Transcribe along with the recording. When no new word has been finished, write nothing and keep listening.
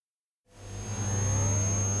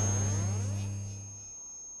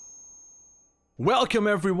Welcome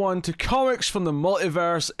everyone to Comics from the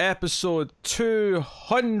Multiverse, episode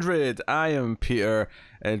 200. I am Peter,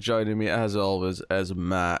 and joining me as always is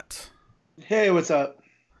Matt. Hey, what's up?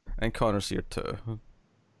 And Connor's here too.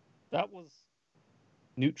 That was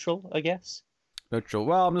neutral, I guess. Neutral.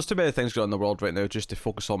 Well, there's too many things going on in the world right now just to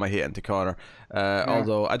focus all my hate into Connor.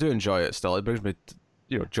 Although I do enjoy it still. It brings me,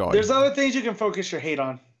 joy. There's other things you can focus your hate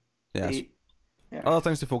on. Yes. Hate. Yeah. Other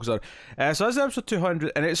things to focus on. So this is episode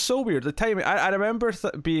 200, and it's so weird. The timing, I remember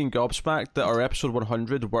being gobsmacked that our episode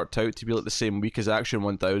 100 worked out to be like the same week as Action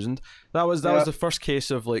 1000. That was the first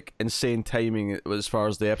case of like insane timing as far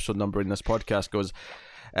as the episode number in this podcast goes.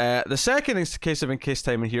 The second case of in-case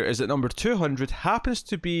timing here is that number 200 happens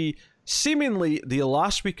to be seemingly the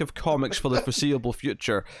last week of comics for the foreseeable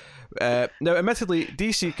future. Now, admittedly,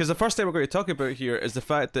 DC, because the first thing we're going to talk about here is the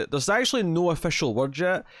fact that there's actually no official word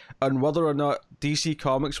yet on whether or not DC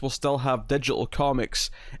Comics will still have digital comics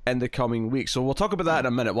in the coming weeks. So we'll talk about that in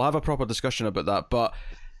a minute. We'll have a proper discussion about that. But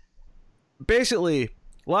basically,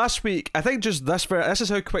 last week, I think just this is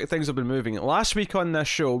how quick things have been moving. Last week on this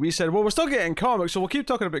show, we said, well, we're still getting comics, so we'll keep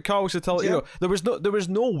talking about comics until, there was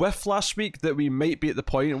no whiff last week that we might be at the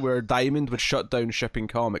point where Diamond would shut down shipping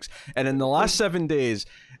comics. And in the last 7 days,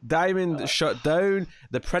 Diamond shut down.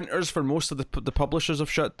 The printers for most of the publishers have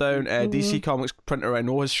shut down. DC Comics printer, I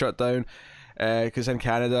know, has shut down because in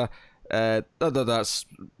Canada. That's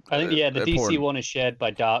I think, the important. DC one is shared by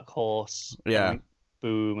Dark Horse. Yeah.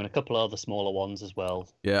 Boom, and a couple of other smaller ones as well.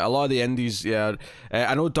 Yeah, a lot of the indies,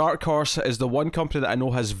 I know Dark Horse is the one company that I know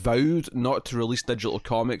has vowed not to release digital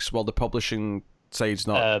comics while the publishing side's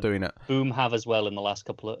not doing it. Boom have as well in the last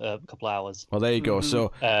couple hours. Well, there you go.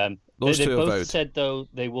 So they two both vowed. said, though,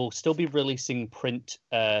 they will still be releasing print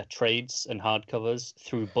trades and hardcovers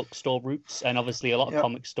through bookstore routes, and obviously a lot of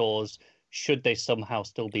comic stores, should they somehow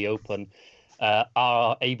still be open,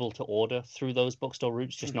 are able to order through those bookstore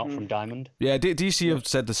routes, just not from Diamond. Yeah, DC have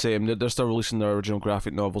said the same. They're still releasing their original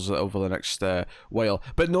graphic novels over the next while,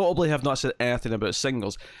 but notably have not said anything about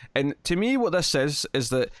singles. And to me, what this says is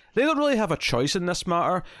that they don't really have a choice in this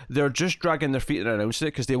matter. They're just dragging their feet and announcing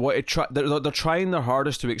it because they want to try. They're trying their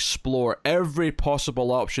hardest to explore every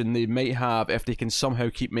possible option they might have if they can somehow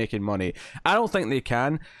keep making money. I don't think they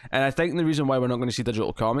can, and I think the reason why we're not going to see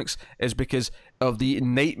digital comics is because of the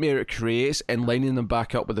nightmare it creates and lining them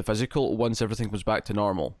back up with the physical once everything comes back to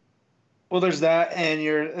normal. Well, there's that, and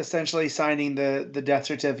you're essentially signing the death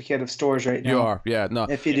certificate of stores right now. You are, yeah, no.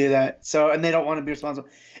 If you do that, so and they don't want to be responsible.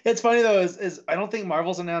 It's funny though, is I don't think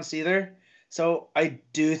Marvel's announced either. So I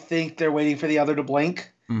do think they're waiting for the other to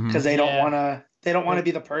blink because they don't want to. They don't want to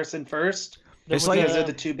be the person first. It's like they're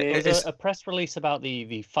the two big. There was a press release about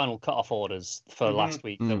the final cutoff orders for last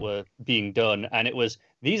week that were being done, and it was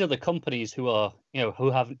these are the companies who are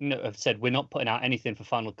who have said we're not putting out anything for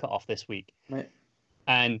final cutoff this week, right.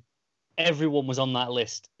 And everyone was on that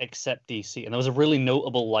list except DC, and there was a really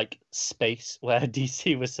notable space where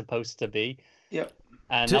DC was supposed to be. Yep.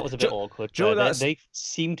 And that was a bit awkward. They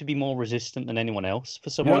seem to be more resistant than anyone else for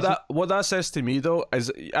some reason. What that says to me, though,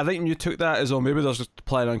 is I think you took that as, maybe they're just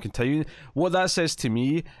planning on continuing. What that says to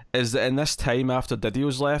me is that in this time after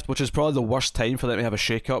Didio's left, which is probably the worst time for them to have a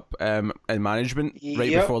shake-up in management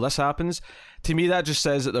right before this happens, to me that just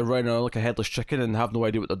says that they're running around like a headless chicken and have no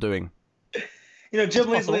idea what they're doing. Jim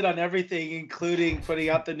Lee's late on everything, including putting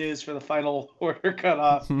out the news for the final order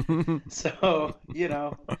cutoff. So,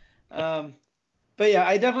 But yeah,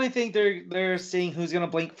 I definitely think they're seeing who's gonna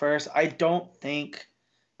blink first. I don't think,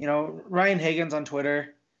 Ryan Higgins on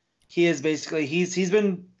Twitter, he is basically he's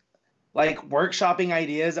been workshopping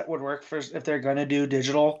ideas that would work for if they're gonna do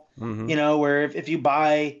digital. Where if you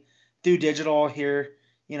buy through digital here,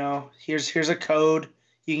 here's a code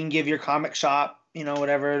you can give your comic shop,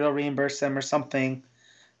 whatever, it'll reimburse them or something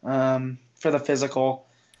for the physical,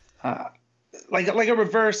 like a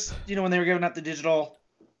reverse, when they were giving out the digital.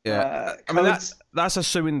 Yeah, I mean that's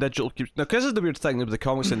assuming digital keeps. Now, because this is the weird thing with the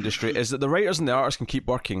comics industry is that the writers and the artists can keep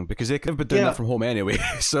working because they've been doing that from home anyway.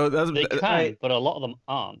 So they can, but a lot of them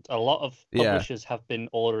aren't. A lot of publishers have been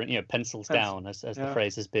ordering, pencils down, as the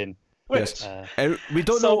phrase has been. Yes. We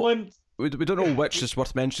don't know. We don't know which is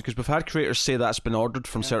worth mentioning because we've had creators say that's been ordered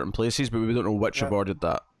from certain places, but we don't know which have ordered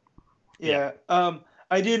that. Yeah.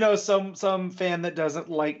 I do know some fan that doesn't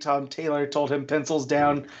like Tom Taylor told him pencils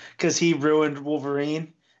down because he ruined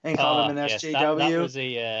Wolverine. And called him an SJW. That was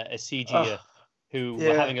a CG who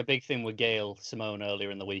were having a big thing with Gail Simone earlier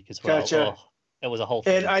in the week as well. Gotcha. It was a whole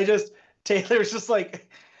thing. And Taylor's just like,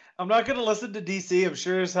 I'm not going to listen to DC. I'm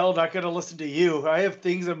sure as hell not going to listen to you. I have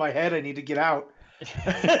things in my head I need to get out.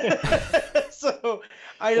 So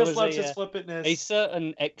I just love his flippantness. A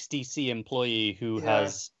certain ex-DC employee who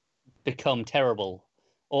has become terrible,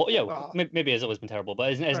 or Well, maybe has always been terrible,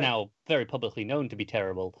 but is Right. now very publicly known to be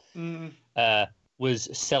terrible, mm, was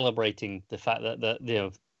celebrating the fact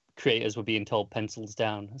that creators were being told pencils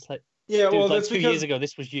down. It's like, yeah, dude, well, like that's 2 because years ago,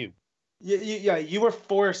 this was you. yeah, you were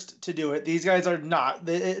forced to do it. These guys are not.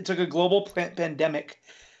 It took a global pandemic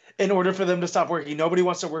in order for them to stop working. Nobody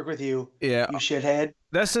wants to work with you, Yeah. you shithead.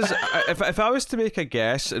 This is if I was to make a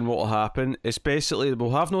guess in what will happen, it's basically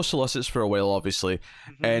we'll have no solicits for a while, obviously,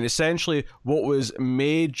 and essentially what was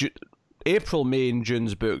April, May, and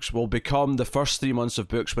June's books will become the first 3 months of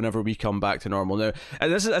books whenever we come back to normal. Now,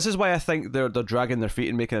 and this is why I think they're dragging their feet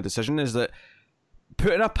and making a decision, is that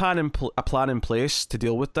putting a plan in place to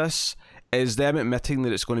deal with this is them admitting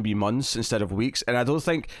that it's going to be months instead of weeks, and I don't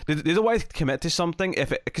think they don't want to commit to something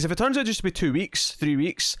because if it turns out just to be 2 weeks, 3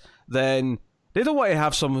 weeks, then they don't want to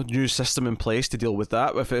have some new system in place to deal with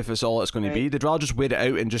that if it's all it's going to be. They'd rather just wait it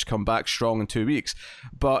out and just come back strong in 2 weeks.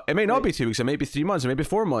 But it may not be 2 weeks, it may be 3 months, it may be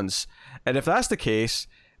 4 months. And if that's the case,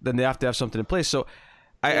 then they have to have something in place. So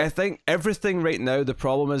I think everything right now, the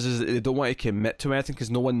problem is that they don't want to commit to anything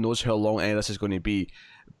because no one knows how long any of this is going to be.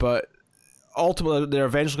 But ultimately, they're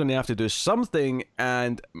eventually going to have to do something,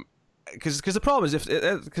 and because the problem is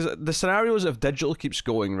because the scenario is if digital keeps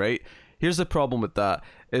going, right? Here's the problem with that,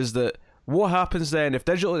 is that what happens then if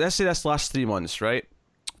digital, let's say this lasts 3 months, right?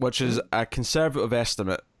 Which is a conservative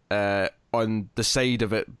estimate on the side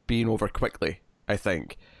of it being over quickly, I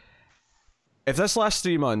think. If this lasts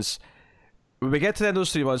 3 months, when we get to the end of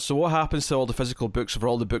those 3 months, so what happens to all the physical books for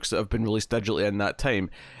all the books that have been released digitally in that time?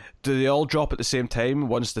 Do they all drop at the same time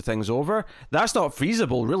once the thing's over? That's not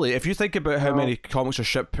feasible, really. If you think about how many comics are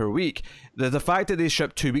shipped per week, the fact that they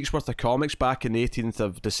shipped 2 weeks worth of comics back in the 18th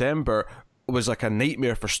of December was like a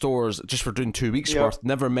nightmare for stores just for doing 2 weeks worth,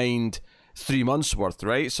 never mind 3 months worth,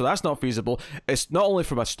 right? So that's not feasible. It's not only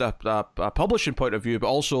from a publishing point of view, but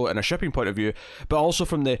also in a shipping point of view, but also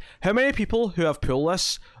from the how many people who have pull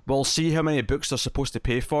lists will see how many books they're supposed to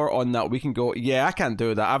pay for on that week and go, yeah, I can't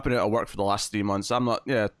do that. I've been out of work for the last 3 months. I'm not,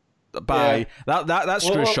 bye. Yeah. That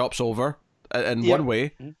screws shops over in one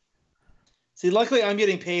way. See, luckily I'm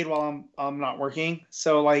getting paid while I'm not working,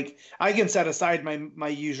 so like I can set aside my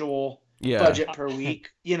usual budget per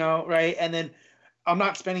week, right? And then I'm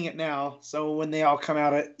not spending it now, so when they all come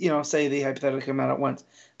out at, say they hypothetically come out at once,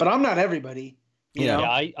 but I'm not everybody. You know?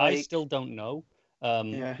 I still don't know.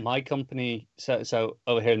 My company, so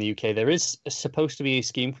over here in the UK, there is supposed to be a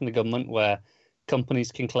scheme from the government where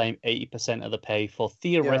companies can claim 80% of the pay for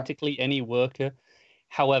theoretically any worker.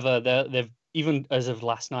 However, they've even as of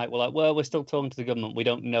last night, we're like, well, we're still talking to the government. We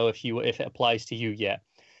don't know if it applies to you yet.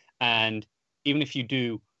 And even if you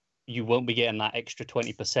do, you won't be getting that extra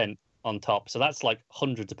 20% on top. So that's like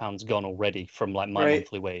hundreds of pounds gone already from like my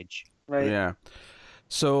monthly wage. Right. Yeah.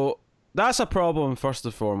 So that's a problem first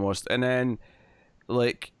and foremost. And then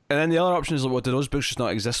the other option is, well, do those books just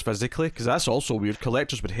not exist physically? Because that's also weird.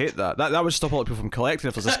 Collectors would hate that. That would stop a lot of people from collecting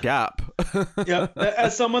if there's this gap. Yeah.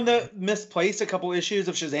 As someone that misplaced a couple issues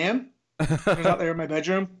of Shazam, they're out there in my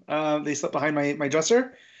bedroom. They slept behind my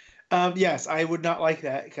dresser. Yes, I would not like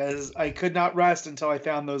that because I could not rest until I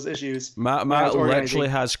found those issues. Matt literally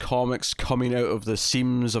has comics coming out of the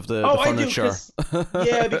seams of the furniture.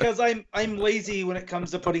 I do, because I'm lazy when it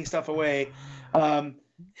comes to putting stuff away.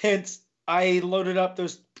 Hence, I loaded up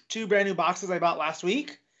those 2 brand new boxes I bought last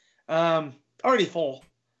week. Already full.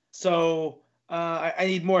 So I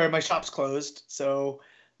need more. My shop's closed. So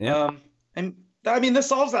this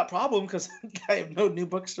solves that problem because I have no new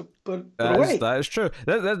books to put away. That is true.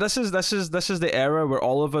 This is the era where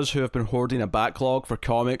all of us who have been hoarding a backlog for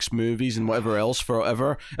comics, movies, and whatever else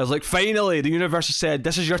forever is like, finally, the universe has said,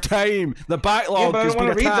 "This is your time." The backlog has been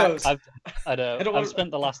attacked. I've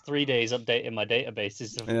spent the last 3 days updating my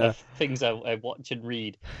databases of things I watch and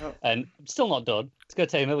read, and I'm still not done. It's going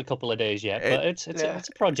to take another couple of days yet, but it's a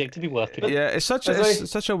project to be working on. Yeah, it's such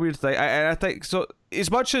a weird thing. I think so. As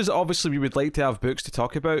much as obviously we would like to have books to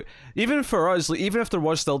talk about, even for us, like, even if there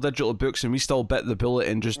was still digital books and we still bit the bullet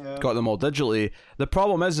and just got them all digitally, the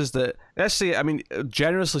problem is that, let's say,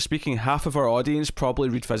 generously speaking, half of our audience probably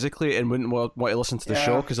read physically and wouldn't want to listen to the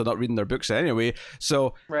show because they're not reading their books anyway.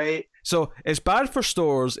 So it's bad for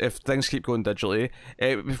stores if things keep going digitally.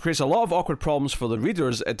 It creates a lot of awkward problems for the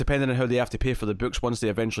readers, depending on how they have to pay for the books once they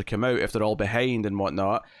eventually come out, if they're all behind and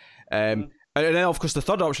whatnot. And then, of course, the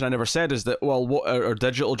third option I never said is that, well, what are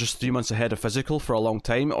digital just 3 months ahead of physical for a long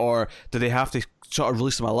time, or do they have to sort of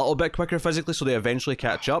release them a little bit quicker physically so they eventually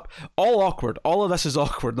catch up? All awkward. All of this is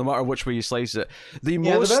awkward, no matter which way you slice it. The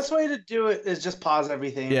best way to do it is just pause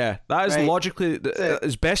everything. Yeah, that is logically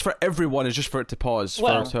is best for everyone. Is just for it to pause for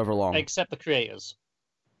however long. Except the creators,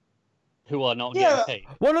 who are not Yeah. getting paid.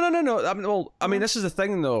 Well, no. I mean, this is the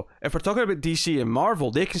thing, though. If we're talking about DC and Marvel,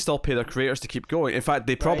 they can still pay their creators to keep going. In fact,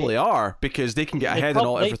 they probably are, because they can get ahead and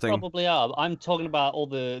all everything. They probably are. I'm talking about all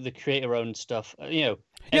the creator-owned stuff. Yeah,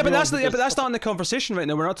 but that's not in the conversation right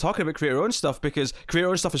now. We're not talking about creator-owned stuff, because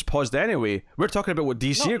creator-owned stuff is paused anyway. We're talking about what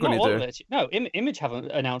DC are going to do. No, Image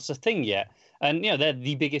haven't announced a thing yet. And, they're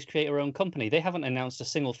the biggest creator-owned company. They haven't announced a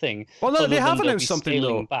single thing. Well, no, they have announced something,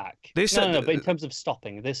 though. Back. They said... No, but in terms of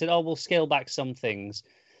stopping, they said, we'll scale back some things.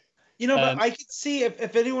 But I could see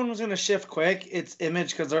if anyone was going to shift quick, it's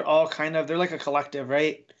Image, because they're all they're like a collective,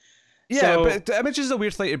 right? Yeah, but Image is a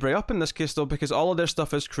weird thing to bring up in this case, though, because all of their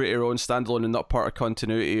stuff is creator-owned, standalone, and not part of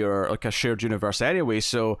continuity or like a shared universe anyway,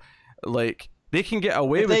 so, like... They can get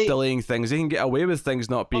away with delaying things. They can get away with things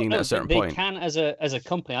not being at a certain point. They can as a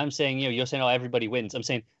company. I'm saying, you're saying, everybody wins. I'm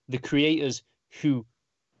saying the creators who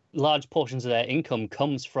large portions of their income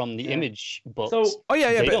comes from the Image books. So, but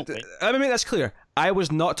let me make this clear. I was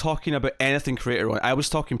not talking about anything creator-owned. I was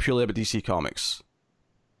talking purely about DC Comics.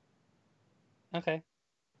 Okay.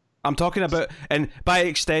 I'm talking about, and by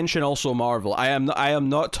extension also Marvel. I am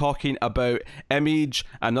not talking about Image.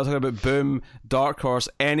 I'm not talking about Boom, Dark Horse,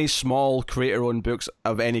 any small creator-owned books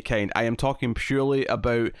of any kind. I am talking purely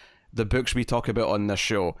about the books we talk about on this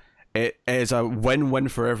show. It is a win-win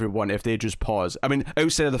for everyone if they just pause. I mean,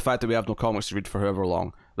 outside of the fact that we have no comics to read for however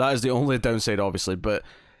long. That is the only downside, obviously, but...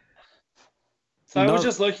 So I was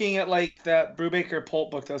just looking at, that Brubaker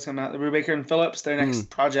Pulp book that was coming out, the Brubaker and Phillips, their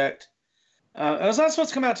next project. It was not supposed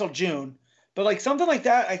to come out till June, but something like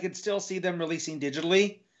that, I could still see them releasing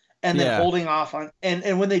digitally and then holding off on.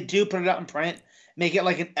 And when they do put it out in print, make it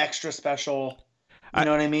like an extra special. You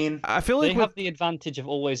know what I mean? I feel like they have the advantage of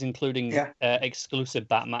always including exclusive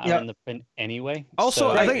Batman in the print anyway. Also,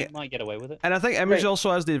 so I think they might get away with it. And I think Image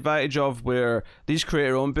also has the advantage of where these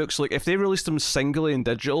creator-owned books, if they released them singly in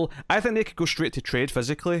digital, I think they could go straight to trade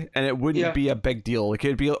physically, and it wouldn't be a big deal.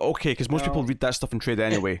 It'd be okay because most people read that stuff in trade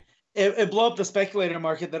anyway. It blew up the speculator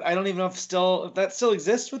market that I don't even know if that still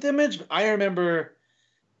exists with Image. But I remember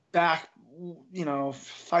back,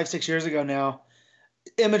 5-6 years ago now,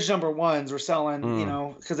 Image #1s were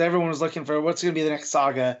selling, because everyone was looking for what's going to be the next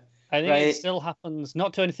saga. I think it still happens,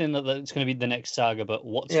 not to anything that's going to be the next saga, but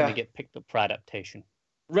what's going to get picked up for adaptation.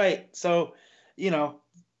 Right. So,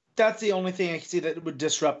 that's the only thing I can see that would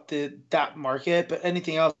disrupt that market. But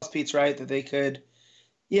anything else, Pete's right, that they could,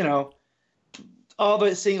 all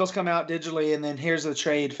the singles come out digitally, and then here's the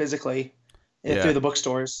trade physically through the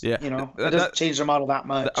bookstores. Yeah, it doesn't change their model that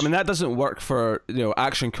much. I mean, that doesn't work for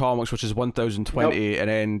Action Comics, which is 1020, and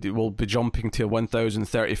then we'll be jumping to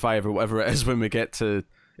 1035 or whatever it is when we get to.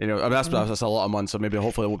 That's a lot of months, so maybe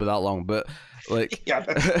hopefully it won't be that long. But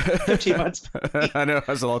 15 months. I know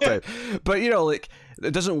that's a long time, but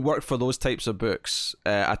it doesn't work for those types of books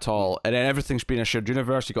at all. And then everything's been a shared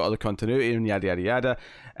universe. You got other continuity and yada yada yada.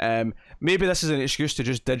 Maybe this is an excuse to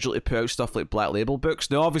just digitally put out stuff like Black Label books.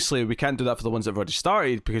 Now, obviously, we can't do that for the ones that have already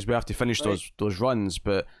started because we have to finish those runs.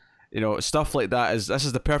 But stuff like that this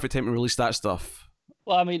is the perfect time to release that stuff.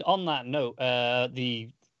 Well, I mean, on that note, the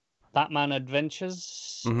Batman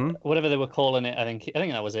Adventures, whatever they were calling it, I think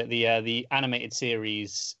that was it. The animated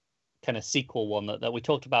series kind of sequel one that we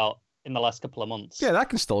talked about in the last couple of months. Yeah, that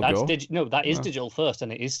can still go. That is digital first,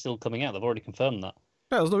 and it is still coming out. They've already confirmed that.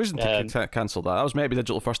 Yeah, there's no reason to cancel that. That was meant to be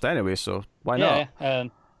digital first anyway, so why not? Yeah.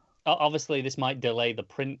 Obviously, this might delay the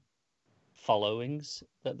print followings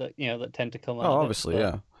that tend to come out. Oh, obviously,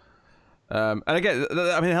 yeah. And again,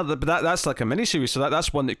 I mean, that's like a miniseries, so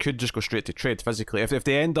that's one that could just go straight to trade physically. If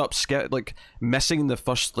they end up missing the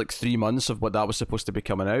first 3 months of what that was supposed to be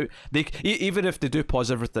coming out, even if they do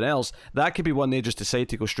pause everything else, that could be one they just decide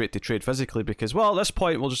to go straight to trade physically because, well, at this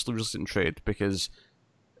point we'll just release it in trade because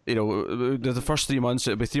the first 3 months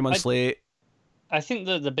it'll be 3 months late. I think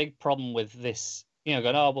the big problem with this, going,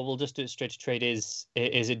 but we'll just do it straight to trade is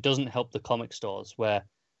it doesn't help the comic stores where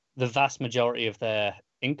the vast majority of their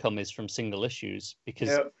income is from single issues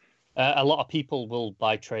because a lot of people will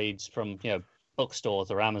buy trades from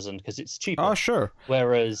bookstores or Amazon because it's cheaper. Oh, sure.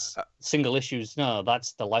 Whereas single issues, no,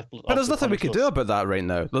 that's the lifeblood. But there's nothing we could do about that right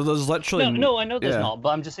now. There's literally no. I know there's not, but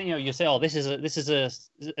I'm just saying, you say, this is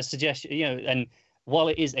a suggestion, and while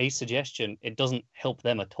it is a suggestion, it doesn't help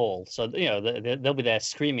them at all. So they'll be there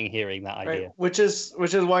screaming, hearing that idea. Right. Which is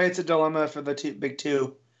why it's a dilemma for the big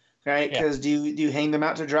two, right? Because do you hang them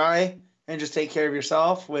out to dry and just take care of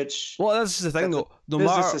yourself? Well, that's the thing though. No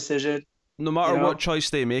matter what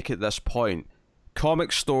choice they make at this point,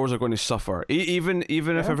 comic stores are going to suffer. Even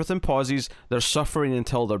if everything pauses, they're suffering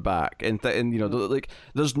until they're back. And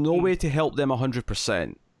there's no way to help them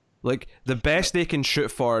 100%. Like, the best they can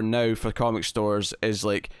shoot for now for comic stores is,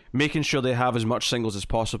 like, making sure they have as much singles as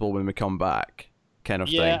possible when we come back, kind of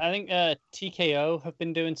thing. Yeah, I think TKO have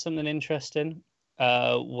been doing something interesting,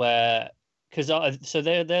 so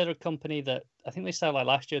they're a company that I think they started like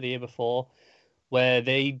last year, the year before, where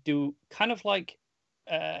they do kind of like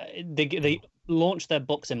they launch their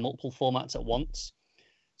books in multiple formats at once.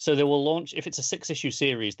 So they will launch, if it's a 6-issue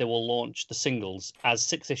series, they will launch the singles as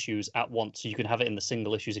 6 issues at once. So you can have it in the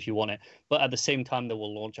single issues if you want it. But at the same time, they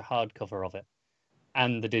will launch a hardcover of it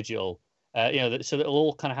and the digital. So it'll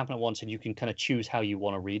all kind of happen at once, and you can kind of choose how you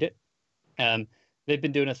want to read it. They've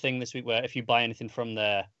been doing a thing this week where if you buy anything from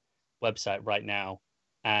their website right now,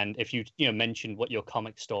 and if you mention what your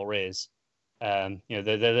comic store is,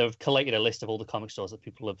 they've collated a list of all the comic stores that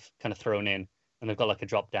people have kind of thrown in, and they've got like a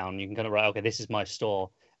drop down. You can kind of write, okay, this is my store,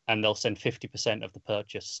 and they'll send 50% of the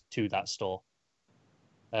purchase to that store.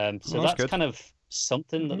 So that's kind of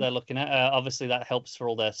something that they're looking at. Obviously, that helps for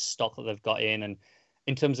all their stock that they've got in, and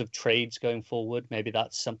in terms of trades going forward, maybe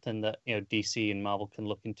that's something that DC and Marvel can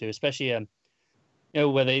look into, especially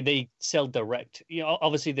where they sell direct.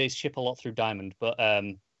 Obviously they ship a lot through Diamond, but I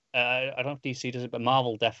don't know if DC does it, but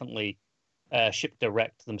Marvel definitely ship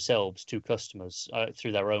direct themselves to customers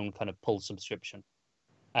through their own kind of pull subscription,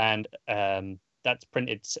 and that's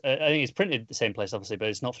printed. I think it's printed the same place, obviously, but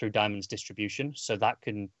it's not through Diamond's distribution, so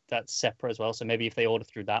that's separate as well. So maybe if they order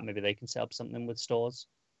through that, maybe they can set up something with stores.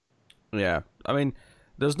 Yeah, I mean,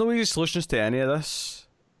 there's no easy solutions to any of this,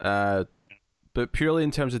 but purely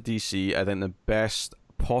in terms of DC, I think the best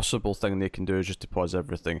possible thing they can do is just to pause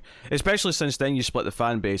everything. Especially since then you split the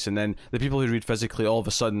fan base, and then the people who read physically, all of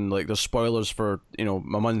a sudden, like, there's spoilers for a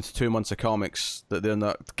month, 2 months of comics that they're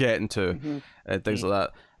not getting to, things like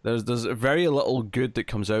that. There's very little good that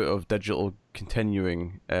comes out of digital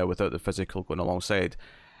continuing without the physical going alongside.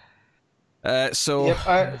 So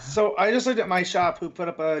I just looked at my shop, who put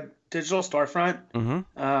up a digital storefront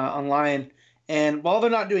online, and while they're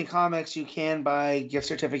not doing comics, you can buy gift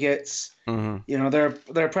certificates.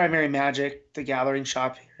 They're primary Magic the Gathering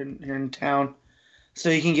shop here in town, so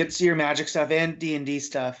you can get your Magic stuff and D&D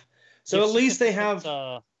stuff. So gift at least they have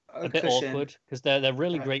a bit cushion. Awkward because they're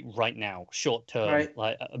really great right now, short term,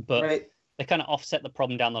 but they kind of offset the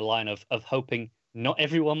problem down the line of hoping not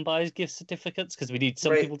everyone buys gift certificates, because we need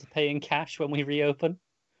some people to pay in cash when we reopen.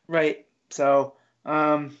 Right. So,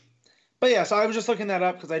 but yeah, so I was just looking that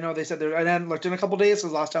up because I know they said I hadn't looked in a couple days,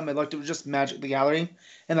 because last time I looked, it was just Magic the Gathering,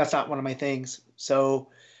 and that's not one of my things. So,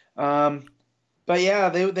 but yeah,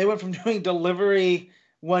 they went from doing delivery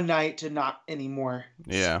one night to not anymore.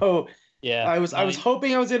 Yeah. So yeah, I was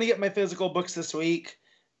hoping I was going to get my physical books this week.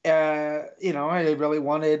 I really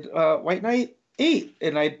wanted White Knight 8,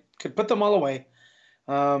 and I could put them all away.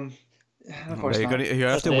 Of course you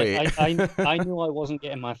have to wait. I knew I wasn't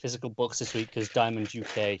getting my physical books this week because Diamond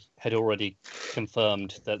UK had already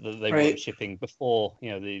confirmed that they weren't shipping before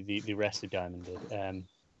the rest of Diamond did.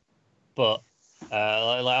 But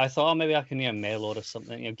I thought maybe I can mail order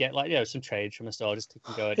something, get some trades from a store just to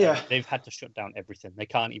go. Yeah. They've had to shut down everything. They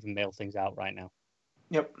can't even mail things out right now.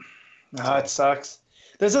 Yep. It sucks.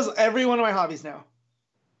 This is every one of my hobbies now,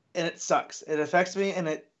 and it sucks. It affects me,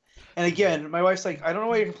 and again, my wife's like, I don't know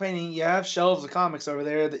why you're complaining. You have shelves of comics over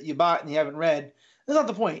there that you bought and you haven't read. That's not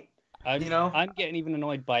the point. I'm getting even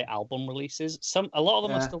annoyed by album releases. A lot of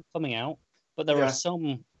them are still coming out, but there are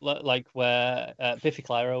some like where Biffy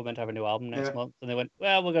Clyro were meant to have a new album next month, and they went,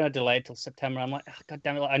 well, we're going to delay it till September. I'm like, God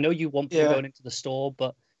damn it! I know you want people going into the store,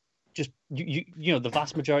 but just the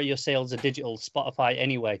vast majority of your sales are digital, Spotify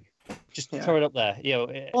anyway. Just throw it up there.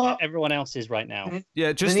 Everyone else is right now.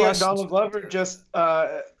 Yeah, just then you have Donald Glover just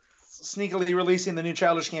sneakily releasing the new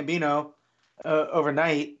Childish Gambino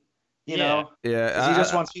overnight. He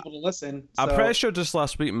just wants people to listen. I'm pretty sure just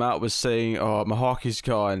last week Matt was saying, "Oh, my hockey's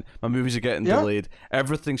gone, my movies are getting delayed,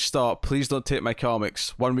 everything stopped. Please don't take my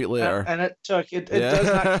comics." 1 week later, and it took it. It does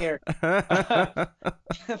not care.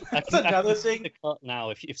 That's another thing. The cut now,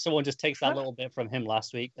 if someone just takes that little bit from him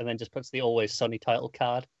last week and then just puts the Always Sunny title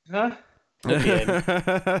card. What did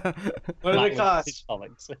it cost?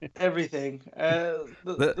 Everything.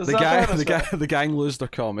 The gang lose their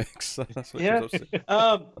comics. That's what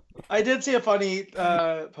I did see a funny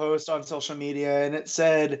post on social media, and it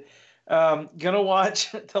said, "Gonna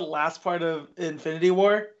watch the last part of Infinity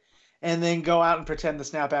War, and then go out and pretend the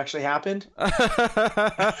snap actually happened."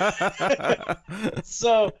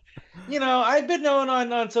 So, I've been known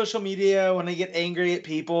on social media when I get angry at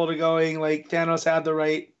people to going like, Thanos had the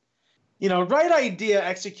right idea,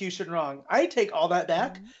 execution wrong. I take all that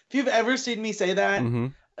back. If you've ever seen me say that,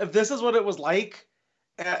 if this is what it was like,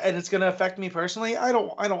 and it's going to affect me personally,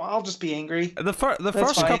 I'll just be angry. The first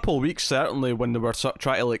fine. couple of weeks, certainly, when they were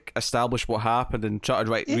trying to like establish what happened and try to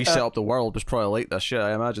reset up the world, was probably like this. Yeah,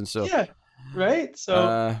 I imagine so. Yeah, right.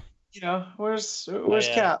 So where's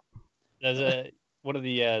Cap? There's one of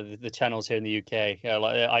the channels here in the UK,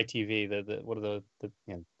 like ITV, the one of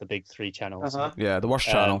the big three channels. Yeah, the worst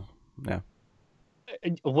channel. Yeah.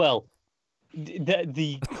 Well,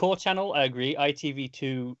 the core channel, I agree.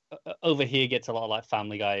 ITV2 over here gets a lot of like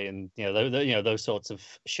Family Guy and those sorts of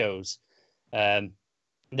shows.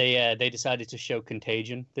 They decided to show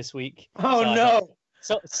Contagion this week. Oh no!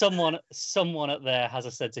 So someone up there has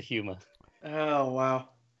a sense of humor. Oh wow!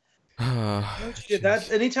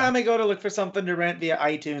 That's anytime I go to look for something to rent via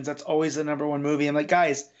iTunes, that's always the number one movie. I'm like,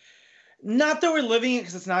 guys, not that we're living it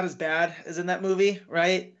because it's not as bad as in that movie,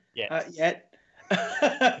 right? Yeah. Yet.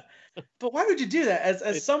 But why would you do that?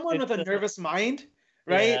 As someone with a nervous mind,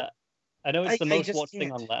 right? Yeah. I know it's the most watched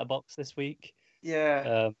thing on Letterboxd this week.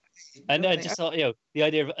 Yeah. And I just thought, the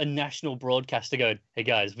idea of a national broadcaster going, "Hey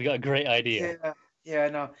guys, we got a great idea." Yeah,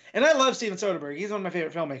 no. And I love Steven Soderbergh. He's one of my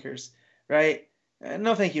favorite filmmakers, right?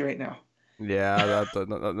 No, thank you right now. Yeah,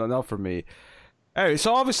 not for me. Anyway,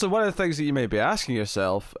 so obviously one of the things that you may be asking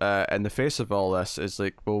yourself in the face of all this is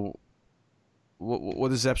like, well, what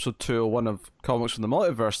does episode 201 of Comics from the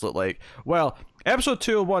Multiverse look like? Well, episode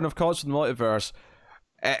 201 of Comics from the Multiverse,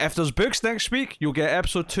 if there's books next week, you'll get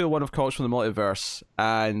episode 201 of Comics from the Multiverse,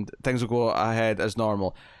 and things will go ahead as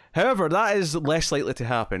normal. However, that is less likely to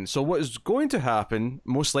happen. So what is going to happen,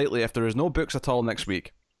 most likely, if there is no books at all next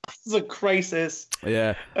week? It's a crisis.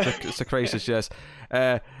 Yeah, it's a crisis, yes.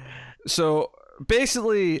 So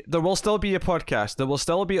basically, there will still be a podcast. There will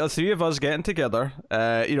still be the three of us getting together.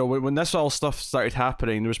 When this all stuff started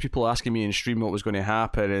happening, there was people asking me in stream what was going to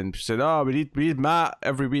happen and saying, "Oh, we need Matt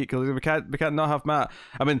every week. We can't not have Matt."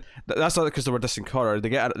 I mean, that's not because they were dissing Connor. They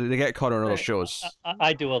get Connor on other shows.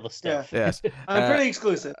 I do other stuff. Yeah. Yes, I'm pretty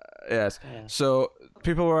exclusive. Yes. Yeah. So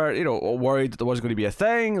people were, worried that there wasn't going to be a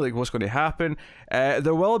thing, like what's going to happen.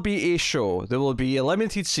 There will be a show. There will be a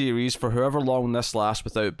limited series for however long this lasts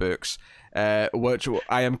without books, which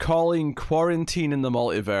I am calling Quarantine in the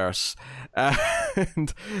Multiverse.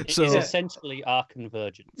 And so it's essentially our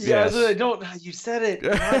convergence. Yeah, yes. You said it.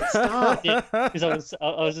 Stop. Because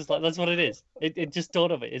I was just like, that's what it is. It just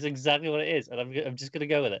dawned on me. It's exactly what it is, and I'm just gonna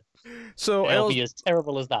go with it. So it'll be as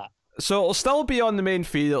terrible as that. So it'll still be on the main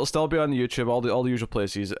feed. It'll still be on YouTube, all the usual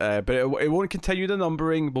places. But it won't continue the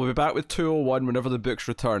numbering. We'll be back with 201 whenever the books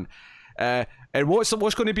return. And what's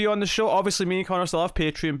going to be on the show? Obviously, me and Connor still have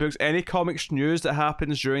Patreon books. Any comics news that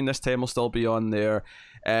happens during this time will still be on there.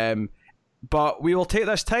 But we will take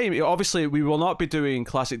this time. Obviously, we will not be doing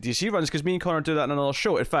classic DC runs because me and Connor do that in another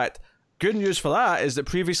show. In fact, good news for that is that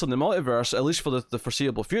previously in the multiverse, at least for the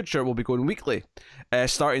foreseeable future, we'll be going weekly,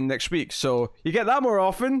 starting next week. So you get that more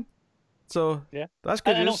often. So yeah, that's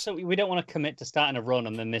good news. And also, we don't want to commit to starting a run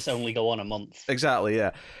and then this only go on a month. Exactly,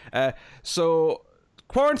 yeah. So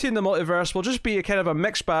Quarantine in the Multiverse will just be a kind of a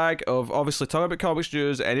mixed bag of obviously talking about comics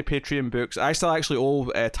news, any Patreon books. I still actually owe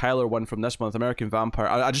Tyler one from this month, American Vampire.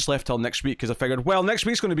 I just left till next week because I figured, well, next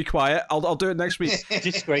week's going to be quiet. I'll do it next week.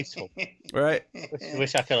 Disgraceful. Right.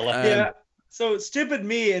 Wish I could have left. Yeah. So stupid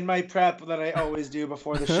me in my prep that I always do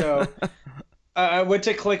before the show. I went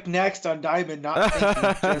to click next on Diamond, not thinking.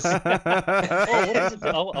 What is it?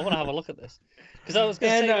 I want to have a look at this because I was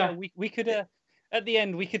going to say we could at the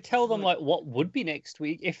end we could tell them like what would be next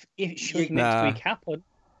week if it should next week happen,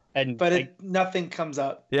 nothing comes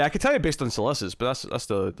up. Yeah, I could tell you based on solicits, but that's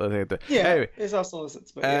the thing. Yeah, anyway, it's all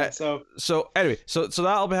solicits, but so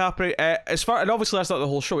that'll be happening. And obviously that's not the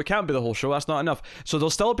whole show. It can't be the whole show. That's not enough. So there'll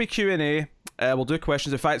still be Q&A. We'll do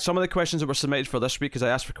questions. In fact, some of the questions that were submitted for this week, because I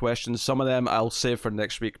asked for questions, some of them I'll save for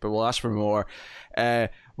next week, but we'll ask for more.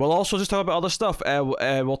 We'll also just talk about other stuff.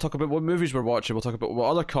 We'll talk about what movies we're watching. We'll talk about what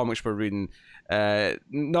other comics we're reading.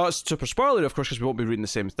 Not super spoilery, of course, because we won't be reading the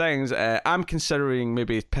same things. I'm considering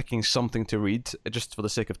maybe picking something to read, just for the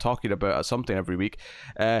sake of talking about something every week.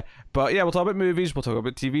 But yeah, we'll talk about movies. We'll talk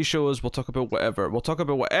about TV shows. We'll talk about whatever. We'll talk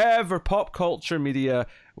about whatever pop culture media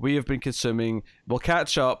we have been consuming. We'll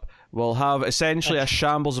catch up. We'll have essentially a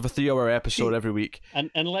shambles of a 3-hour episode every week. And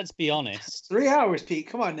let's be honest. 3 hours, Pete.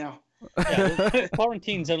 Come on now. Yeah, well,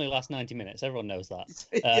 quarantines only last 90 minutes. Everyone knows that.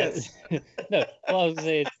 Yes. No, what I was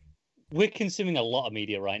saying, we're consuming a lot of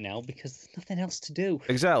media right now because there's nothing else to do.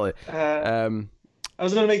 Exactly. I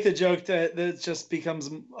was going to make the joke that it just becomes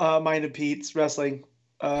mine and Pete's wrestling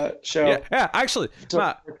show. Yeah. Actually,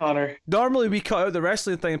 Matt, Connor. normally we cut out the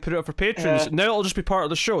wrestling thing and put it up for patrons. Now it'll just be part of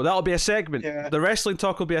the show. That'll be a segment. Yeah. The wrestling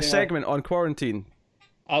talk will be a segment on Quarantine.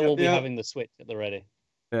 I will be having the Switch at the ready.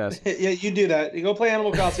 Yes. Yeah, you do that. You go play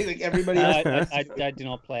Animal Crossing like everybody else. I do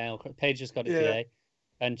not play Animal Crossing. Paige just got it Yeah. today,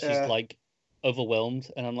 and she's Yeah. like overwhelmed,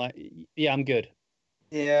 and I'm like, yeah, I'm good.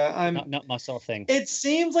 Yeah, Not my sort of thing. It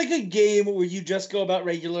seems like a game where you just go about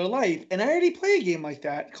regular life, and I already play a game like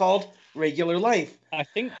that called Regular Life. I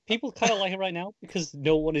think people kind of like it right now because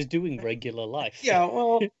no one is doing regular life. Yeah,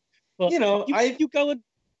 well, But you know, you go and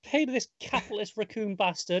pay to this capitalist raccoon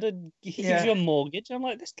bastard, and he gives Yeah. you a mortgage. I'm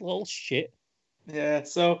like, this little shit. Yeah,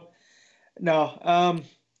 so no,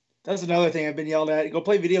 that's another thing I've been yelled at. Go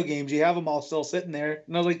play video games. You have them all still sitting there,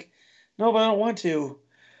 and I was like, no, but I don't want to.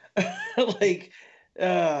 Like,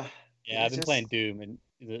 Yeah, I've it's been just- playing Doom and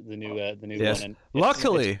the new Yes. one.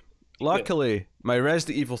 And Luckily, my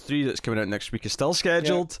Resident Evil 3 that's coming out next week is still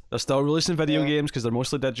scheduled. They're still releasing video Yeah. games because they're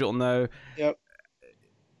mostly digital now. Yep.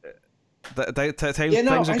 Things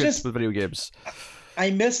are good with video games. I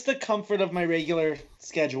miss the comfort of my regular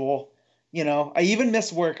schedule. You know, I even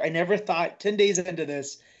miss work. I never thought 10 days into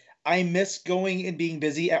this, I miss going and being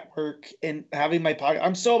busy at work and having my podcast.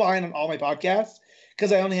 I'm so behind on all my podcasts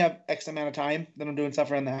because I only have X amount of time that I'm doing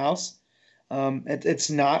stuff around the house. It's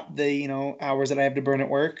not the hours that I have to burn at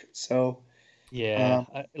work. So yeah,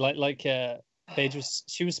 Paige was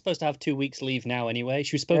supposed to have 2 weeks leave now anyway.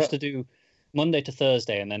 She was supposed to do Monday to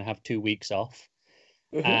Thursday and then have 2 weeks off.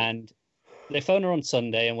 And they phoned her on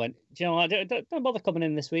Sunday and went, you know what, don't bother coming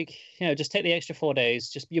in this week. You know, just take the extra 4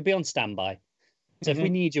 days. You'll be on standby. So if we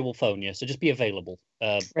need you, we'll phone you. So just be available.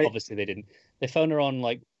 Right. Obviously they didn't. They phoned her on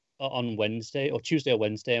on Wednesday or Tuesday or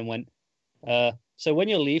Wednesday and went, so when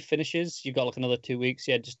your leave finishes, you've got like another 2 weeks.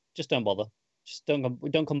 Yeah, just don't bother. Just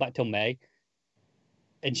don't come back till May.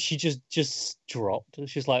 And she just dropped.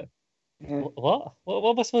 She's like, what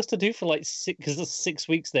am I supposed to do for like 6? Because it's 6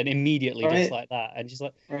 weeks then immediately just like that. And she's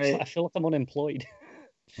like, I feel like I'm unemployed.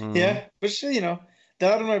 Yeah, but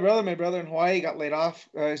that and my brother in Hawaii got laid off.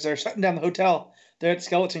 They're shutting down the hotel. They're at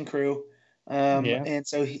Skeleton Crew, and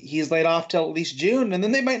so he's laid off till at least June, and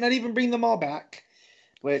then they might not even bring them all back.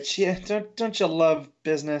 Which, don't you love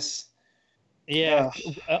business? Yeah,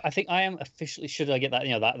 I think I am officially. Should I get that?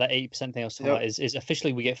 That 80% thing I was talking about is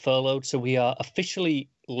officially we get furloughed, so we are officially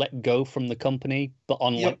let go from the company, but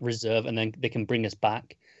on like reserve, and then they can bring us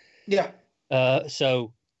back. Yeah.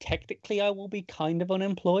 So technically, I will be kind of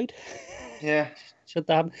unemployed. Yeah. Should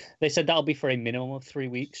that happen? They said that'll be for a minimum of 3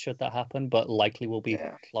 weeks. Should that happen, but likely will be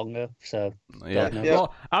longer. So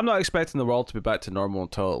Well, I'm not expecting the world to be back to normal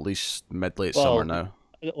until at least late summer now.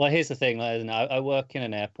 Well, here's the thing. I work in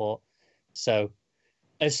an airport, so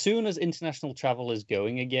as soon as international travel is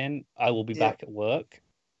going again, I will be back at work.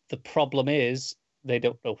 The problem is they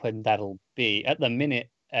don't know when that'll be. At the minute,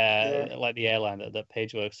 like the airline that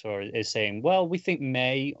Paige works for is saying, well, we think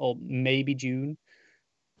May or maybe June,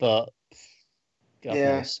 but God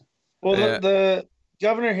knows. Well, the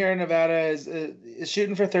governor here in Nevada is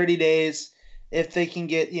shooting for 30 days. If they can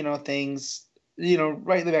get things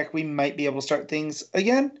right in the back, we might be able to start things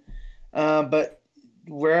again. But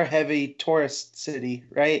we're a heavy tourist city,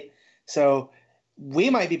 right? So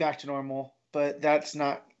we might be back to normal, but that's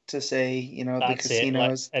not to say the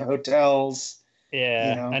casinos, the hotels.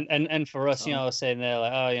 Yeah, and for us, I was saying there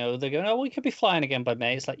like, they're going, we could be flying again by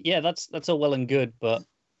May. It's like, yeah, that's all well and good, but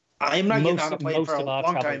I'm not getting on a plane for a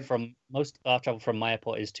long time. Most of our travel from my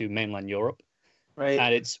airport is to mainland Europe, right?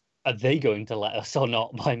 And it's are they going to let us or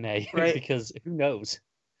not by May? Right. Because who knows?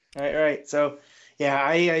 Right. So, yeah,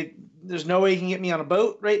 I there's no way you can get me on a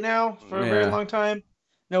boat right now for a very long time.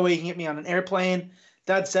 No way you can get me on an airplane.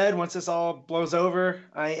 That said, once this all blows over,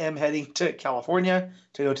 I am heading to California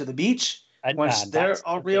to go to the beach. Once they're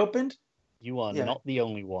all reopened. You are not the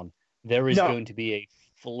only one. There is going to be a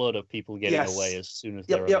flood of people getting away as soon as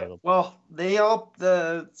they're available. Well,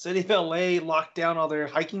 the city of LA locked down all their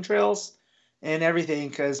hiking trails and everything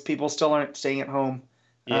because people still aren't staying at home.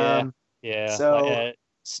 Yeah. So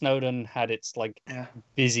Snowdon had its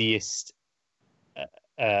busiest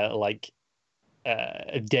day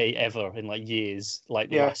ever in years,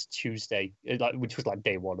 last Tuesday, which was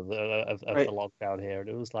day one of the lockdown here, and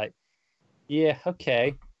it was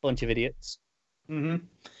bunch of idiots. Mm-hmm.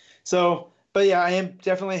 So, but yeah, I am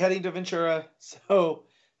definitely heading to Ventura. So,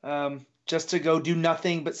 just to go do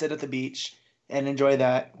nothing but sit at the beach and enjoy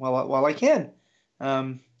that while I can.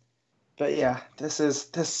 But yeah, this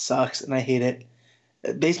sucks and I hate it.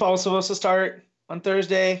 Baseball was supposed to start on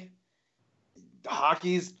Thursday.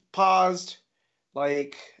 Hockey's paused.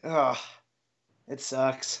 It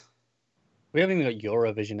sucks. We haven't even got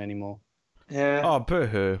Eurovision anymore. Yeah. Oh,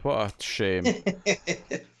 boo-hoo. What a shame.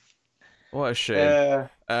 What a shame.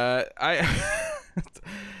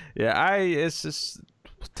 It's just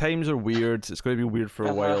times are weird. It's going to be weird for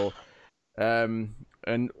a while.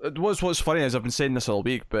 And what's funny is I've been saying this all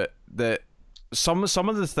week, but that some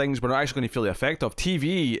of the things we're not actually going to feel the effect of.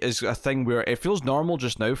 TV is a thing where it feels normal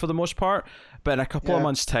just now for the most part, but in a couple of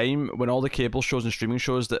months' time, when all the cable shows and streaming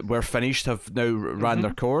shows that were finished have now ran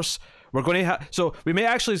their course, we're going to so we may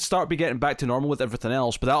actually start be getting back to normal with everything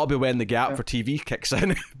else, but that'll be when the gap for TV kicks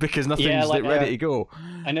in because nothing's ready to go.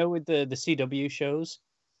 I know with the CW shows,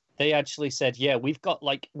 they actually said, we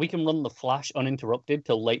can run The Flash uninterrupted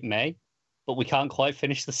till late May, but we can't quite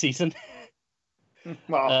finish the season.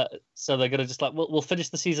 Wow. So they're gonna just we'll finish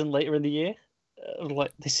the season later in the year.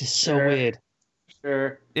 This is so weird.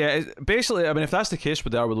 Sure. Yeah, basically, I mean, if that's the case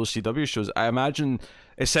with those CW shows, I imagine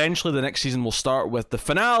essentially the next season will start with the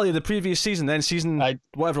finale of the previous season, then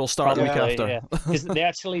whatever will start the week after. Yeah. Because they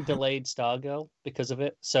actually delayed Stargirl because of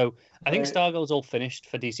it. So I think Stargirl's all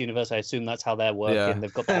finished for DC Universe. I assume that's how they're working. Yeah.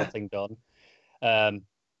 They've got the whole thing done.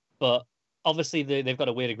 But obviously they've got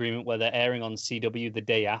a weird agreement where they're airing on CW the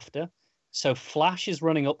day after. So Flash is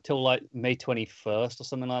running up till May 21st or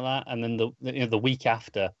something like that, and then the week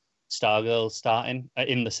after, Stargirl's starting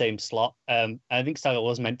in the same slot. I think Stargirl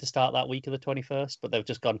was meant to start that week of the 21st, but they've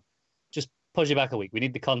just push it back a week. We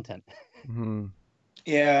need the content. Mm-hmm.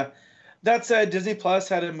 Yeah, that said, Disney Plus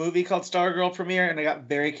had a movie called Stargirl premiere, and I got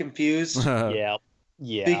very confused. yeah,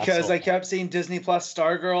 because I kept seeing Disney Plus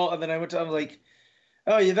Stargirl, and then I was like,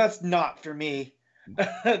 oh yeah, that's not for me.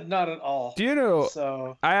 Not at all. Do you know?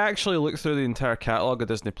 So I actually looked through the entire catalog of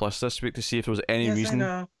Disney Plus this week to see if there was any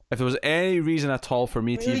reason, at all for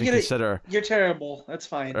me to even consider. You're terrible. That's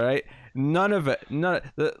fine. Right? None of it.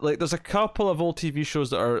 There's a couple of old TV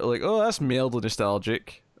shows that are like, oh, that's mildly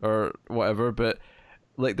nostalgic or whatever, but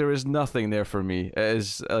there is nothing there for me. It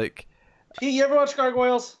is like. You ever watch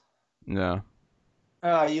Gargoyles? No.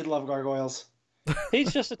 You'd love Gargoyles.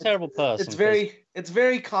 He's just a terrible person. It's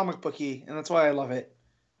very comic booky, and that's why I love it.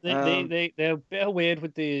 They're a bit weird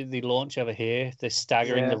with the launch over here. They're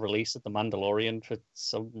staggering the release of The Mandalorian for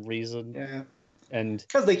some reason. Yeah, and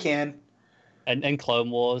because they can. And Clone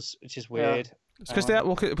Wars, which is weird. Yeah. It's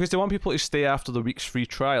because they want people to stay after the week's free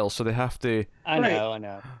trial, so they have to. I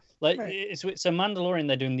know. So Mandalorian,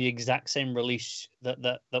 they're doing the exact same release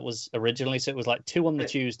that was originally. So it was 2 on the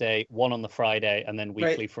Tuesday, 1 on the Friday, and then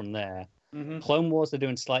weekly from there. Mm-hmm. Clone Wars, they're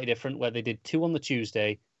doing slightly different, where they did 2 on the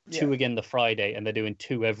Tuesday, 2 again the Friday, and they're doing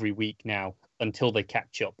 2 every week now until they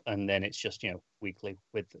catch up, and then it's just weekly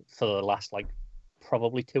for the last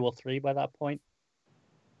probably 2 or 3 by that point.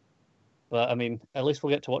 But I mean, at least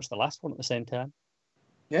we'll get to watch the last one at the same time.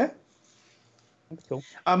 Yeah, that's cool.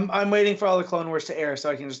 I'm waiting for all the Clone Wars to air so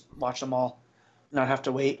I can just watch them all, not have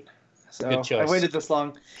to wait. So good choice. I waited this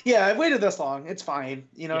long. Yeah, I waited this long. It's fine.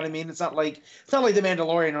 You know what I mean? It's not like The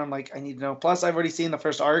Mandalorian where I'm like, I need to know. Plus, I've already seen the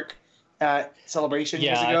first arc at Celebration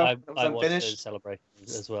years ago. I watched the Celebration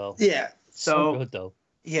as well. Yeah. So good though.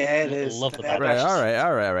 Yeah, it is. Love that. Right.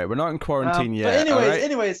 All right. We're not in quarantine yet. But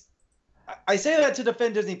anyways, I say that to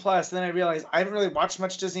defend Disney Plus, and then I realize I haven't really watched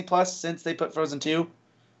much Disney Plus since they put Frozen 2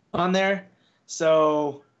 on there.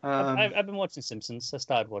 So I've been watching Simpsons. I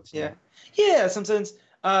started watching. Yeah, Simpsons.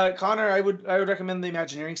 Connor, I would recommend the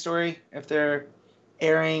Imagineering story if they're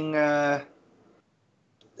airing. I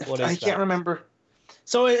can't remember.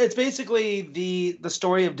 So it's basically the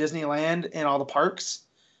story of Disneyland and all the parks.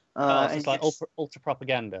 It's like ultra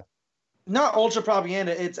propaganda. Not ultra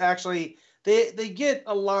propaganda. It's actually they get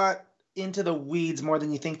a lot into the weeds more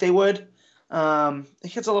than you think they would.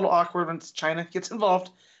 It gets a little awkward when China gets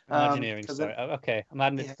involved. Imagineering story. Okay, I'm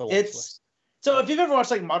adding it to the watch list. So if you've ever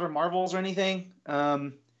watched Modern Marvels or anything,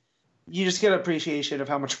 you just get an appreciation of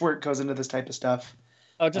how much work goes into this type of stuff.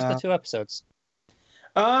 Oh, just the 2 episodes?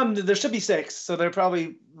 There should be 6, so they're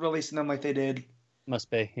probably releasing them like they did. Must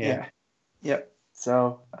be, yeah. Yep.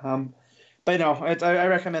 So, but no, I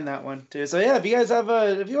recommend that one too. So yeah, if you guys have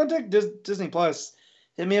if you want to take Disney Plus,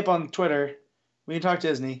 hit me up on Twitter. We can talk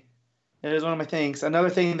Disney. It is one of my things. Another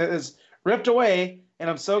thing that is ripped away, and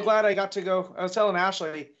I'm so glad I got to go. I was telling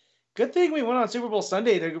Ashley, good thing we went on Super Bowl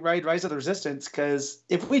Sunday to ride Rise of the Resistance, because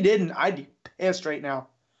if we didn't, I'd be pissed right now.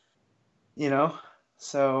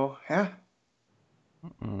 So yeah.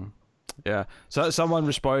 Mm-mm. Yeah. So someone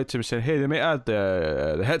responded to me saying, "Hey, they might add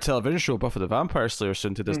the hit television show Buffy the Vampire Slayer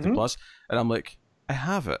soon to Disney Plus," and I'm like, I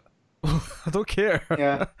have it. I don't care.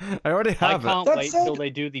 Yeah. I already have it. I can't wait till they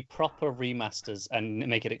do the proper remasters and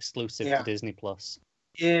make it exclusive to Disney Plus.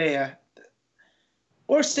 Yeah.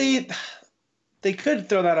 Or see, they could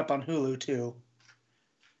throw that up on Hulu too.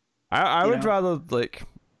 I would rather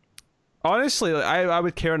honestly, I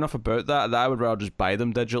would care enough about that I would rather just buy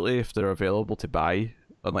them digitally if they're available to buy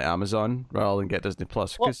on Amazon rather than get Disney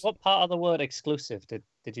Plus. What part of the word exclusive did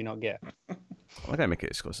you not get? I gotta make it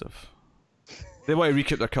exclusive. They want to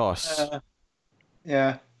recoup their costs.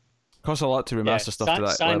 Yeah. Costs a lot to remaster stuff to that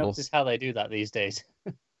level. Sign-ups is how they do that these days.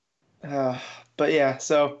 But yeah,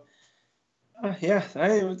 so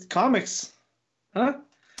comics, huh?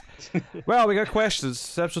 Well, we got questions.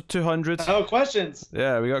 It's episode 200. Oh, questions.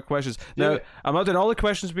 Yeah, we got questions. Now, I'm not doing all the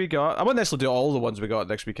questions we got. I won't necessarily do all the ones we got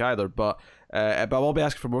next week either, but I will be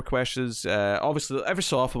asking for more questions. Obviously, every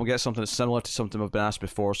so often we'll get something that's similar to something we've been asked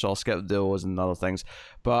before, so I'll skip those and other things.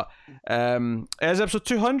 But as episode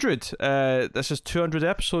 200, this is 200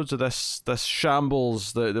 episodes of this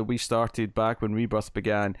shambles that we started back when Rebirth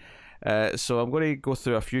began. So I'm going to go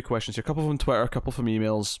through a few questions here. A couple from Twitter, a couple from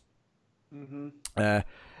emails.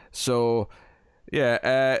 So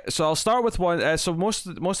I'll start with one. So most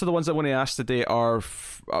of the ones I want to ask today are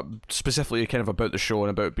specifically kind of about the show and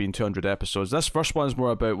about being 200 episodes. This first one is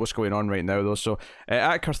more about what's going on right now, though. So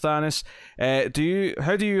at Carthanis,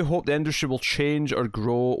 how do you hope the industry will change or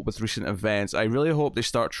grow with recent events? I really hope they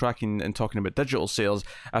start tracking and talking about digital sales.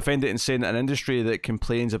 I find it insane that an industry that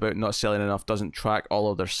complains about not selling enough doesn't track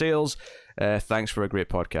all of their sales. Thanks for a great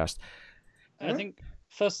podcast. I think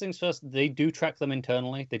first things first, they do track them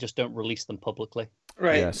internally. They just don't release them publicly.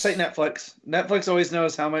 Right. Yes. It's like Netflix. Netflix always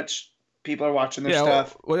knows how much people are watching their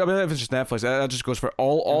stuff. Well, I mean, if it's just Netflix, that just goes for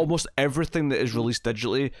almost everything that is released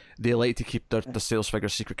digitally. They like to keep the sales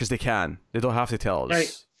figures secret because they can. They don't have to tell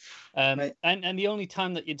us. Right. And the only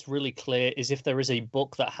time that it's really clear is if there is a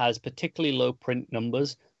book that has particularly low print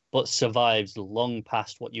numbers but survives long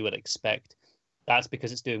past what you would expect. That's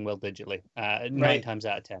because it's doing well digitally. 9 times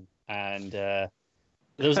out of 10. And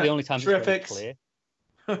those are the only times it's really clear.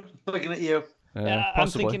 Looking at you. I'm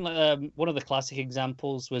thinking one of the classic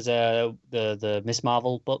examples was the Miss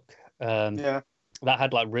Marvel book. That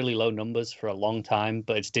had like really low numbers for a long time,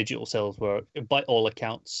 but its digital sales were, by all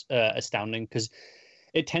accounts, astounding because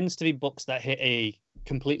it tends to be books that hit a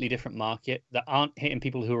completely different market that aren't hitting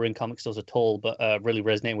people who are in comic stores at all, but really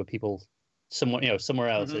resonating with people somewhere else.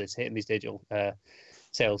 Mm-hmm. It's hitting these digital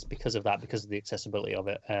sales because of that, because of the accessibility of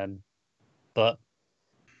it. But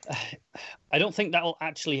I don't think that will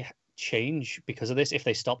actually change because of this if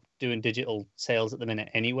they stop doing digital sales at the minute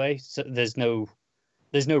anyway. So there's no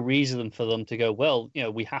reason for them to go, well,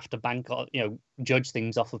 we have to bank on, judge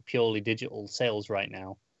things off of purely digital sales right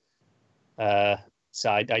now. So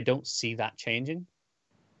I don't see that changing.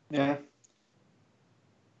 Yeah.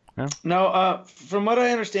 No, from what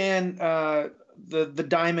I understand, the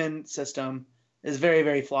diamond system is very,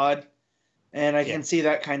 very flawed, and I can see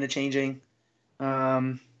that kind of changing.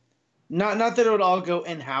 Not that it would all go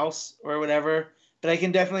in-house or whatever, but I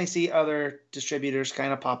can definitely see other distributors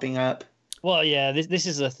kind of popping up. Well, yeah, this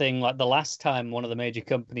is the thing. Like the last time one of the major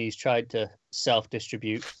companies tried to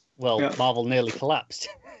self-distribute, Marvel nearly collapsed.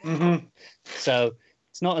 Mm-hmm. So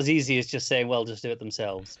it's not as easy as just saying, well, just do it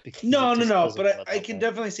themselves. No. But I can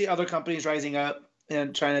definitely see other companies rising up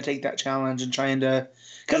and trying to take that challenge and trying to...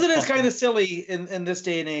 Because it is kind of silly in this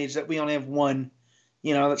day and age that we only have one.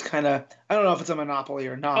 That's kind of... I don't know if it's a monopoly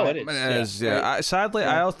or not. Oh, it is. It is, yeah. Sadly,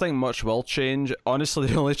 I don't think much will change. Honestly,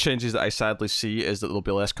 the only changes that I sadly see is that there'll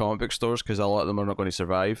be less comic book stores because a lot of them are not going to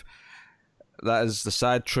survive. That is the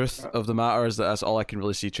sad truth of the matter, is that's all I can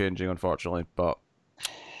really see changing, unfortunately. But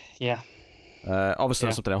yeah. Obviously,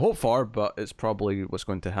 that's something I hope for, but it's probably what's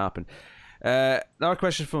going to happen. Another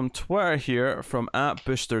question from Twitter here, from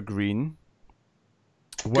 @BoosterGreen.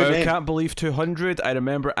 Wow, can't believe 200. I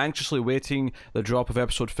remember anxiously waiting the drop of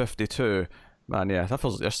episode 52. Man, yeah, that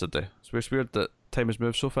feels like yesterday. It's weird that time has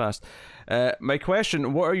moved so fast. My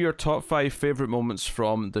question, what are your top 5 favourite moments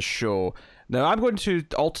from the show? Now, I'm going to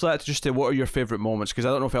alter that to just say, what are your favourite moments? Because I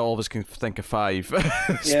don't know if all of us can think of 5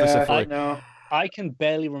 specifically. Yeah, I know. I can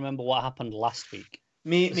barely remember what happened last week.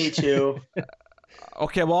 Me too.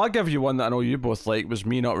 Okay, well, I'll give you one that I know you both like, was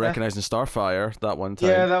me not recognising Starfire that one time.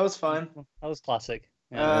 Yeah, that was fun. That was classic.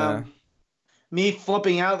 Me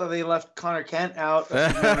flipping out that they left Connor Kent out.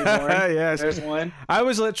 Yes. There's one. I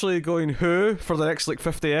was literally going, who? For the next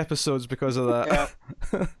 50 episodes because of that.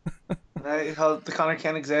 Yeah. How the Connor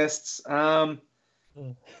Kent exists. Trying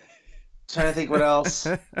to think what else.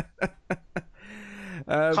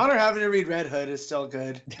 Connor having to read Red Hood is still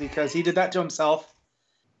good because he did that to himself.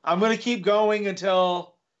 I'm going to keep going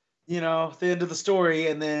until, the end of the story,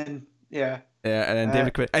 and then, Yeah, and then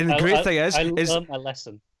David quit. And the great thing is... I learned my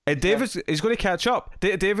lesson. And he's going to catch up.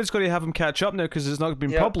 David's going to have him catch up now because it's not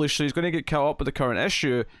been published, so he's going to get caught up with the current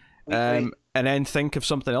issue, and then think of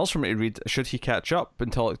something else for me to read should he catch up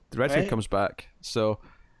until the Red Hood comes back. So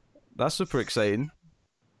that's super exciting.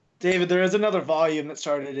 David, there is another volume that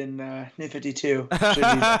started in New 52.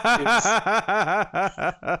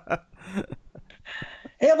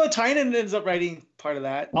 Hey, although Tynan ends up writing part of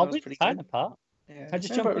that. I'll read the Tynan part. Yeah, I just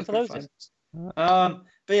that jump part in was for pretty those. fun.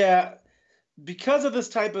 But yeah, because of this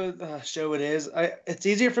type of show it is, it's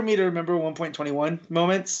easier for me to remember 1.21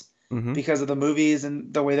 moments Mm-hmm. because of the movies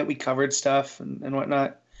and the way that we covered stuff and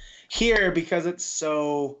whatnot. Here, because it's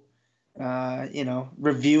so,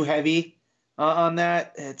 review heavy on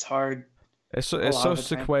that, it's hard. It's A so lot of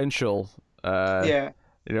the time. sequential. Yeah.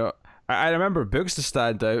 You know, I remember books to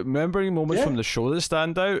stand out. Remembering moments Yeah. from the show that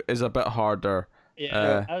stand out is a bit harder.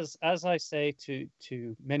 Yeah, as I say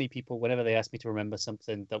to many people whenever they ask me to remember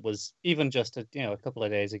something that was even just a couple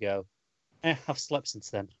of days ago, I've slept since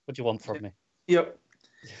then. What do you want from me? Yep.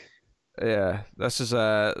 Yeah, this is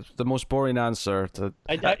the most boring answer to.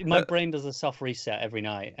 My brain does a soft reset every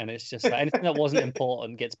night, and it's just like anything that wasn't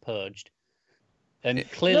important gets purged. And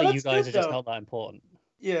clearly, that's you guys good, are just though. not that important.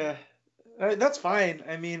 Yeah. That's fine.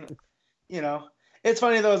 I mean, it's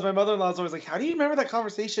funny though, as my mother-in-law's always like, how do you remember that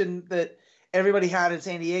conversation that everybody had in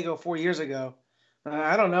San Diego 4 years ago?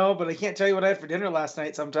 I don't know, but I can't tell you what I had for dinner last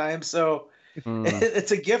night sometimes. So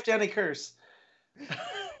it's a gift and a curse.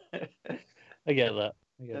 I get that.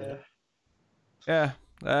 Yeah.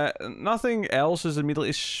 Nothing else is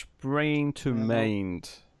immediately springing to mind.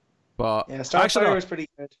 But yeah, Starfire was pretty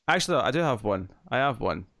good. Actually, no, I do have one. I have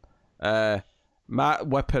one. Matt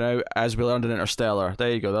whipping out as we learned in Interstellar.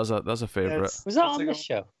 There you go. That's a favorite. Was that on this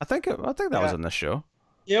show? I think that was on this show.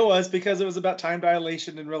 Yeah, it was because it was about time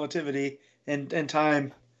dilation and relativity and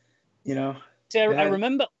time. See, I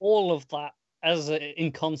remember all of that as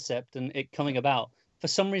in concept and it coming about. For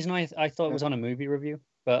some reason, I thought it was on a movie review,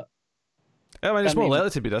 but. I mean, it's more likely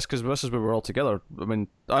to be this because this is where we're all together. I mean,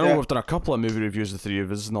 I know we've done a couple of movie reviews, the three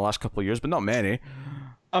of us, in the last couple of years, but not many.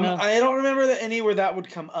 No. I don't remember any where that would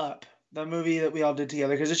come up. The movie that we all did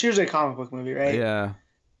together, because it's usually a comic book movie, right? Yeah.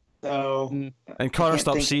 So. And Connor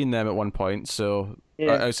stopped seeing them at one point, so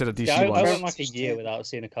outside of DC ones. I went like a year without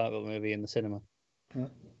seeing a comic book movie in the cinema. Yeah.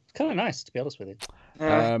 It's kind of nice, to be honest with you.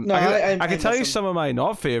 I can tell you some of my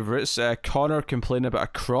not favourites. Connor complaining about a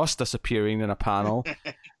cross disappearing in a panel.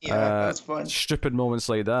 Yeah, that was fun. Stupid moments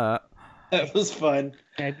like that. That was fun.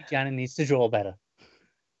 Maybe Janet needs to draw better.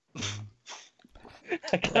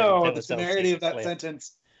 The severity of that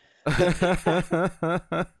sentence.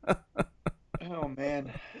 Oh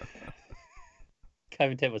man. Can't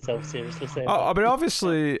even take myself seriously. I mean,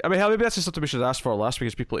 obviously, maybe that's just something we should ask for last week,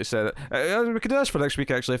 as people said it. We could do this for next week,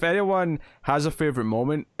 actually. If anyone has a favourite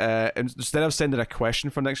moment, instead of sending a question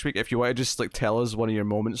for next week, if you want to just tell us one of your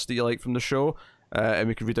moments that you like from the show, and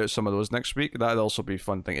we can read out some of those next week, that'd also be a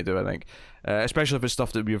fun thing to do, I think. Especially if it's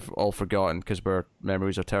stuff that we've all forgotten, because our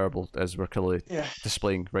memories are terrible, as we're clearly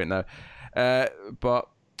displaying right now. But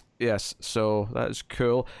yes, so that is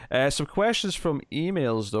cool. Some questions from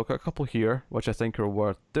emails, though. Got a couple here, which I think are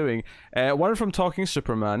worth doing. One from Talking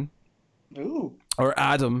Superman. Ooh. Or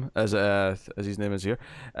Adam, as his name is here.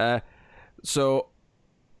 So,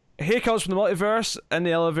 here comes from the multiverse in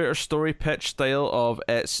the elevator story pitch style of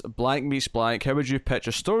it's blank meets blank. How would you pitch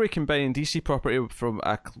a story combining DC property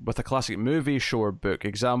with a classic movie, show, or book?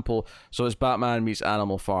 Example, so it's Batman meets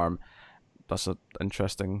Animal Farm. That's an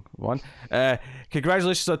interesting one.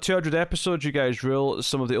 Congratulations on 200 episodes. You guys rule.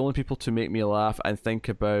 Some of the only people to make me laugh and think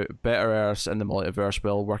about better Earths in the multiverse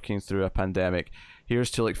while working through a pandemic.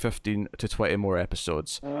 Here's to 15 to 20 more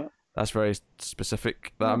episodes. That's very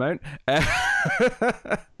specific, that amount. I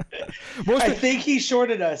think he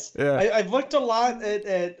shorted us. Yeah. I've looked a lot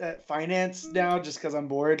at finance now just because I'm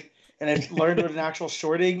bored, and I've learned what an actual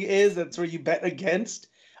shorting is. That's where you bet against.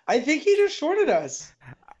 I think he just shorted us.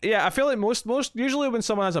 Yeah, I feel like most usually when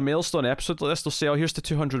someone has a milestone episode like this, they'll say, "Oh, here's to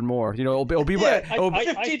 200 more." It'll be I feel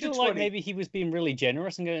like maybe he was being really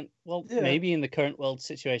generous and going, "Well, maybe in the current world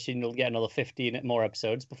situation, you'll get another 15 more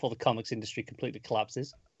episodes before the comics industry completely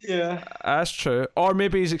collapses." Yeah, that's true. Or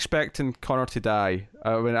maybe he's expecting Connor to die.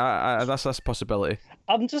 I mean, that's a possibility.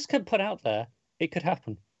 I'm just gonna put out there, it could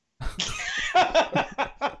happen.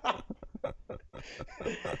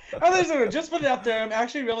 Just put it out there. I'm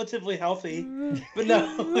actually relatively healthy, but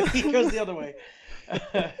no, he goes the other way.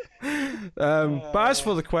 But as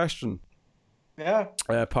for the question,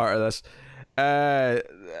 part of this, I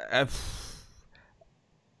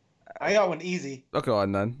got one easy. Go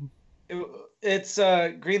on then. It's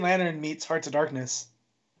Green Lantern meets Hearts of Darkness,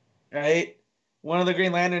 right? One of the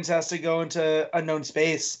Green Lanterns has to go into unknown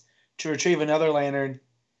space to retrieve another lantern,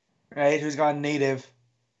 right? Who's gone native.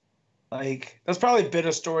 That's probably a bit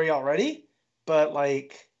of story already, but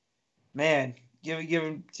man, give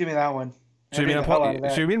me that one. So you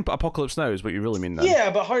mean Apocalypse Now is what you really mean then?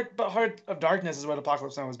 Yeah, but Heart of Darkness is what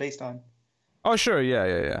Apocalypse Now was based on. Oh sure,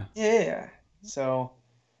 yeah. Yeah. So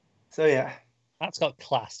yeah. That's got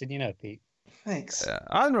class, didn't you know, Pete? Thanks.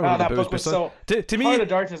 I don't remember what the That book book was was based on. so. To me, Heart of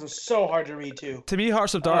Darkness was so hard to read too. To me,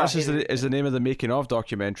 Hearts of Darkness is hated the name of the making of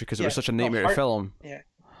documentary because it was such a nightmare to film. Yeah,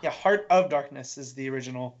 Heart of Darkness is the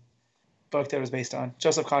original book that it was based on.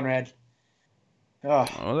 Joseph Conrad.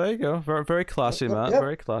 Oh, there you go. Very, very classy, Matt. Yep.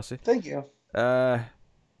 Very classy. Thank you. On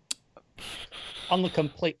the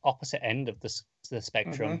complete opposite end of the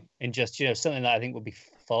spectrum, in just something that I think would be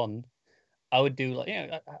fun, I would do like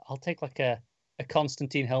I'll take like a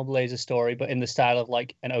Constantine Hellblazer story, but in the style of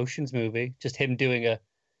like an Ocean's movie, just him doing a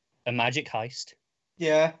magic heist.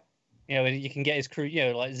 Yeah. You can get his crew,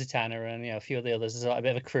 like Zatanna and a few of the others as like a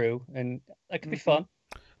bit of a crew, and that could be fun.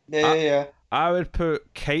 Yeah. I would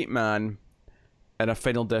put Kite Man in a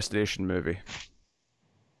Final Destination movie.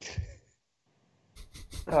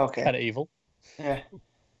 Okay. Kind of evil. Yeah.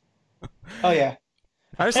 Oh yeah.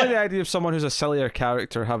 I just like the idea of someone who's a sillier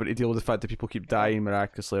character having to deal with the fact that people keep dying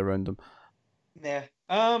miraculously around them. Yeah.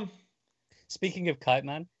 Speaking of Kite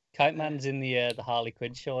Man's in the Harley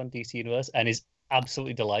Quinn show on DC Universe and is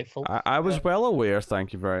absolutely delightful. I was well aware,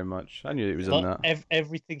 thank you very much. I knew it was in that.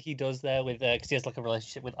 Everything he does there with because he has like a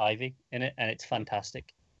relationship with Ivy in it, and it's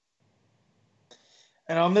fantastic.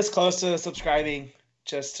 And I'm this close to subscribing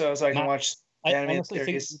just so I can watch the animated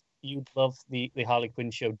series. Think you'd love the Harley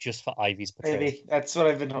Quinn show just for Ivy's portrayal. Maybe that's what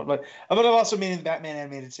I've been told. But I'm also meaning the Batman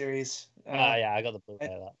animated series. Yeah, I got the Blu-ray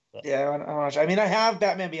of that. But... Yeah, I watch. I mean, I have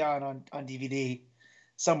Batman Beyond on DVD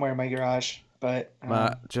somewhere in my garage, but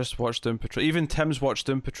Matt just watched Doom Patrol. Even Tim's watched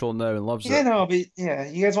Doom Patrol now and loves it. Yeah, no, but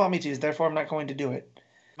you guys want me to, therefore I'm not going to do it.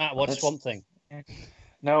 Matt, watch Swamp Thing.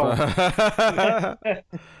 No,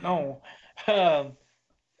 no.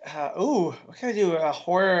 What can I do? A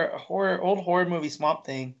old horror movie, Swamp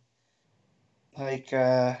Thing. Like,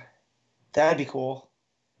 that'd be cool.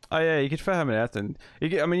 Oh yeah, you could fit him in anything.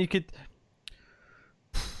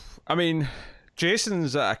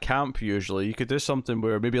 Jason's at a camp usually. You could do something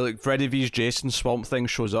where maybe like Freddy vs Jason, Swamp Thing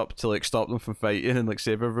shows up to like stop them from fighting and like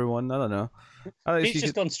save everyone. I don't know. He's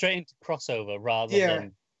just gone straight into crossover rather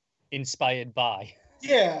than inspired by.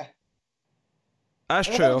 Yeah. That's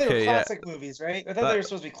true. Okay, they were classic movies, right? I thought they were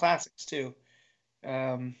supposed to be classics too.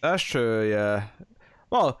 That's true. Yeah.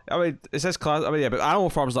 Well, I mean, it says class. I mean, yeah, but Animal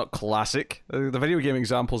Farm's not classic. The video game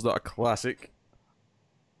example's not a classic.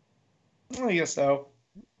 I guess so.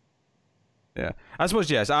 Yeah, I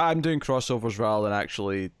suppose yes. I'm doing crossovers rather than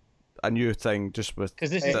actually a new thing, just with because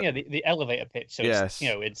this is the elevator pitch. So yes,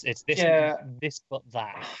 it's this this but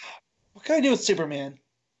that. What can I do with Superman?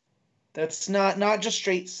 That's not just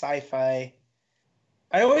straight sci-fi.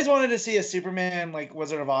 I always wanted to see a Superman like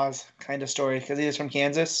Wizard of Oz kind of story because he is from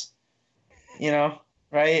Kansas,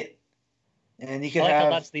 right? And you could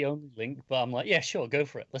have that's the only link, but I'm like, yeah, sure, go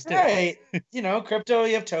for it. Let's do it. Right, Crypto.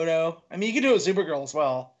 You have Toto. I mean, you could do it with Supergirl as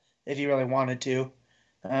well if you really wanted to.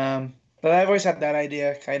 But I've always had that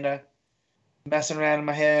idea, kind of messing around in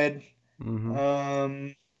my head. Mm-hmm.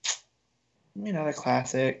 The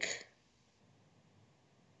classic.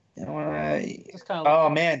 Oh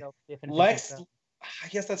man, Lex. I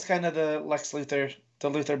guess that's kind of the Lex Luthor,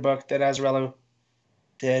 the Luthor book that Azzarello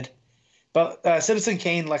did. But Citizen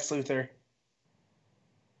Kane, Lex Luthor.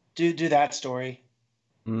 Do that story,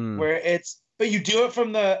 where but you do it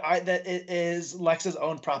from that it is Lex's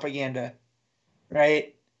own propaganda,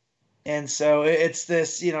 right? And so it's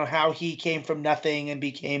this, how he came from nothing and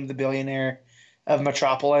became the billionaire of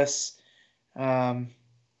Metropolis. And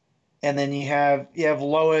then you have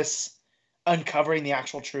Lois uncovering the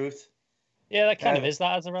actual truth. Yeah, that kind of is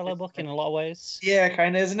that Azzarello book in a lot of ways. Yeah,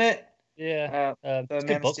 kind of, isn't it? Yeah, the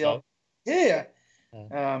Man of Steel. Yeah.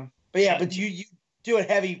 But you do it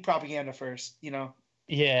heavy propaganda first,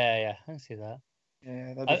 Yeah, I see that.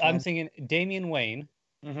 Yeah, I'm thinking Damian Wayne.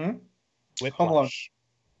 Mm-hmm. Whiplash.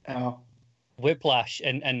 Oh. Whiplash,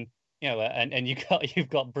 and you've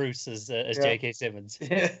got Bruce as J.K. Simmons.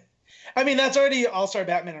 Yeah. I mean, that's already All-Star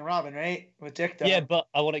Batman and Robin, right? With Dick, though. Yeah, but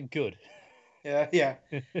I want it good. Yeah.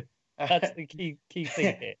 That's the key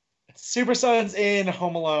thing here. Super Son's in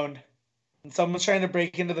Home Alone, and someone's trying to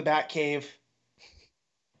break into the Batcave.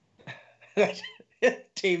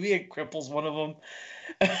 Damian cripples one of them.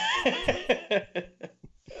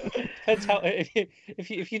 Depends how if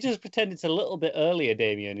you just pretend it's a little bit earlier,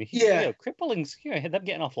 Damian. Crippling's them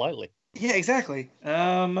getting off lightly. Yeah, exactly.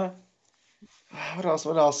 What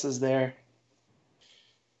else is there?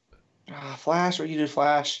 Flash, or you did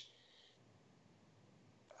Flash.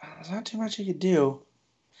 There's not too much you could do.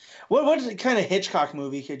 What kind of Hitchcock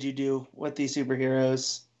movie could you do with these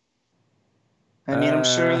superheroes? I mean, I'm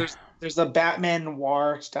sure there's a Batman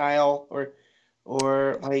noir style,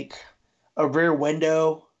 or like a Rear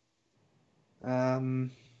Window.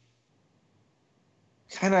 Kind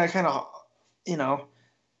of you know,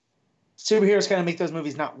 superheroes kind of make those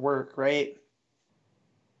movies not work, right?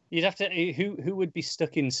 You'd have to who would be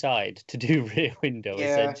stuck inside to do Rear Window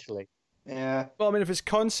essentially. Yeah. Well, I mean, if it's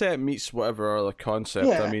concept meets whatever other concept,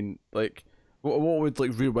 Yeah. I mean, like, what would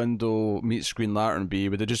like Rear Window meets Green Lantern be?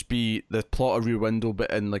 Would it just be the plot of Rear Window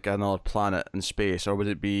but in like another planet in space, or would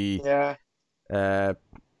it be? Yeah.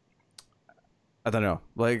 I don't know.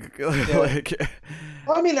 Like, like.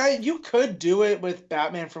 Well, I mean, you could do it with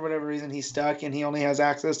Batman for whatever reason he's stuck and he only has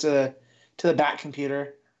access to the Bat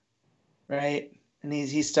computer, right? And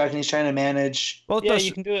he's stuck and he's trying to manage. Well, Yeah,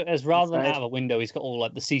 you can do it as rather than Right. out of a window, he's got all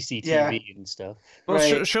like the CCTV Yeah. and stuff. Well,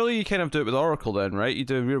 Right. surely you kind of do it with Oracle then, right? You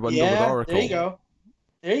do Rear Window with Yeah, Oracle. there you go.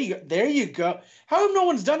 There you go. There you go. How come no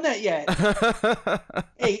one's done that yet?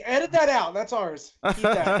 Hey, edit that out. That's ours. Keep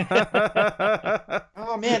that.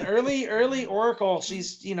 Oh man, early Oracle.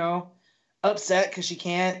 She's upset because she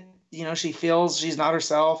can't. She feels she's not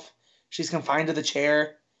herself. She's confined to the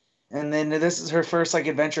chair, and then this is her first like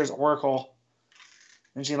adventure as Oracle,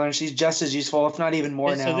 and she learns she's just as useful, if not even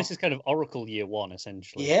more now. So this is kind of Oracle Year 1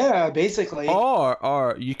 essentially. Yeah, basically.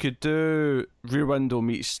 Or you could do Rear Window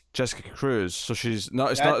meets Jessica Cruz. So she's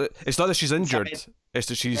not. It's not that she's injured. Inside. It's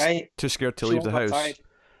that she's Right. too scared to She'll leave the go house. outside.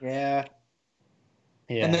 Yeah.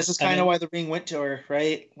 Yeah. And this is kind of why the ring went to her,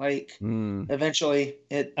 right? Like, eventually,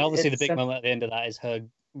 it. Obviously, the it's big sim- moment at the end of that is her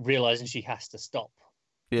realizing she has to stop.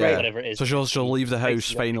 Yeah. Whatever it is. So she'll leave the house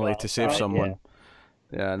Basically, finally go to save outside, someone.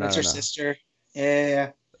 Yeah, no, That's her no. sister.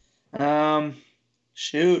 Yeah.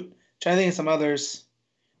 Shoot. Trying to think of some others.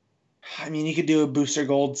 I mean, you could do a Booster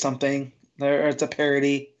Gold something. Or it's a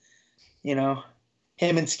parody. Him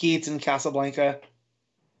and Skeets in Casablanca.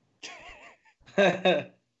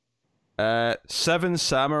 Seven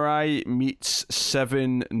Samurai meets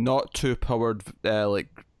seven not too powered, I'm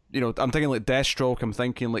thinking like Deathstroke. I'm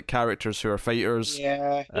thinking like characters who are fighters.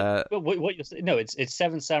 Yeah. But what you're saying? No, it's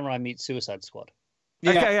Seven Samurai meets Suicide Squad.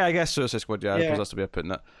 Yeah. Okay, yeah, I guess Suicide Squad. Yeah, I Yeah. suppose that's the way of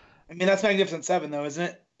putting it. I mean, that's Magnificent Seven, though, isn't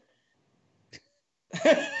it?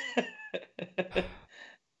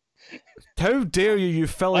 How dare you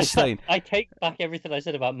Philistine? Oh, I take back everything I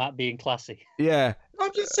said about Matt being classy. Yeah.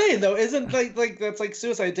 I'm just saying, though, isn't like that's like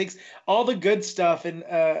Suicide? It takes all the good stuff and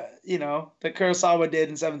that Kurosawa did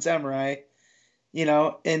in Seven Samurai,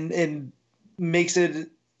 and makes it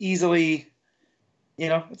easily,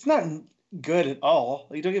 it's not good at all.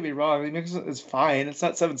 Like, don't get me wrong, it's fine. It's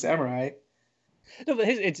not Seven Samurai. No, but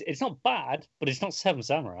it's not bad, but it's not Seven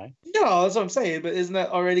Samurai. No, that's what I'm saying. But isn't that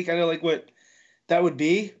already kind of like what that would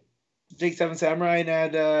be? Take Seven Samurai and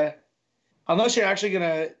add, unless you're actually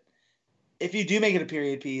gonna, if you do make it a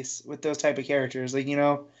period piece with those type of characters, like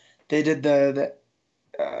they did the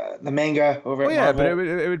manga over at yeah, Marvel. but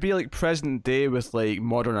it would be like present day with like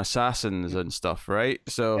modern assassins and stuff, right?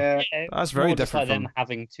 So Yeah. that's very More just different like from them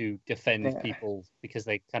having to defend Yeah. people because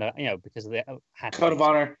they kind of because they had Code of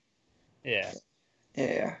Honor. Yeah.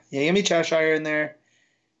 Yeah. Give me Cheshire in there.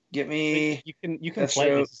 Get me. You can That's play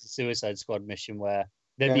true. this as a Suicide Squad mission where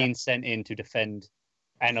they're Yeah. being sent in to defend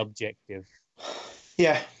an objective.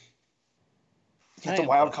 Yeah. Get the I-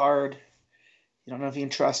 wild card. You don't know if you can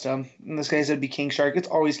trust him. In this case, it'd be King Shark. It's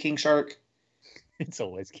always King Shark. It's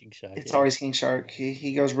always King Shark. It's yeah. always King Shark.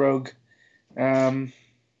 He goes rogue.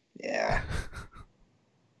 Yeah.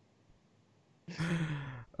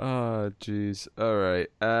 Oh, jeez. All right.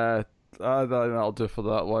 That'll do for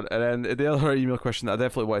that one. And then the other email question that I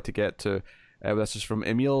definitely wanted to get to, this is from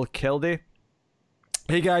Emil Kelde.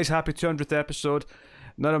 Hey guys, happy 200th episode.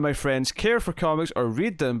 None of my friends care for comics or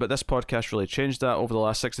read them, but this podcast really changed that. Over the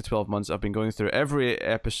last 6 to 12 months, I've been going through every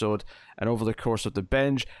episode, and over the course of the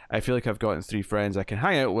binge, I feel like I've gotten 3 friends I can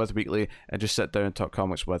hang out with weekly and just sit down and talk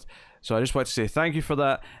comics with. So I just want to say thank you for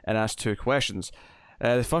that and ask 2 questions.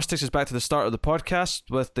 The first takes us back to the start of the podcast.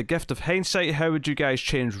 With the gift of hindsight, how would you guys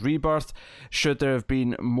change Rebirth? Should there have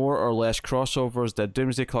been more or less crossovers? Did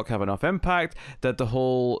Doomsday Clock have enough impact? Did the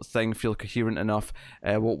whole thing feel coherent enough?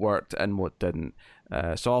 What worked and what didn't?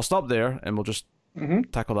 So I'll stop there and we'll just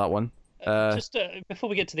tackle that one. Just before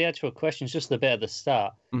we get to the actual questions, just the bit at the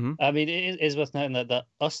start. I mean, it is worth noting that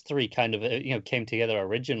us 3 kind of came together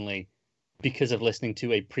originally because of listening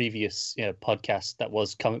to a previous podcast that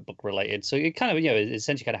was comic book related. So it kind of is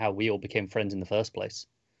essentially kind of how we all became friends in the first place.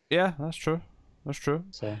 Yeah, that's true. That's true.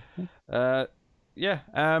 So yeah.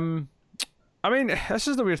 I mean, this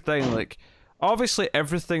is the weird thing. Like, obviously,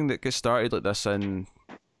 everything that gets started like this in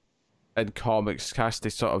comics has to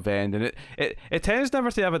sort of end, and it tends never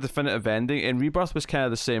to have a definitive ending. And Rebirth was kind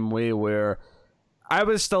of the same way, where I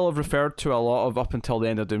would still have referred to a lot of up until the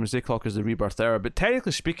end of Doomsday Clock as the Rebirth era, but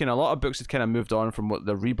technically speaking, a lot of books had kind of moved on from what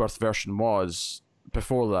the Rebirth version was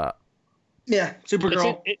before that. Yeah,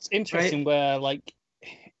 Supergirl. It's interesting where like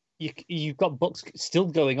you've got books still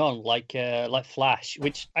going on like Flash,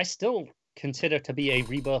 which I still consider to be a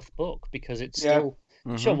Rebirth book because it's still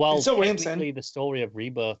sure while It's still technically the story of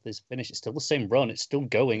Rebirth is finished, it's still the same run, it's still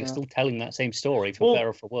going, it's still telling that same story for better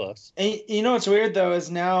or for worse. And you know what's weird though is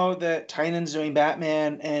now that Tynan's doing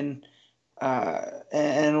Batman and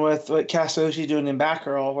with what Cassiope's doing in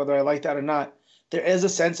Batgirl, whether I like that or not, there is a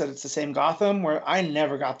sense that it's the same Gotham where I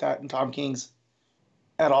never got that in Tom King's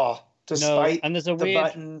at all. Despite and there's a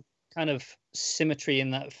weird kind of symmetry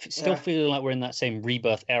in that, still feeling like we're in that same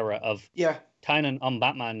Rebirth era of Tynan on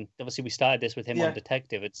Batman. Obviously, we started this with him on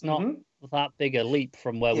Detective. It's not that big a leap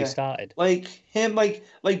from where we started. Like him, like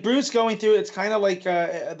Bruce going through. It's kind of like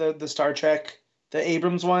the Star Trek, the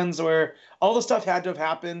Abrams ones, where all the stuff had to have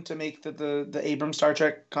happened to make the Abrams Star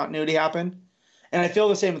Trek continuity happen. And I feel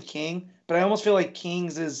the same with King, but I almost feel like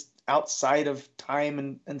King's is outside of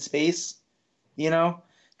time and space, you know.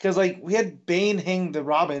 Because, like, we had Bane hang the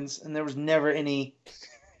Robins, and there was never any,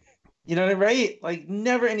 you know, right? Like,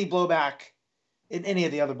 never any blowback in any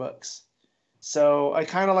of the other books. So I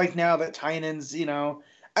kind of like now that Tynan's, you know,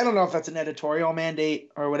 I don't know if that's an editorial mandate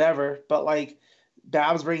or whatever, but, like,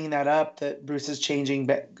 Babs bringing that up, that Bruce is changing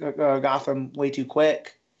Gotham way too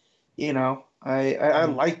quick. You know, I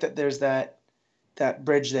like that there's that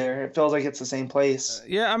bridge there. It feels like it's the same place.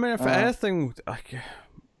 Yeah, I mean, if anything...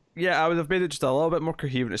 Yeah, I would have made it just a little bit more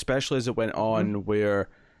coherent, especially as it went on, where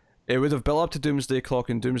it would have built up to Doomsday Clock,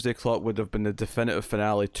 and Doomsday Clock would have been the definitive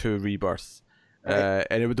finale to Rebirth. Right.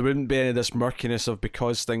 And there wouldn't be any of this murkiness of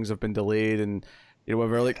because things have been delayed, and you know,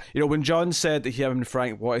 whatever. Like, you know, when John said that he and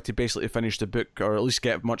Frank wanted to basically finish the book, or at least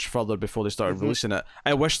get much further before they started releasing it,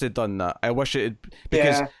 I wish they'd done that. I wish it had,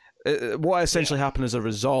 because what essentially happened as a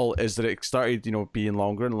result is that it started, you know, being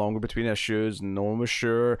longer and longer between issues, and no one was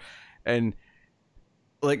sure, and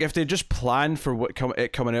like, if they just planned for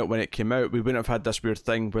it coming out when it came out, we wouldn't have had this weird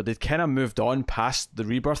thing where they'd kind of moved on past the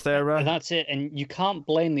Rebirth era. And that's it. And you can't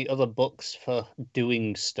blame the other books for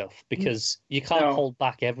doing stuff because you can't hold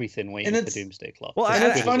back everything waiting for Doomsday Clock. Well, and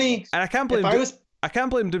it's funny. And I can't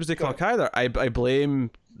blame Doomsday Clock either. I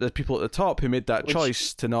blame the people at the top who made that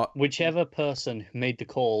choice to not. Whichever person made the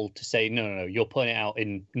call to say no, you're putting it out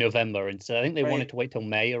in November instead. I think they wanted to wait till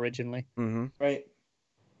May originally. Mm-hmm. Right.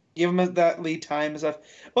 Give him that lead time and stuff.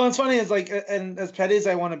 Well, it's funny, is like, and as petty as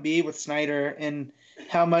I want to be with Snyder and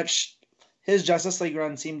how much his Justice League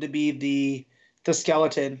run seemed to be the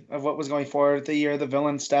skeleton of what was going forward, the year of the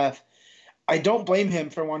villain stuff, I don't blame him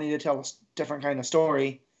for wanting to tell a different kind of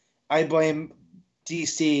story. I blame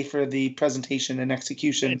DC for the presentation and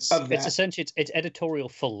execution of that. It's essentially it's editorial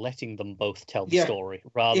for letting them both tell the story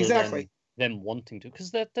rather than them wanting to,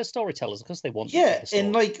 because they're storytellers, because they want to tell the story.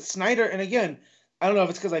 And like Snyder, and again, I don't know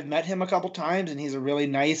if it's because I've met him a couple times and he's a really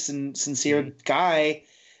nice and sincere guy,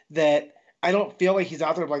 that I don't feel like he's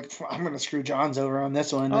out there like, I'm going to screw Johns over on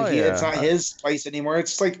this one. It's not his place anymore.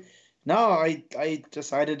 It's just like, no, I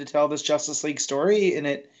decided to tell this Justice League story and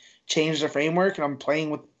it changed the framework, and I'm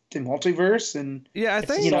playing with the multiverse. And I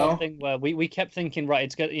think, you know, thing where we kept thinking, right,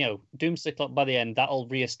 it's got, you know, Doomsday Clock by the end, that'll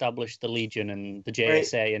reestablish the Legion and the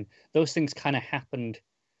JSA, and those things kind of happened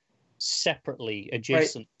separately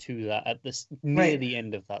adjacent to that at this near the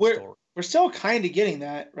end of that story. We're still kind of getting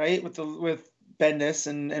that, right, with Bendis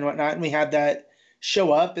and whatnot, and we had that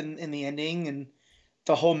show up in the ending and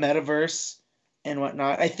the whole metaverse and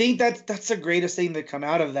whatnot. I think that's the greatest thing to come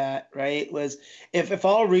out of that, right? Was if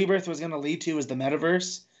all Rebirth was going to lead to was the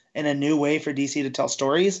metaverse and a new way for DC to tell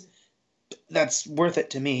stories, that's worth it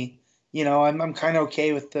to me. You know, I'm kind of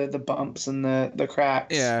okay with the bumps and the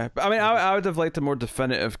cracks. Yeah, but I mean, I would have liked a more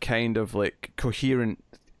definitive kind of like coherent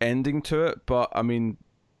ending to it. But I mean,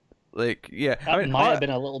 like, that might have been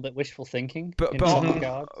a little bit wishful thinking. But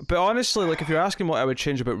honestly, like, if you're asking what I would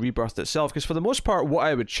change about Rebirth itself, because for the most part, what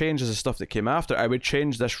I would change is the stuff that came after. I would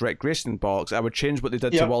change this Rick Grayson box. I would change what they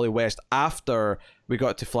did to Wally West after we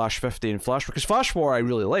got to Flash 50 and Flash, because Flash War I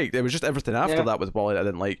really liked. It was just everything after that with Wally that I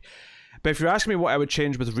didn't like. But if you're asking me what I would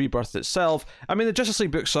change with Rebirth itself, I mean, the Justice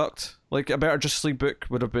League book sucked. Like, a better Justice League book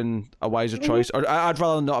would have been a wiser choice. Or I'd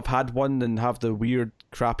rather not have had one than have the weird,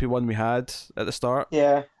 crappy one we had at the start.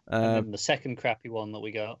 Yeah. And then the second crappy one that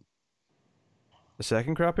we got. The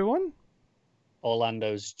second crappy one?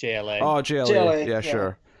 Orlando's JLA. Oh, JLA. Yeah,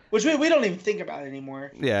 sure. Which we don't even think about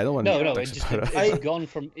anymore. Yeah, no one. It's gone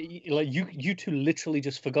from like you two literally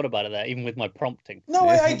just forgot about it there, even with my prompting. No,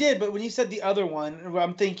 I did, but when you said the other one,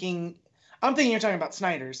 I'm thinking you're talking about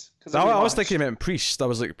Snyder's. I was thinking about Priest. I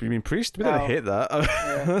was like, you mean Priest? We didn't hate that.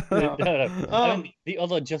 No. I mean, the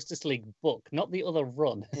other Justice League book, not the other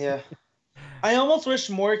run. Yeah. I almost wish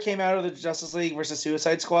more came out of the Justice League versus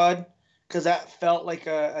Suicide Squad, because that felt like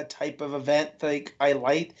a type of event like I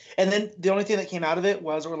liked. And then the only thing that came out of it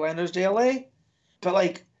was Orlando's JLA. But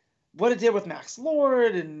like what it did with Max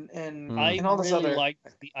Lord and I all this really other liked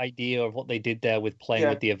the idea of what they did there with playing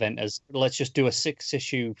with the event as let's just do a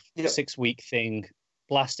 6-issue, 6-week thing,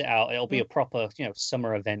 blast it out. It'll be a proper,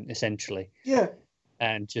 summer event essentially. Yeah.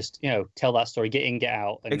 And just, tell that story, get in, get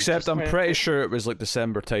out. And Except I'm pretty sure it was like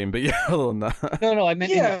December time, but yeah, other than that. No, I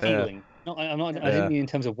meant in the feeling. No, I'm not. I didn't mean in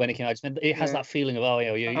terms of when it came out. I just meant it has that feeling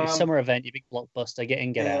of your summer event, your big blockbuster, get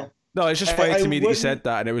in, get out. No, it's just funny to me that you said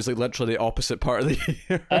that, and it was like literally the opposite part of the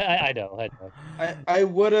year. I know. I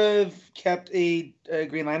would have kept a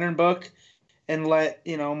Green Lantern book and let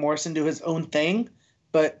Morrison do his own thing,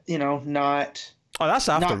 but not. Oh, that's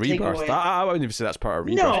after Rebirth. I wouldn't even say that's part of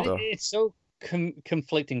Rebirth. No, it's so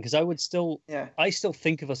conflicting because I would still, I still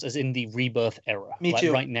think of us as in the Rebirth era. Me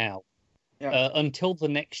too. Right now. Yeah. Until the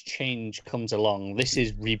next change comes along, this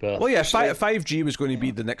is Rebirth. Well, yeah, 5G was going to be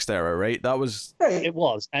the next era, right? That was it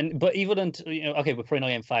was, but even until okay, we're probably not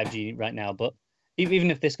getting 5G right now, but even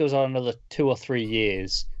if this goes on another 2 or 3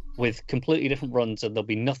 years with completely different runs, and there'll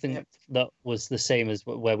be nothing that was the same as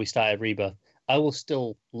where we started Rebirth, I will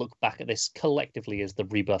still look back at this collectively as the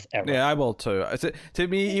Rebirth era. Yeah, I will too. To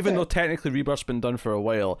me, even though technically Rebirth's been done for a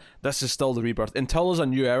while, this is still the Rebirth. Until there's a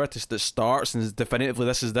new era that starts, and definitively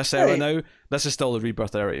this is this era now, this is still the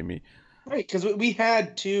Rebirth era to me. Right, because we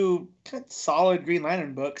had 2 solid Green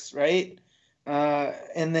Lantern books, right?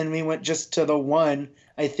 And then we went just to the one.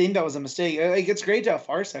 I think that was a mistake. Like, it's great to have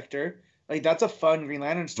Far Sector. Like, that's a fun Green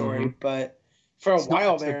Lantern story, but for a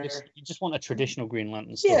while there... You just want a traditional Green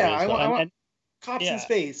Lantern story. Yeah, I want cops in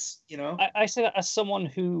space, I say that as someone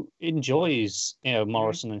who enjoys,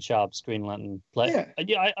 Morrison and Sharp's Green Lantern.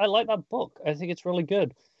 I like that book. I think it's really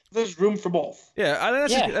good. There's room for both. Yeah, I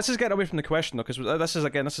think this is getting away from the question though, because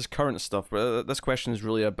this is current stuff. But this question is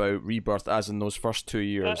really about Rebirth, as in those first 2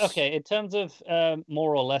 years. Okay, in terms of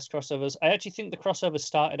more or less crossovers, I actually think the crossovers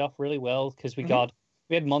started off really well because we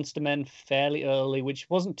had Monster Men fairly early, which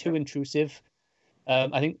wasn't too intrusive.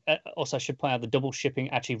 I think also I should point out the double shipping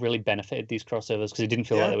actually really benefited these crossovers because it didn't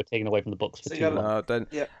feel like they were taken away from the books for too long.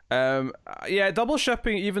 Double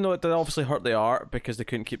shipping, even though it did obviously hurt the art because they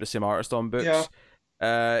couldn't keep the same artist on books,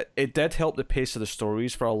 it did help the pace of the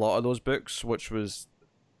stories for a lot of those books, which was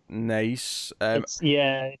nice.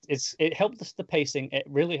 It helped the pacing. It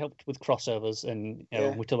really helped with crossovers, and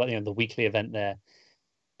we talk about the weekly event there.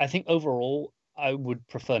 I think overall I would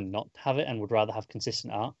prefer not to have it and would rather have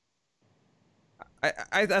consistent art.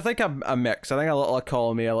 I think I'm a mix. I think a little of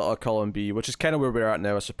column A, a little of column B, which is kind of where we're at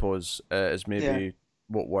now, I suppose, is maybe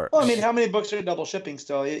what works. Well, I mean, how many books are double shipping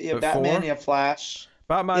still? You have Batman, 4? You have Flash.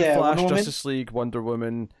 Batman, Flash, Justice League, Wonder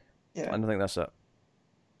Woman. Yeah. I don't think that's it.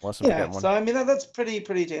 So I mean, that's pretty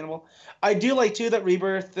attainable. I do like, too, that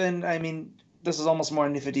Rebirth, and I mean, this is almost more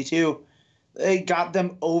New 52. They got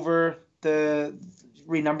them over the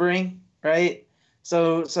renumbering, right?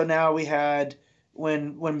 So now we had,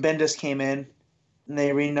 when Bendis came in, and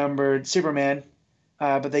they renumbered Superman,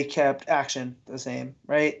 but they kept Action the same,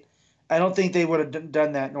 right? I don't think they would have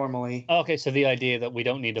done that normally. Okay, so the idea that we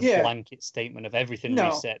don't need a blanket statement of everything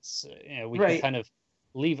resets, we can kind of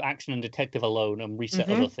leave Action and Detective alone and reset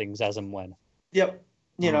other things as and when. Yep,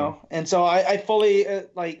 and so I fully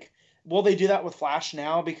will they do that with Flash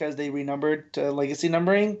now because they renumbered to legacy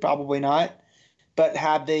numbering? Probably not. But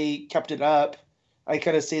had they kept it up, I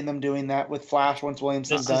could have seen them doing that with Flash once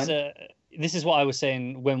Williamson's done. This is what I was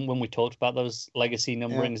saying when we talked about those legacy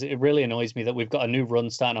numberings. It really annoys me that we've got a new run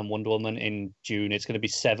starting on Wonder Woman in June. It's going to be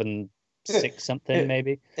 7-6 something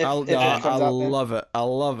maybe. I love it. I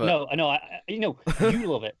love it. No, I know. You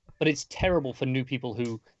love it, but it's terrible for new people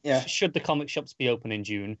who should the comic shops be open in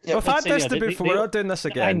June. Yeah. We've had this before. We're not doing this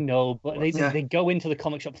again. I know, but they go into the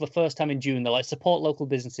comic shop for the first time in June. They're like, support local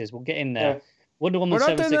businesses. We'll get in there. Wonder Woman. We're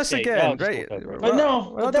not doing this again, right? But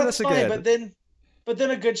no, we're not doing this again. But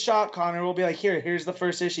then a good shot, Connor, will be like, here's the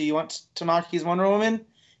first issue. You want Tamaki's Wonder Woman?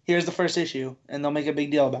 Here's the first issue. And they'll make a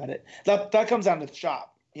big deal about it. That comes down to the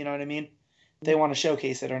shop. You know what I mean? They want to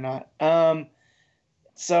showcase it or not.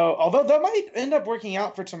 So, although that might end up working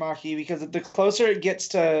out for Tamaki because the closer it gets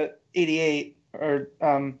to 88 or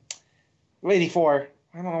 84,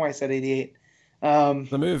 I don't know why I said 88.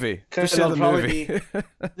 The movie. Because it'll probably be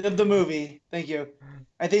the movie. Thank you.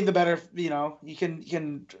 I think the better, you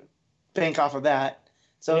can bank off of that.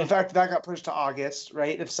 So in fact, that got pushed to August,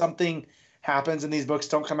 right? If something happens and these books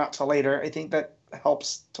don't come out till later, I think that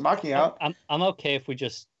helps Tamaki out. I'm okay if we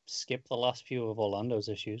just skip the last few of Orlando's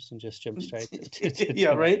issues and just jump straight to yeah,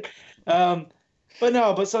 right. But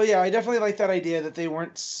I definitely like that idea that they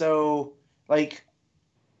weren't so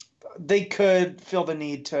they could feel the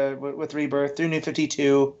need to with Rebirth through New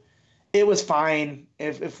 52. It was fine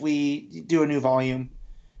if we do a new volume,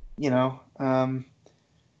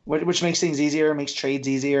 which makes things easier, makes trades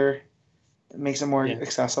easier, makes it more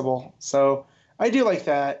accessible. So I do like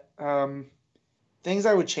that. Things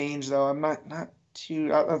I would change though, I'm not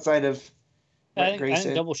too outside of. I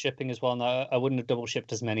think double shipping as well. No, I wouldn't have double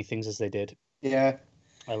shipped as many things as they did. Yeah,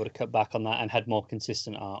 I would have cut back on that and had more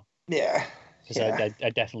consistent art. Yeah, because I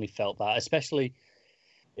definitely felt that, especially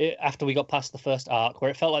after we got past the first arc, where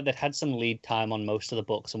it felt like they'd had some lead time on most of the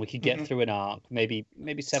books, and we could get through an arc, maybe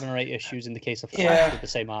 7 or 8 issues in the case of Flash with the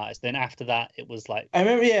same artist. Then after that, it was like I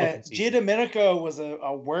remember, Giandomenico was a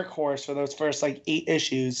workhorse for those first 8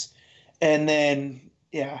 issues, and then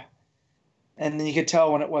and then you could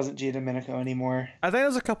tell when it wasn't Giandomenico anymore. I think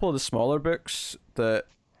there's a couple of the smaller books that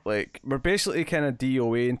were basically kind of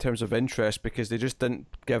DOA in terms of interest because they just didn't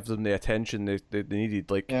give them the attention they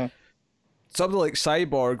needed. Something like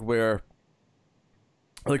Cyborg, where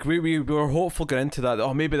we were hopeful going into that.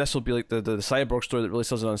 Oh, maybe this will be like the Cyborg story that really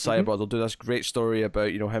sells it on Cyborg. They'll do this great story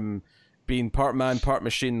about him being part man, part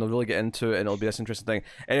machine. They'll really get into it, and it'll be this interesting thing.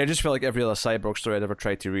 And it just felt like every other Cyborg story I'd ever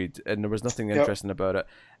tried to read, and there was nothing interesting about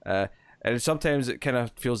it. And sometimes it kind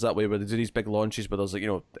of feels that way where they do these big launches where there's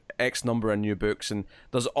X number of new books, and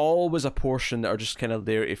there's always a portion that are just kind of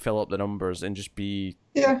there to fill up the numbers and just be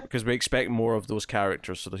because we expect more of those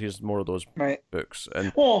characters, so here's more of those books.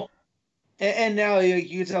 And and now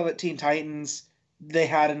you can tell that Teen Titans, they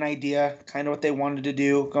had an idea kind of what they wanted to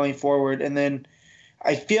do going forward, and then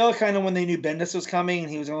I feel kind of when they knew Bendis was coming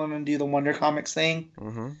and he was going to do the Wonder Comics thing,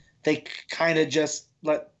 they kind of just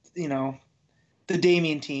let the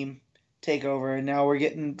Damian team take over, and now we're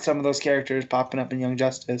getting some of those characters popping up in Young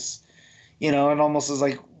Justice. It almost is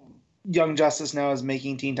like Young Justice now is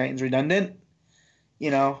making Teen Titans redundant.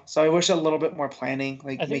 So I wish a little bit more planning,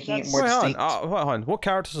 making it more distinct. Hold on. What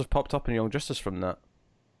characters have popped up in Young Justice from that?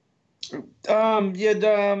 You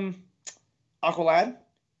had Aqualad,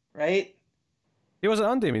 right? He wasn't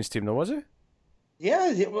on Damien's team though, was he?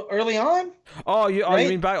 Yeah, early on. Oh, you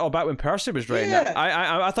mean back when Percy was writing it?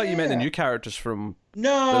 I thought you meant the new characters from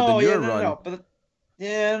the newer run.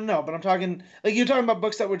 But I'm talking you're talking about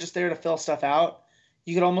books that were just there to fill stuff out.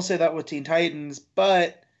 You could almost say that with Teen Titans,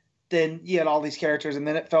 but then you had all these characters, and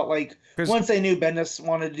then it felt like once they knew Bendis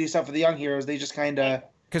wanted to do stuff for the young heroes, they just kind of.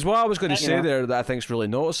 Because what I was going to say there that I think is really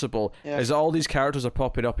noticeable is that all these characters are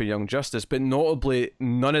popping up in Young Justice, but notably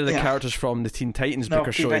none of the characters from the Teen Titans book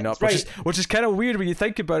are showing up, which is kind of weird when you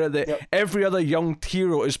think about it, that every other young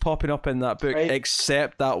hero is popping up in that book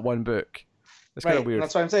except that one book. It's kind of weird.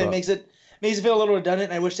 That's what I'm saying. It makes it feel a little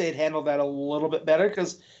redundant, and I wish they had handled that a little bit better,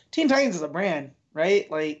 because Teen Titans is a brand, right?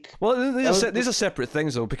 Well, these are separate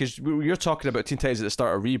things though, because you're talking about Teen Titans at the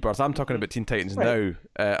start of Rebirth. I'm talking about Teen Titans now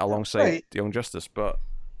alongside Young Justice, but.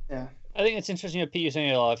 Yeah, I think it's interesting that Pete, you're saying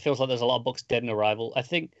it feels like there's a lot of books dead in Arrival. I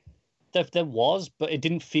think there was, but it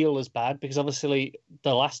didn't feel as bad because obviously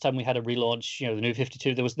the last time we had a relaunch, the New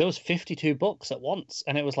 52, there was 52 books at once,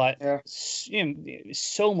 and it was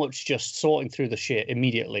so much just sorting through the shit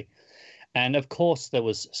immediately. And of course there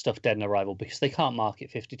was stuff dead in Arrival because they can't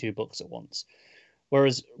market 52 books at once.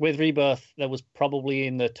 Whereas with Rebirth, there was probably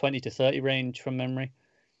in the 20 to 30 range from memory,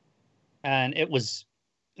 and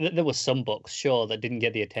there was some books, sure, that didn't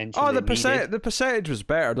get the attention. Oh, the percentage was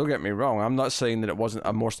better. Don't get me wrong. I'm not saying that it wasn't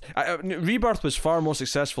a more. Rebirth was far more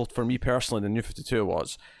successful for me personally than New 52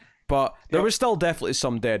 was, but there was still definitely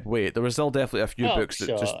some dead weight. There was still definitely a few books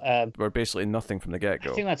that just were basically nothing from the get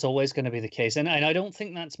go. I think that's always going to be the case, and I don't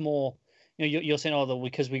think that's more. You're saying,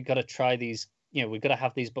 because we've got to try these. We've got to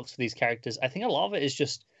have these books for these characters. I think a lot of it is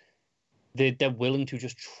just they're willing to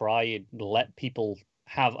just try and let people.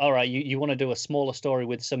 All right, you want to do a smaller story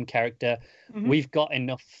with some character. We've got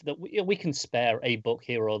enough that we can spare a book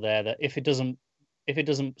here or there, that if it doesn't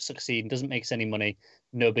succeed and doesn't make us any money,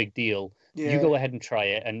 no big deal. You go ahead and try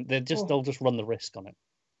it, and they'll just run the risk on it.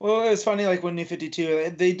 Well, it's funny, when New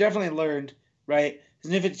 52, they definitely learned, right?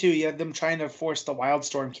 Because New 52, you had them trying to force the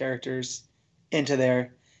Wildstorm characters into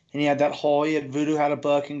there. And you had Voodoo had a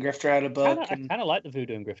book and Grifter had a book. I kind of like the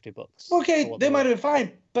Voodoo and Grifter books. Okay, they might have been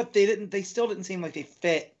fine, but they still didn't seem like they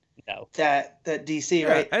fit that DC,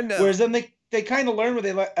 right? And, whereas then they kind of learned where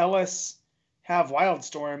they let Ellis have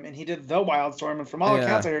Wildstorm, and he did the Wildstorm, and from all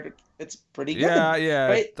accounts I heard it's pretty good. Yeah,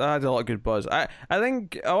 right? That had a lot of good buzz. I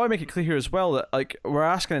think I want to make it clear here as well that we're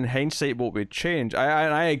asking in hindsight what we'd change.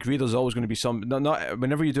 I agree. There's always going to be some. Not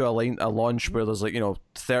whenever you do a launch where there's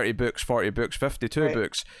 30 books, 40 books, 52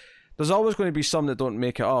 books. There's always going to be some that don't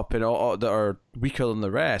make it up and that are weaker than the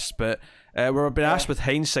rest. But where I've been asked with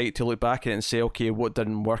hindsight to look back at it and say, okay, what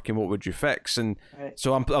didn't work and what would you fix? And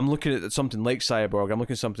so I'm looking at something like Cyborg. I'm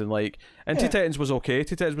looking at something like, and Teen Titans was okay.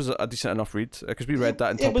 Teen Titans was a decent enough read because we read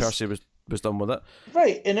that until Percy was done with it.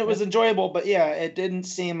 Right, and it was enjoyable, but yeah, it didn't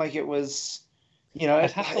seem like it was, it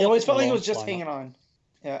always felt like it was just hanging on.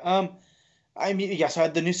 Yeah. I mean, yes, I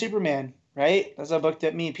had the new Superman. Right, that's a book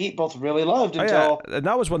that me and Pete both really loved until and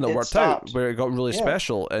that was one that worked stopped. out, where it got really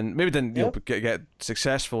special, and maybe didn't get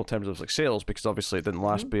successful in terms of like sales because obviously it didn't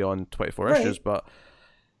last beyond 24 issues. But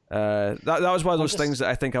that was one of those things that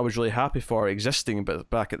I think I was really happy for existing, but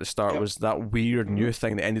back at the start was that weird new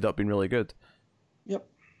thing that ended up being really good. Yep.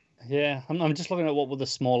 Yeah, I'm just looking at what were the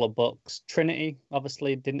smaller books. Trinity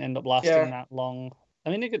obviously didn't end up lasting that long. I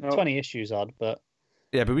mean, it got 20 issues odd, but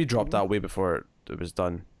but we dropped that way before it was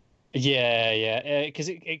done. Yeah, because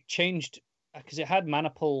it changed, because it had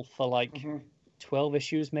Manapul for like 12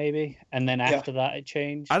 issues maybe, and then after that it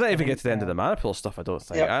changed. I didn't even get to the end of the Manapul stuff, I don't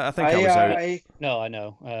think. I think I was out. No, I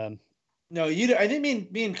know. No, I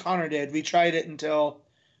think me and Connor did. We tried it until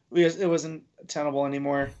it wasn't tenable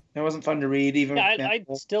anymore. It wasn't fun to read even. Yeah, I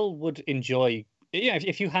still would enjoy.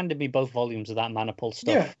 If you handed me both volumes of that Manapul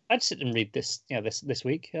stuff, I'd sit and read this. This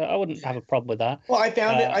week. I wouldn't have a problem with that. Well, I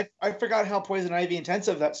found it. I forgot how Poison Ivy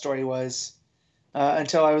intensive that story was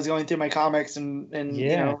until I was going through my comics and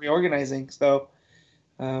reorganizing. So,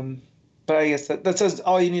 but I guess that says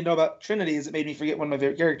all you need to know about Trinity is it made me forget one of my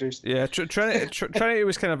favorite characters. Yeah, Trinity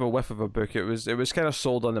was kind of a whiff of a book. It was kind of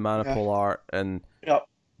sold on the Manapul art and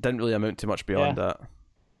didn't really amount to much beyond that.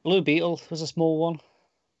 Blue Beetle was a small one.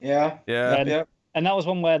 Yeah. And that was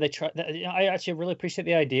one where they tried. I actually really appreciate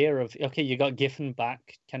the idea of you got Giffen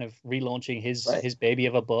back, kind of relaunching his baby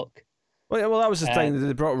of a book. Well, that was the thing.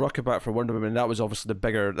 They brought Rucka back for Wonder Woman, and that was obviously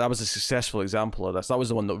that was a successful example of this. That was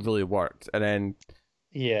the one that really worked. And then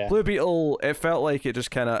Blue Beetle, it felt like it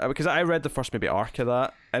just kind of, because I read the first maybe arc of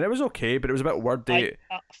that, and it was okay, but it was a bit wordy.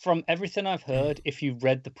 From everything I've heard, if you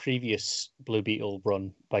read the previous Blue Beetle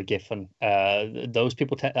run by Giffen, those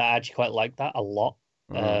people I actually quite like that a lot.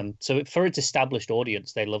 So for its established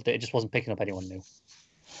audience, they loved it. It just wasn't picking up anyone new.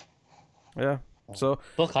 Yeah. So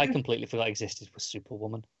book I completely forgot existed was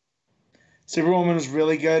Superwoman. Superwoman was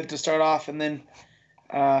really good to start off, and then,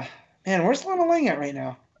 where's Lana Lang at right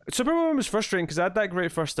now? Superwoman was frustrating because I had that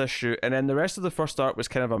great first issue, and then the rest of the first arc was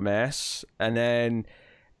kind of a mess, and then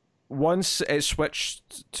once it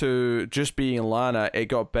switched to just being Lana, it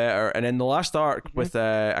got better. And then the last arc with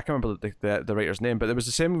I can't remember the writer's name, but it was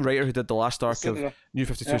the same writer who did the last arc of New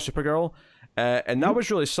 52 Supergirl, and that was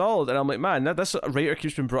really solid. And I'm like, man, this writer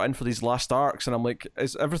keeps being brought in for these last arcs, and I'm like,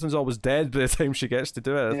 everything's always dead by the time she gets to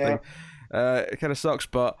do it. I think it kind of sucks,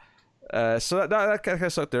 but. So that kind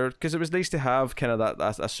of sucked there because it was nice to have kind of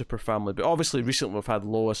that a super family, but obviously recently we've had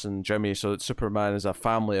Lois and Jimmy, so Superman as a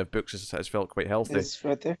family of books has felt quite healthy. It's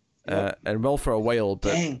right there. And well for a while,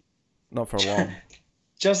 but not for long.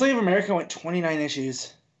 Justice League of America went 29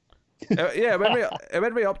 issues. It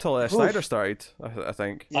went way up till Snyder started, I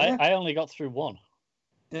think. Yeah. I only got through one.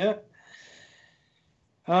 Yeah.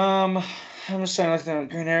 I'm just trying to look at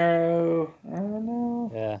Green Arrow. I don't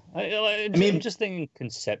know. Yeah. I'm just thinking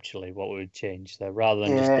conceptually what would change there, rather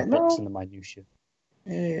than just the books and the minutiae.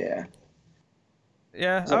 Yeah.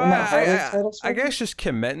 Yeah, I guess just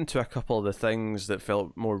committing to a couple of the things that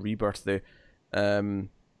felt more rebirthy,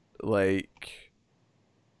 like,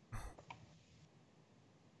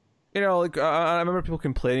 I remember people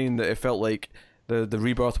complaining that it felt like the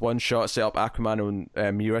Rebirth one shot set up Aquaman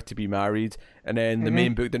and Mira to be married, and then the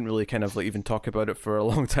main book didn't really kind of like even talk about it for a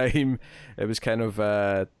long time. It was kind of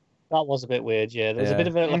that was a bit weird, yeah. There was a bit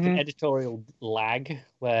of an editorial lag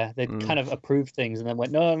where they'd kind of approved things and then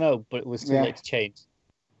went, no, but it was too late to change.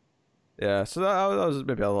 Yeah, so that was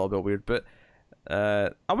maybe a little bit weird, but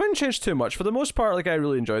I wouldn't change too much. For the most part, like, I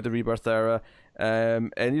really enjoyed the Rebirth era.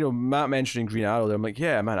 And, Matt mentioning Green Arrow there, I'm like,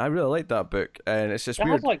 yeah, man, I really like that book. And it's just weird.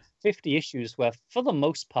 It had like 50 issues where, for the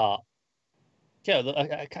most part,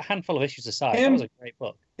 a handful of issues aside, that was a great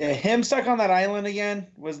book. Yeah, him stuck on that island again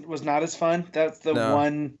was not as fun. That's the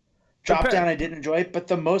one drop down I didn't enjoy, but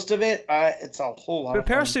the most of it, it's a whole lot. But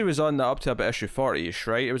Percy was on that up to about issue 40ish,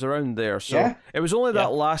 right? It was around there, so it was only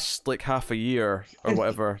that last like half a year or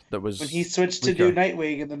whatever that was when he switched to do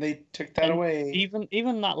Nightwing, and then they took that away.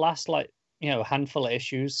 Even that last handful of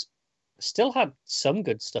issues still had some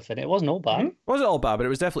good stuff in it. It wasn't all bad. It wasn't all bad, but it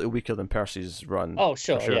was definitely weaker than Percy's run. Oh,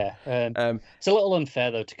 sure. Yeah. It's a little unfair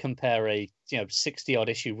though to compare a 60 odd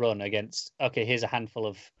issue run against here's a handful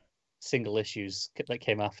of single issues that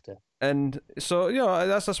came after. And so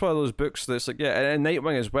that's one of those books that's like and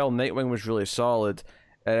Nightwing as well. Nightwing was really solid,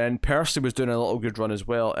 and Percy was doing a little good run as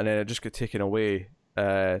well, and then it just got taken away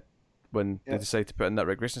when they decided to put in that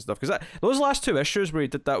Rick Grayson stuff. Because those last 2 issues where he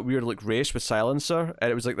did that weird like race with Silencer,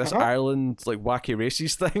 and it was like this Ireland like wacky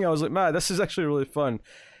races thing. I was like, man, this is actually really fun.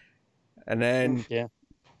 And then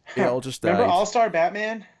they all just died. Remember All Star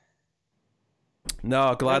Batman?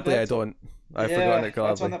 No, gladly I don't. I've forgotten it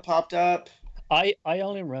gladly. That's one that popped up. I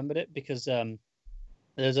only remembered it because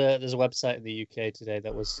there's a website in the UK today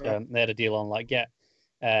that was they had a deal on like get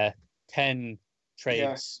 10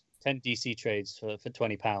 trades, 10 DC trades for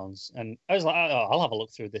 £20, and I was like, oh, I'll have a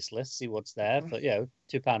look through this list, see what's there. But £2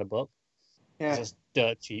 a book, it's just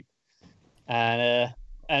dirt cheap. And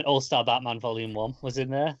All Star Batman Volume 1 was in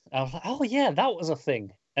there. I was like, oh yeah, that was a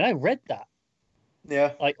thing, and I read that.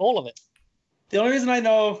 Yeah, like all of it. The only reason I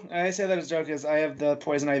know, and I say that as a joke, is I have the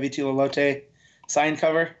Poison Ivy Tula Lotte signed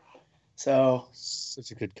cover. So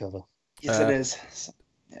such a good cover. Yes, it is. So,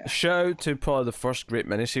 shout out to probably the first great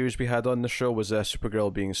miniseries we had on the show was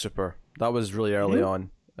Supergirl being Super. That was really early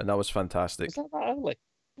on, and that was fantastic. Was that early?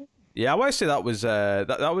 Yeah, I want to say that was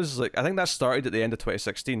that was like, I think that started at the end of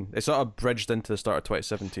 2016. It sort of bridged into the start of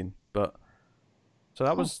 2017, but so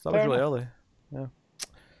that was really early. Yeah.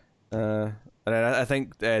 And then I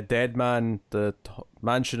think Dead Man, the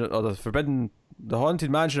mansion or the haunted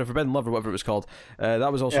mansion of Forbidden Love or whatever it was called,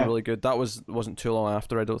 that was also really good. That wasn't too long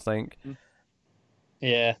after, I don't think.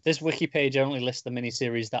 Yeah, this wiki page only lists the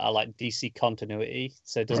miniseries that are like DC continuity,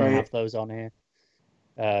 so it doesn't have those on here.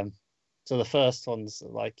 So the first one's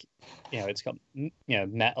like, it's got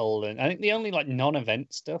metal, and I think the only like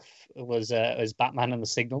non-event stuff was Batman and the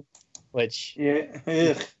Signal, which Death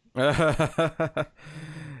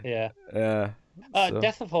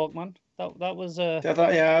of Hawkman. That was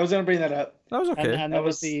I was gonna bring that up. That was okay. And that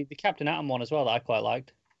was the Captain Atom one as well that I quite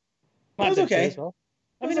liked. That was okay as well.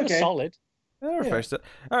 I mean, it was solid. Yeah, refreshed it.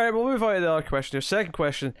 All right, we'll move on to the other question here. Second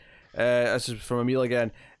question, this is from Emil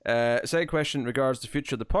again. Second question regards the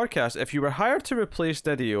future of the podcast. If you were hired to replace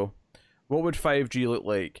Didio, what would 5G look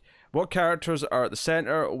like? What characters are at the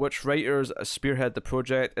center? Which writers spearhead the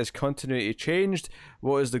project? Is continuity changed?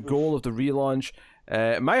 What is the goal of the relaunch?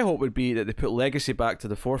 My hope would be that they put Legacy back to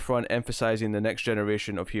the forefront, emphasizing the next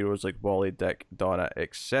generation of heroes like Wally, Dick, Donna,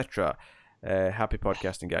 etc. Happy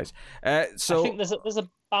podcasting, guys. So I think there's a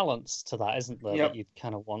balance to that, isn't there? That you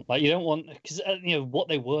kind of want, like, you don't want, because what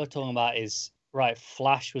they were talking about is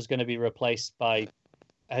Flash was going to be replaced by,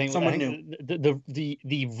 I think someone new.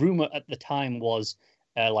 The rumor at the time was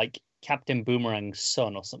like Captain Boomerang's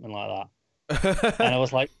son or something like that, and I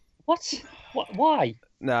was like, what? Why?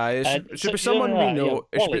 Nah, it should be someone we know.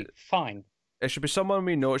 Wally, fine. It should be someone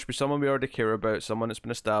we know. It should be someone we already care about. Someone that's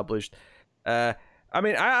been established. I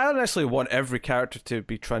mean, I don't necessarily want every character to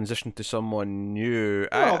be transitioned to someone new.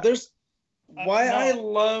 I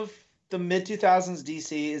love the mid 2000s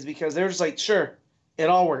DC is because they're just like, sure, it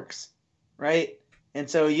all works, right? And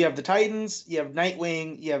so you have the Titans, you have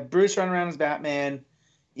Nightwing, you have Bruce running around as Batman,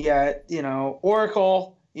 you got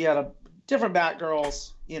Oracle, you got a different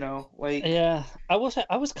Batgirls, like. Yeah, I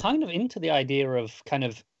was kind of into the idea of kind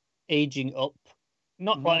of aging up.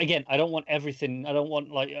 Not again, I don't want everything. I don't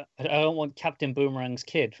want Captain Boomerang's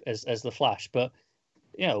kid as the Flash, but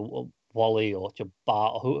Wally or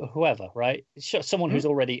Bart or whoever, right? Sure, someone who's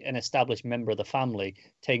already an established member of the family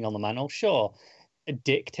taking on the mantle. Sure,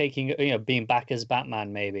 Dick taking being back as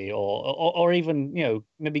Batman maybe, or even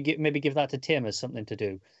maybe give that to Tim as something to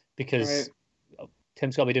do because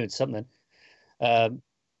Tim's got to be doing something. I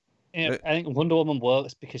think Wonder Woman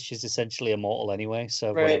works because she's essentially immortal anyway,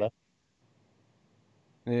 so whatever.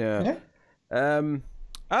 Yeah. I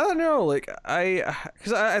don't know,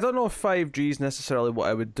 because I don't know if 5G is necessarily what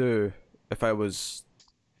I would do if I was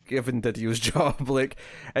given Didio's job.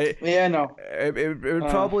 It would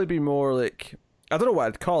probably be more like, I don't know what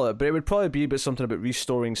I'd call it, but it would probably be about something about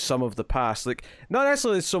restoring some of the past. Like, not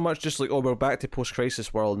necessarily so much just like, we're back to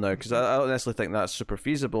post-crisis world now, because I don't necessarily think that's super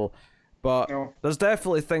feasible. But there's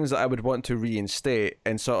definitely things that I would want to reinstate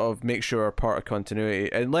and sort of make sure are part of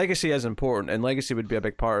continuity. And Legacy is important, and Legacy would be a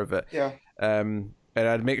big part of it. Yeah. And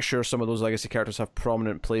I'd make sure some of those Legacy characters have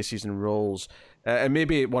prominent places and roles. And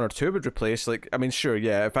maybe one or two would replace.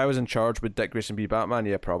 If I was in charge, would Dick Grayson be Batman?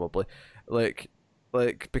 Yeah, probably.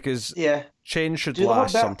 Because change should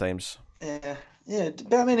last sometimes. Yeah,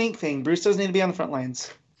 Batman Inc. thing. Bruce doesn't need to be on the front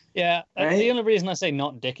lines. Yeah, the only reason I say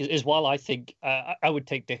not Dick is while I think I would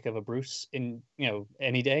take Dick over Bruce in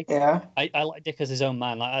any day. Yeah, I like Dick as his own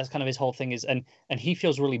man. Like, that's kind of his whole thing is, and he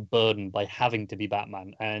feels really burdened by having to be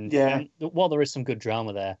Batman. And while there is some good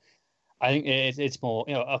drama there, I think it's more,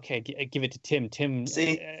 okay, give it to Tim. Tim that's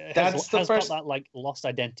the has first... got that like lost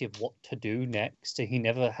identity of what to do next. He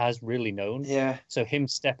never has really known. Yeah. So him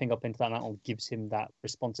stepping up into that mantle gives him that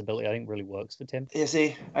responsibility. I think really works for Tim. Yeah.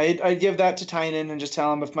 See, I'd give that to Tynan and just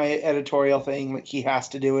tell him if my editorial thing, like he has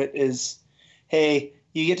to do it, is, hey,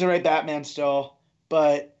 you get to write Batman still,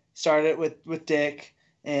 but start it with Dick,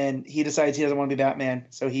 and he decides he doesn't want to be Batman,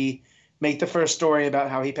 so he make the first story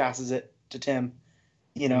about how he passes it to Tim,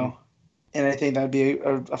 And I think that'd be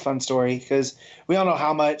a fun story because we all know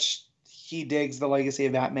how much he digs the legacy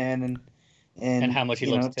of Batman and how much he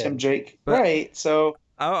loves Tim Drake. But right. So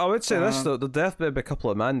I would say this though: there'll definitely be a couple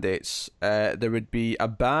of mandates. There would be a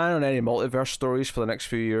ban on any multiverse stories for the next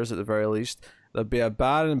few years, at the very least. There'd be a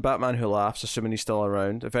ban on Batman Who Laughs, assuming he's still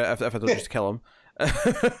around. If I don't just kill him.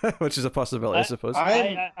 Which is a possibility, I suppose.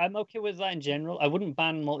 I'm okay with that in general. I wouldn't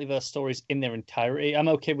ban multiverse stories in their entirety. I'm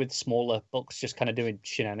okay with smaller books just kind of doing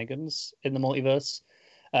shenanigans in the multiverse.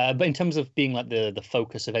 But in terms of being like the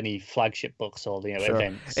focus of any flagship books or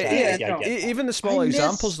events, even the small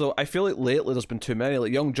examples though, I feel like lately there's been too many.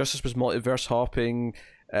 Like Young Justice was multiverse hopping.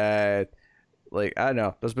 Like I don't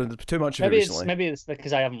know, there's been too much of it recently. Maybe it's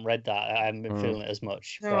because I haven't read that. I haven't been feeling it as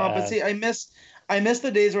much. No, but see, I miss the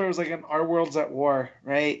days where it was like an Our World's at War,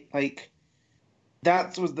 right? Like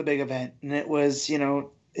that was the big event, and it was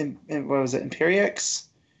what was it, Imperiex?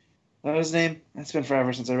 That was his name. It's been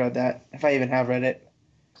forever since I read that. If I even have read it,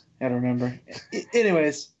 I don't remember.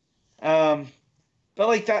 Anyways, but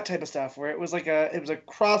like that type of stuff where it was a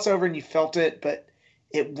crossover and you felt it, but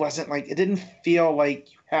it wasn't like it didn't feel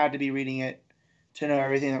like you had to be reading it to know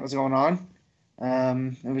everything that was going on.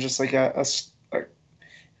 It was just like I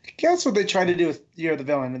guess what they tried to do with Year of the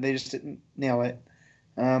Villain, and they just didn't nail it.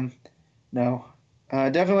 No,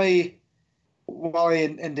 definitely Wally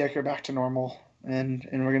and Dick are back to normal, and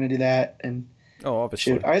we're gonna do that. And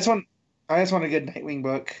obviously, shoot, I just want a good Nightwing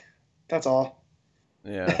book. That's all.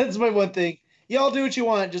 Yeah, that's my one thing. Y'all do what you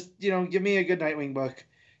want. Just give me a good Nightwing book.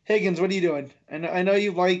 Higgins, what are you doing? And I know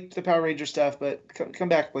you liked the Power Ranger stuff, but come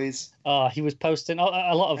back, please. He was posting a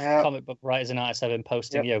lot of comic book writers and artists have been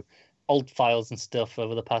posting, old files and stuff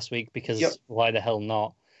over the past week because why the hell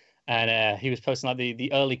not? And he was posting like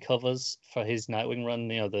the early covers for his Nightwing run,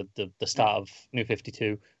 the start of New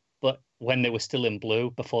 52, but when they were still in blue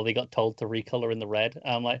before they got told to recolor in the red.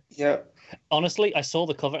 And I'm like, honestly, I saw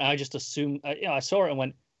the cover and I just assumed, I saw it and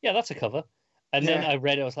went, yeah, that's a cover. And then I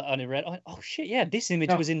read it, I went, oh shit, yeah, this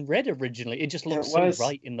image was in red originally. It just looked so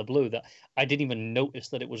bright in the blue that I didn't even notice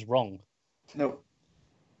that it was wrong. Nope.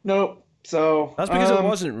 So that's because it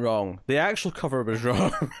wasn't wrong. The actual cover was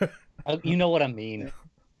wrong. You know what I mean.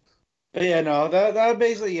 But yeah, no, that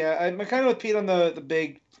basically, I'm kind of with Pete on the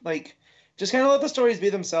big, like, just kind of let the stories be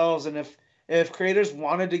themselves. And if creators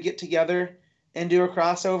wanted to get together and do a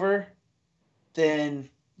crossover, then,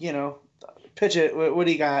 pitch it. What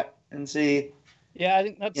do you got? And see. Yeah, I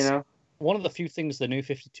think that's one of the few things the New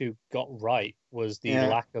 52 got right was the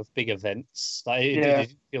lack of big events. Like, it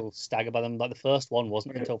didn't feel staggered by them. Like the first one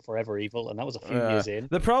wasn't until Forever Evil, and that was a few years in.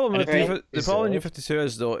 The problem with New 52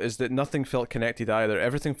 is that nothing felt connected either.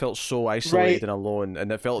 Everything felt so isolated and alone,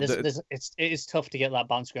 and it felt it is tough to get that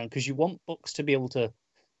balance going because you want books to be able to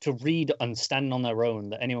read and stand on their own.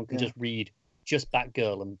 That anyone can just read just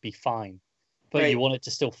Batgirl and be fine. But you want it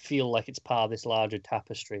to still feel like it's part of this larger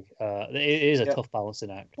tapestry. It is a tough balancing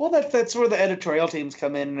act. Well, that's where the editorial teams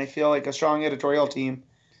come in, and I feel like a strong editorial team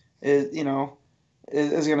is going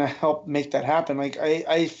to help make that happen. Like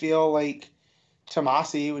I feel like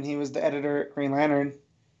Tomasi, when he was the editor at Green Lantern,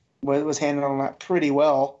 was handling that pretty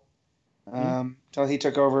well until he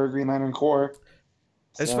took over Green Lantern Corps.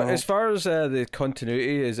 As far as the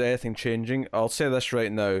continuity, is anything changing? I'll say this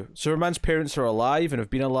right now. Superman's parents are alive and have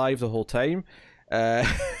been alive the whole time.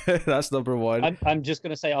 That's number one. I'm just going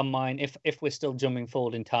to say on mine, if we're still jumping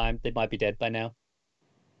forward in time, they might be dead by now.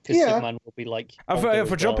 Because Superman will be like... If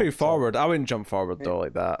we're jumping forward, I wouldn't jump forward though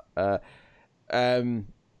like that.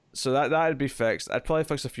 So that'd be fixed. I'd probably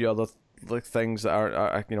fix a few other things that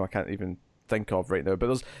I can't even think of right now.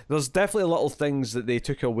 But there's definitely little things that they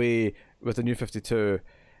took away with the New 52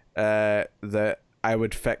 that I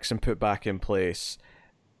would fix and put back in place.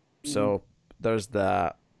 So there's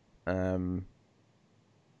that. Batman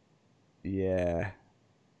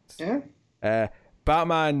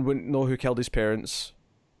wouldn't know who killed his parents.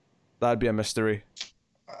 That'd be a mystery.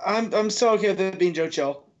 I'm so okay with it being Joe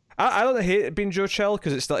Chill. I don't hate it being Joe Chill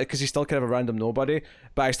because he's still kind of a random nobody,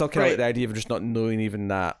 but I still kind of like the idea of just not knowing even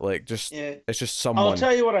that. Like, it's just someone. I'll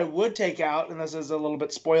tell you what I would take out, and this is a little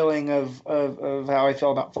bit spoiling of how I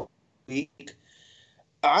feel about week.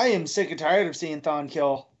 I am sick and tired of seeing Thawne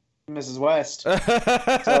kill Mrs. West. So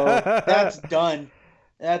that's done.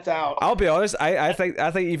 That's out. I'll be honest. I think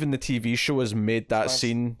even the TV show has made that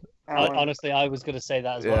scene. Honestly, I was going to say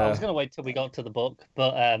that as well. I was going to wait till we got to the book,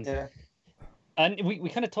 but and we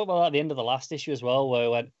kind of talked about that at the end of the last issue as well,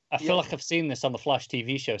 where I feel like I've seen this on the Flash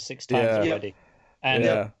TV show 6 times already,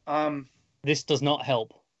 and this does not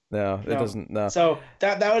help. No, it doesn't. No. So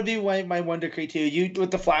that would be my one decree too. You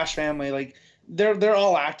with the Flash family, like they're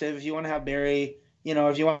all active. If you want to have Barry,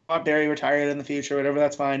 if you want Barry retired in the future, whatever,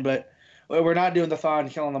 that's fine. But we're not doing the Thawne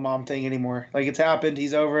killing the mom thing anymore. Like, it's happened.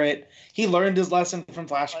 He's over it. He learned his lesson from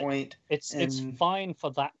Flashpoint. It's fine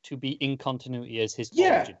for that to be in continuity as his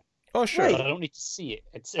origin. Oh, sure. Right. But I don't need to see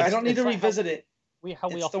it. I don't need to revisit it. We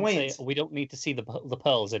often say we don't need to see the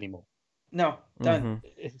pearls anymore. No, done.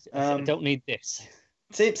 I don't need this.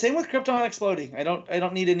 Same with Krypton exploding. I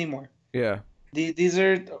don't need any more. Yeah. These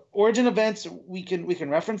are origin events. We can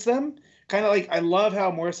reference them. Kind of like, I love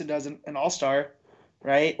how Morrison does an All-Star,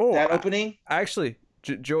 right? Oh, that opening. Actually,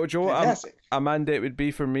 Joe, a mandate would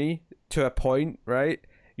be for me to a point, right?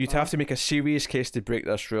 You'd have to make a serious case to break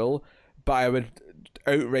this rule, but I would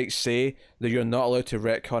outright say that you're not allowed to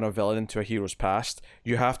retcon a villain into a hero's past.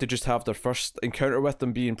 You have to just have their first encounter with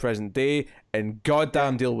them being present day and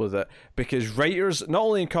goddamn deal with it. Because writers, not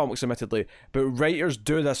only in comics admittedly, but writers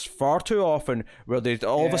do this far too often, where they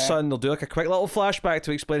all of a sudden they'll do like a quick little flashback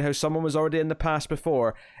to explain how someone was already in the past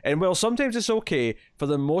before. And while sometimes it's okay, for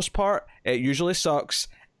the most part it usually sucks,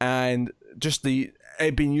 and just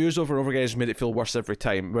it being used over and over again has made it feel worse every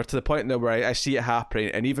time. We're to the point now where I see it happening,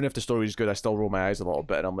 and even if the story is good, I still roll my eyes a little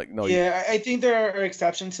bit, and I'm like, no. Yeah, I think there are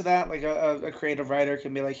exceptions to that. Like a creative writer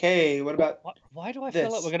can be like, hey, what about why do I feel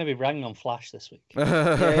like we're going to be ragging on Flash this week?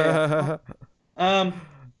 But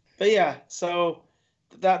yeah, so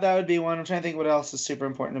that would be one. I'm trying to think what else is super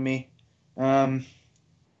important to me.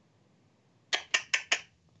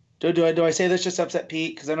 Do I say this just to upset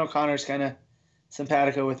Pete? Because I know Connor's kind of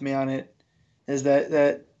simpatico with me on it. Is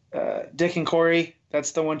that Dick and Corey?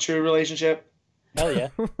 That's the one true relationship. Hell yeah!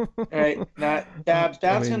 Right, not Babs.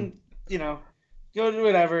 Babs can go do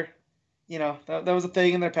whatever. That was a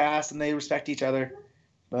thing in their past, and they respect each other.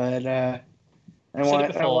 But I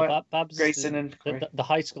want Babs, Grayson and Corey. The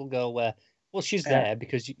high school girl where she's there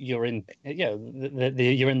because you're in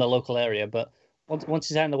you're in the local area, but once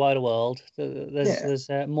she's out in the wider world, there's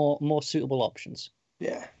more suitable options.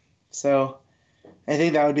 Yeah, so I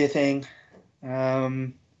think that would be a thing.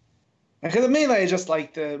 Because mainly I just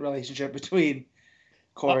like the relationship between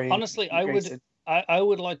Corey. Honestly, and I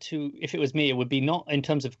would like to, if it was me, it would be not in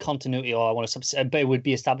terms of continuity, or I want to, but it would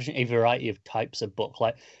be establishing a variety of types of book.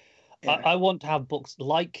 Like, I want to have books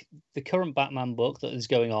like the current Batman book that is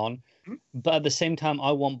going on, but at the same time,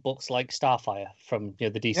 I want books like Starfire from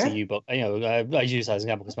the DCU book. I use that as an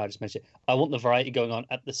example because I just mentioned it. I want the variety going on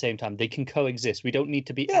at the same time. They can coexist. We don't need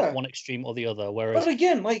to be at one extreme or the other. Whereas, but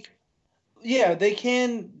again, they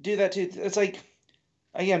can do that too. It's like,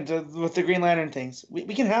 again, with the Green Lantern things, we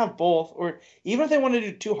can have both, or even if they want to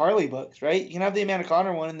do 2 Harley books, right? You can have the Amanda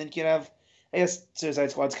Connor one, and then you can have, I guess, Suicide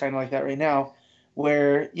Squad's kind of like that right now,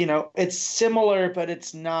 where, it's similar, but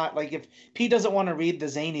it's not. Like, if Pete doesn't want to read the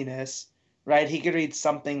zaniness, right, he could read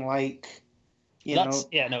something like, that's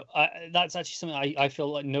actually something I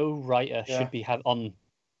feel like no writer should be on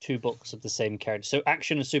 2 books of the same character. So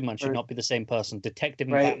Action and Superman should not be the same person. Detective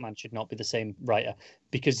and Batman should not be the same writer,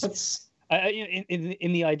 because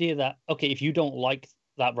in the idea that, okay, if you don't like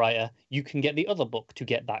that writer, you can get the other book to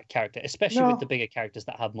get that character, especially with the bigger characters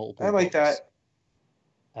that have multiple. I like books. That.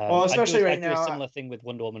 Well, especially right now. I do a similar thing with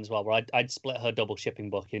Wonder Woman as well, where I'd split her double shipping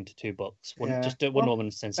book into 2 books. Just do Wonder Woman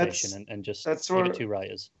Sensation and just give it 2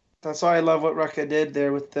 writers. That's why I love what Rucka did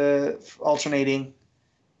there with the alternating.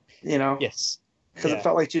 Yes. Because it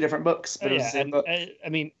felt like 2 different books. But book. I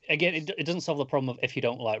mean, again, it doesn't solve the problem of if you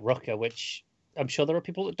don't like Rucka, which I'm sure there are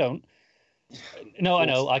people that don't. No, I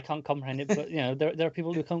know I can't comprehend it, but there are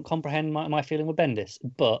people who can't comprehend my feeling with Bendis.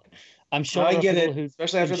 But I'm sure I get it,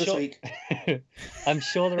 especially after this week. I'm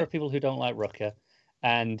sure there are people who don't like Rucka,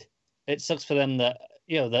 and it sucks for them that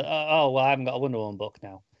I haven't got a Wonder Woman book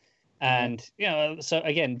now. And so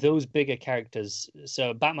again, those bigger characters,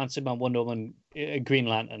 so Batman, Superman, Wonder Woman, Green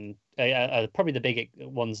Lantern, are probably the bigger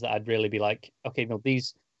ones that I'd really be like, okay, no,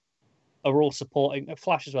 these are all supporting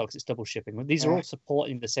Flash as well because it's double shipping. But these are all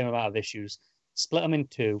supporting the same amount of issues. Split them in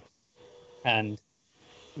 2, and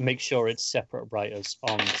make sure it's separate writers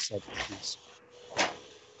on said issues.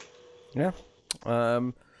 Yeah.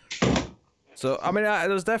 So, I mean,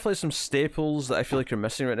 there's definitely some staples that I feel like you're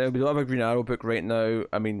missing right now. We don't have a Green Arrow book right now.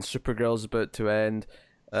 I mean, Supergirl's about to end.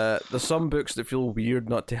 There's some books that feel weird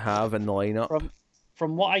not to have in the lineup.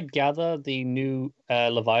 from what I gather, the new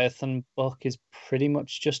Leviathan book is pretty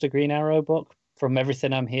much just a Green Arrow book. From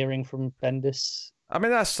everything I'm hearing from Bendis. I mean,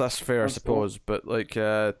 that's fair, I That's suppose, but like,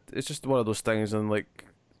 it's just one of those things, and like,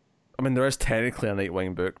 I mean, there is technically a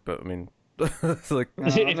Nightwing book, but I mean, like,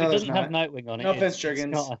 If it there's doesn't have not. Nightwing on it, No offense, it's Jurgens.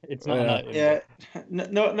 not. It's not a Yeah. Nightwing. Yeah,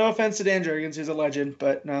 book. no offense to Dan Jurgens, who's a legend,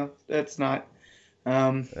 but no, it's not.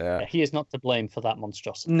 yeah. Yeah, he is not to blame for that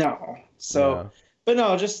monstrosity. No. So, Yeah. but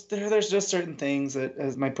no, just there's just certain things that,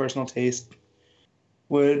 as my personal taste,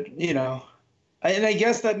 would and I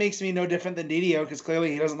guess that makes me no different than DDO because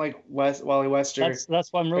clearly he doesn't like Wally Wester.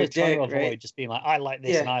 That's why I'm really trying to Dick, avoid right? just being like, I like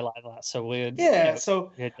this Yeah. and I like that. So we're Yeah.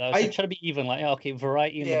 So I try to be even. Like, okay,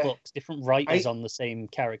 variety in the Yeah. books, different writers on the same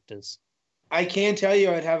characters. I can tell you,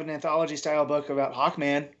 I'd have an anthology style book about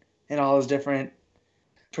Hawkman and all his different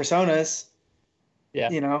personas. Yeah.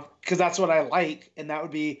 Because that's what I like, and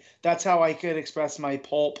that's how I could express my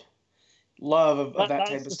pulp love of that That's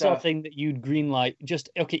type of the sort of stuff. thing that you'd greenlight. Just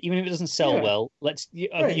okay, even if it doesn't sell Yeah. well, you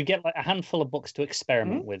Right. get like a handful of books to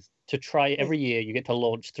experiment with, to try every year. You get to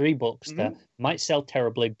launch 3 books that might sell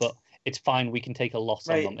terribly, but it's fine. We can take a loss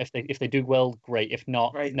on Right. them. If they do well, great. If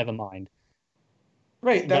not, Right. never mind.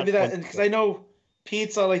 Right, that'd be That's that, because I know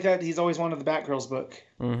Pete's like that. He's always wanted the Batgirls book,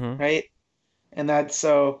 Mm-hmm. right? And that's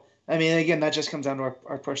so. I mean, again, that just comes down to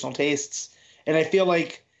our personal tastes, and I feel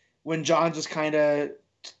like when John just kind of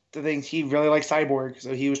the things he really liked Cyborg,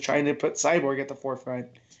 so he was trying to put Cyborg at the forefront,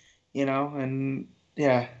 and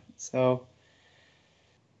yeah, so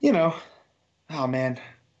oh man,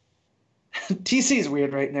 TC is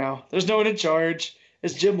weird right now. There's no one in charge.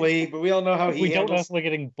 It's Jim Lee, but we all know how he We don't know handles. if we're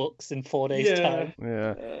getting books in 4 days' time.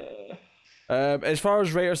 Yeah. Uh, As far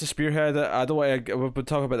as writers to spearhead it, I don't want to. We've been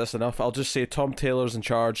talking about this enough. I'll just say Tom Taylor's in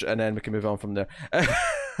charge, and then we can move on from there. I'll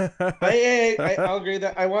agree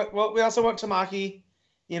that I want. Well, we also want Tamaki.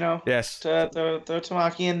 Yes. To throw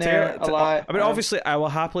Tamaki in there a lot. I mean, obviously, I will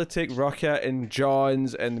happily take Rucka and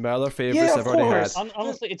Johns and my other favorites Yeah, I've of already had. course.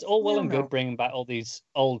 Honestly, it's all well and No. good bringing back all these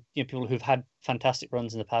old people who've had fantastic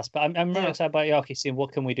runs in the past, but I'm really Yeah. excited about okay, seeing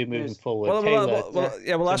what can we do moving Yes. forward. Well, Taylor,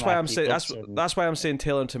 that's why I'm Tamaki, saying Hudson. that's why I'm saying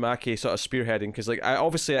Taylor and Tamaki sort of spearheading, because like I'd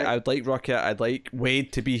like Rucka, I'd like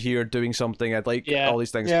Wade to be here doing something, I'd like all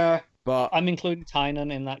these things, Yeah. but I'm including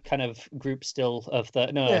Tynan in that kind of group still of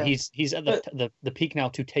the Yeah. he's at the peak now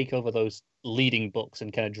to take over those leading books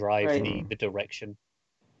and kind of drive Right. the direction.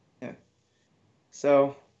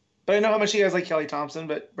 So, but I know how much you guys like Kelly Thompson.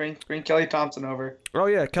 But bring Kelly Thompson over. oh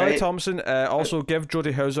yeah, Kelly Right. Thompson. Also, give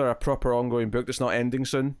Jodie Hauser a proper ongoing book that's not ending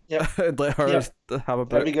soon. Yep. And let her Yep. have a That'd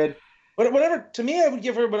book. be good. Whatever. To me, I would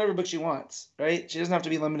give her whatever book she wants. Right? She doesn't have to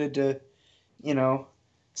be limited to,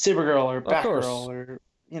 Supergirl or course. Batgirl or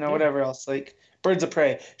whatever else. Like Birds of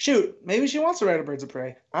Prey. Shoot, maybe she wants to write a Birds of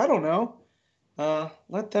Prey. I don't know.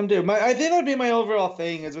 Let them do. I think that'd be my overall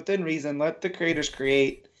thing. Is within reason. Let the creators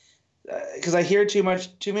create. Because I hear too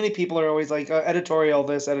many people are always like editorial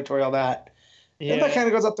this, editorial that. Yeah. And that kind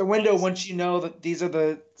of goes out the window once you know that these are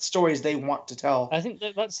the stories they want to tell. I think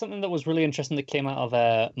that's something that was really interesting that came out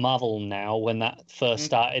of Marvel now when that first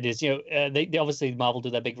started. Is they obviously Marvel do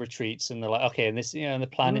their big retreats and they're like, okay, and this and they're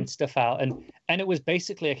planning stuff out and it was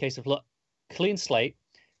basically a case of look, clean slate.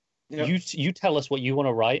 Yep. You tell us what you want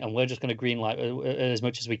to write and we're just going to greenlight as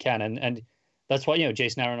much as we can and that's why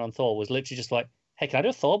Jason Aaron on Thor was literally just like, hey, can I do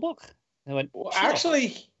a Thor book? And I went, Well, sure.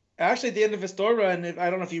 actually, at the end of his Thor run, I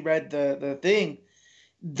don't know if you read the thing.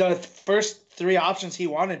 The first 3 options he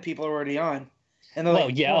wanted, people are already on, and they're well,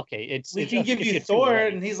 like, yeah, well, okay, we can if give you you're too Thor,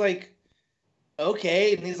 late. and he's like,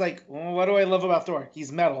 okay, and he's like, well, what do I love about Thor?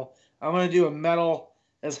 He's metal. I'm gonna do a metal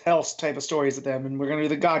as hell type of stories with them, and we're gonna do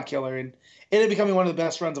the God Killer, and it ended up becoming one of the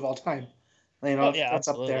best runs of all time. Oh, yeah, that's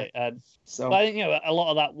absolutely. up there. So But I think a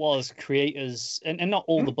lot of that was creators, and not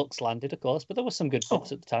all the books landed, of course, but there were some good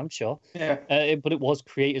books at the time, sure. yeah, But it was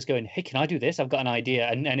creators going, hey, can I do this? I've got an idea,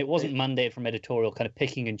 and it wasn't mandated from editorial, kind of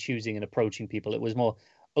picking and choosing and approaching people. It was more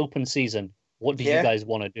open season. What do you guys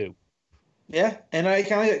want to do? yeah, and I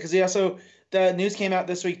kind of like it because he also the news came out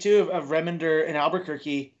this week too of Remender and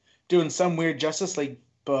Albuquerque doing some weird Justice League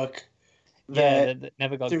book. That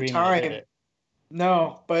never got through green. time- Did it?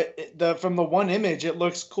 No, but from the one image, it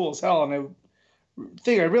looks cool as hell, and I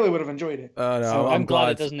think I really would have enjoyed it. No, So I'm glad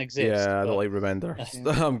it doesn't exist. Yeah, I but- don't like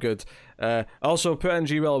Remender. I'm good. Also, put in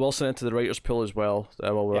G. Wilson into the writers' pool as well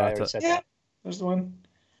while we're Yeah, I at already it. said Yeah, that. there's the one.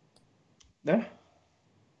 Yeah.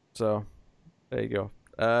 So, there you go.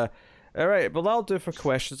 All right, but that'll do for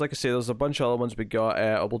questions. Like I say, there's a bunch of other ones we got.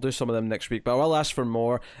 We'll do some of them next week, but I will ask for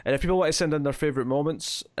more. And if people want to send in their favourite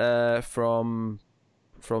moments from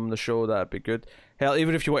the show, that'd be good. Hell,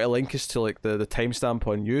 even if you want to link us to like the timestamp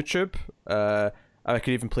on YouTube, I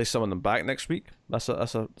could even play some of them back next week. That's a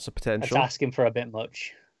That's potential. asking for a bit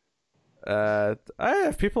much.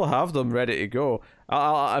 If people have them ready to go,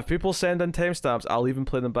 if people send in timestamps, I'll even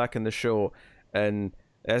play them back in the show. And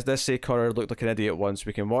as they say, Connor looked like an idiot once.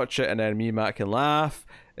 We can watch it, and then me and Matt can laugh.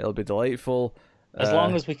 It'll be delightful. As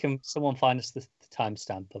long as someone find us the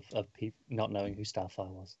timestamp of people not knowing who Starfire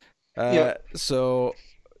was. So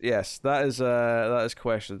yes, that is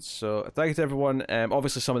questions. So thank you to everyone.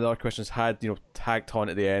 Obviously some of the other questions had tagged on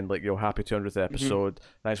at the end, like happy 200th episode.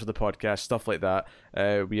 Thanks for the podcast, stuff like that.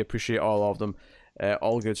 We appreciate all of them.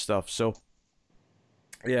 All good stuff. So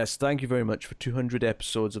yes, thank you very much for 200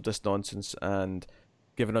 episodes of this nonsense and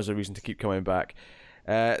giving us a reason to keep coming back.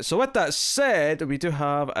 So with that said, we do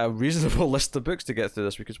have a reasonable list of books to get through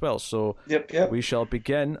this week as well. So we shall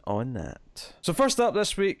begin on that. So first up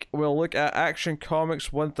this week, we'll look at Action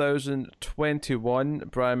Comics 1021.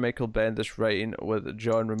 Brian Michael Bendis writing with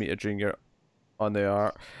John Romita Jr. on the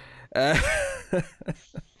art.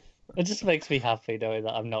 It just makes me happy knowing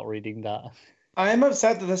that I'm not reading that. I'm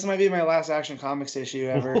upset that this might be my last Action Comics issue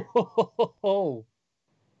ever.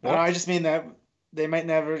 I just mean that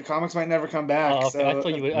comics might never come back. Oh, okay. So, I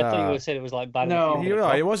thought you would say it was like bad. No,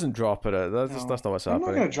 he wasn't dropping it. That's not what's happening.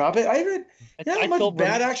 I'm not gonna drop it. I read. You know how much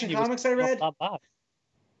bad Action Comics I read? Not bad.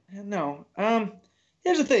 No.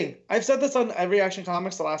 Here's the thing. I've said this on every Action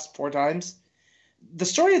Comics the last 4 times. The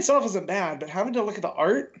story itself isn't bad, but having to look at the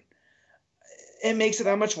art, it makes it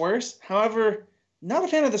that much worse. However, not a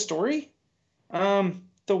fan of the story. The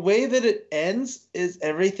way that it ends is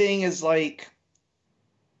everything is like.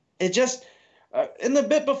 It just. In the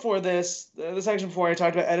bit before this section before, I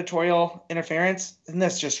talked about editorial interference, and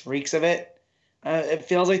this just reeks of it. It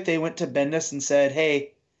feels like they went to Bendis and said,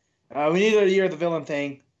 "Hey, we need a year of the villain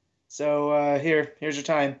thing, so here's your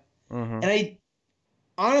time." And I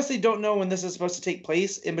honestly don't know when this is supposed to take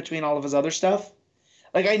place in between all of his other stuff.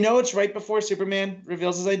 Like, I know it's right before Superman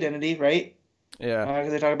reveals his identity, right? Yeah,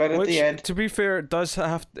 because they talk about it at the end. To be fair, it does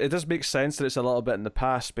make sense that it's a little bit in the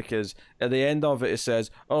past, because at the end of it says,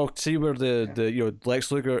 "Oh, see where the Lex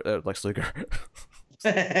Luthor, Lex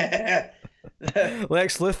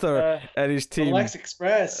Luthor and his team, Lex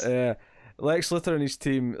Express, Lex Luthor and his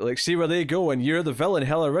team, like, see where they go, and you're the villain,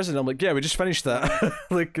 hell arisen." I'm like, yeah, we just finished that.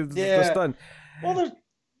 Like, it's done. Well,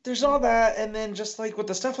 there's all that, and then just like with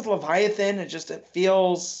the stuff with Leviathan, it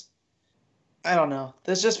feels. I don't know.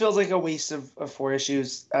 This just feels like a waste of 4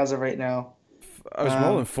 issues as of right now. It was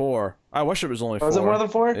more than 4. I wish it was only 4. Was it more than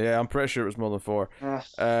 4? Yeah, I'm pretty sure it was more than 4.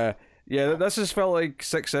 Yeah, this has felt like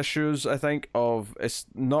 6 issues, I think, of it's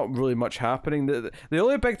not really much happening. The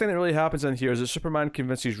only big thing that really happens in here is that Superman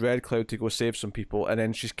convinces Red Cloud to go save some people, and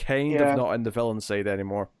then she's kind of not in the villain side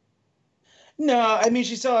anymore. No, I mean,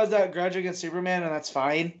 she still has that grudge against Superman, and that's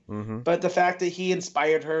fine. But the fact that he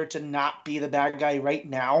inspired her to not be the bad guy right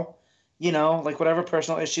now, like whatever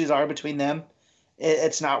personal issues are between them,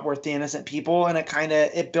 it's not worth the innocent people. And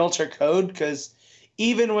it built her code, because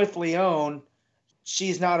even with Leon,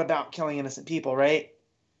 she's not about killing innocent people, right?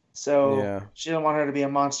 So she didn't want her to be a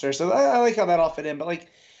monster. So I like how that all fit in. But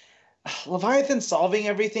like Leviathan solving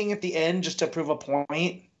everything at the end just to prove a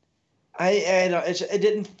point, it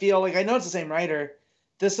didn't feel like, I know it's the same writer.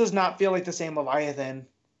 This does not feel like the same Leviathan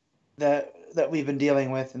that we've been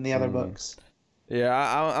dealing with in the other books.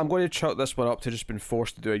 Yeah, I'm going to chalk this one up to just being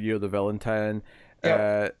forced to do a Year of the Villain tie-in.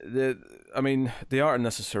 The art in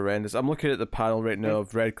this is horrendous. I'm looking at the panel right now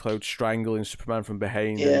of Red Cloud strangling Superman from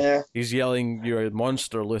behind. And he's yelling, "You're a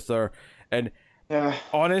monster, Luthor!" And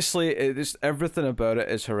honestly, everything about it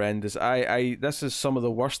is horrendous. This is some of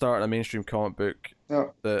the worst art in a mainstream comic book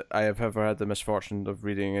that I have ever had the misfortune of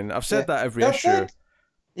reading, and I've said that every issue.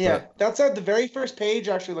 That said, the very first page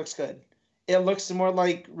actually looks good. It looks more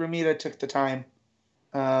like Romita took the time.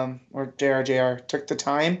 Or JR took the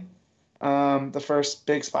time, the first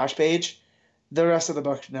big splash page. The rest of the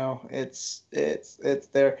book, no, it's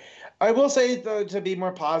there. I will say, though, to be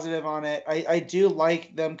more positive on it, I do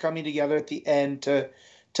like them coming together at the end to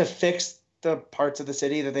fix the parts of the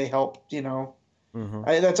city that they helped.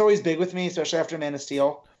 That's always big with me, especially after Man of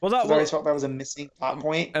Steel. I always felt that was a missing plot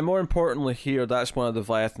point. And more importantly here, that's one of the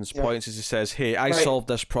Leviathan's points, is he says, "Hey, I solved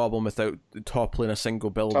this problem without toppling a single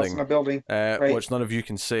building, which none of you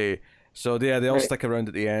can say." So they all stick around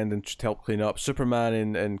at the end and to help clean up. Superman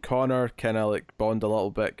and Connor kind of like bond a little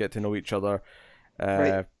bit, get to know each other,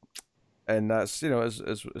 and that's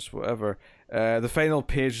is whatever. The final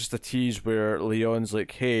page is the tease where Leon's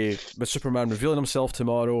like, "Hey, with Superman revealing himself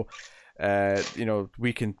tomorrow,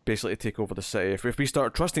 we can basically take over the city. If we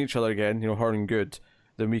start trusting each other again, her and good,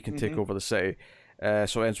 then we can take over the city."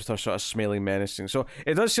 So it ends with her sort of smiling, menacing. So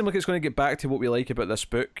it does seem like it's going to get back to what we like about this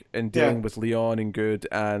book and dealing with Leon and Good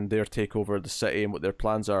and their takeover of the city and what their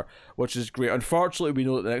plans are, which is great. Unfortunately, we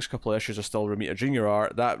know that the next couple of issues are still Romita Jr.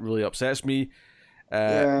 art. That really upsets me.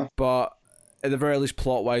 But at the very least,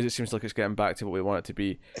 plot-wise, it seems like it's getting back to what we want it to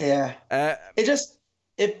be. Yeah.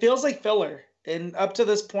 It feels like filler. And up to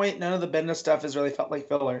this point, none of the Bendis stuff has really felt like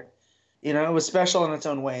filler. You know, it was special in its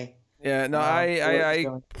own way. Yeah, no, I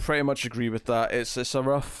pretty much agree with that. It's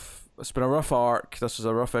been a rough arc. This was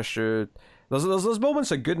a rough issue. There's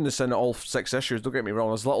moments of goodness in all 6 issues. Don't get me wrong.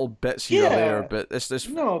 There's little bits here or there, but it's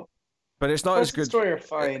no. But it's not as good. Story are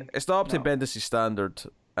fine. It's not up to Bendis' standard,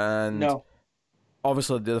 and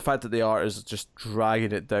obviously the fact that the art is just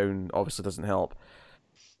dragging it down obviously doesn't help.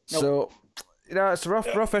 So it's a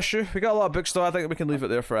rough issue. We got a lot of books though. I think we can leave it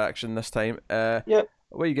there for action this time.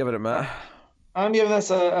 What are you giving it, Matt? I'm giving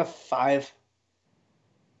this a 5.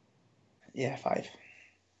 Yeah, 5.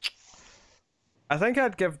 I think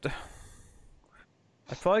I'd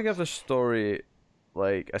probably give the story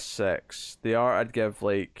like a 6. The art I'd give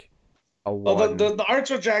like a 1. Well, the art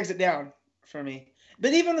what drags it down for me.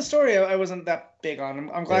 But even the story I wasn't that big on.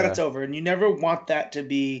 I'm glad it's over, and you never want that to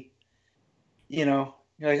be, you're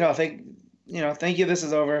like, oh, thank you, this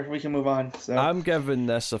is over. We can move on. So I'm giving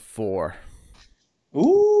this a 4.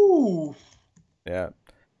 Ooh. Yeah,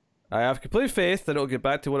 I have complete faith that it'll get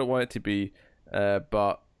back to what I want it to be,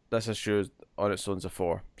 but this issue on its own is a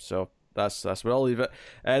 4. So that's where I'll leave it.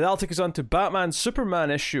 That'll take us on to Batman Superman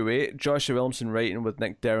issue 8. Joshua Williamson writing with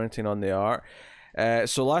Nick Darrington on the art.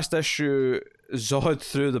 So last issue, Zod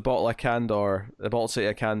threw the bottle city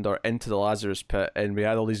of Kandor into the Lazarus Pit, and we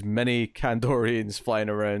had all these mini Kandorians flying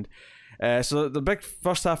around. So the big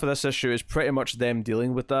first half of this issue is pretty much them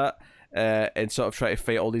dealing with that and sort of trying to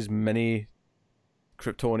fight all these mini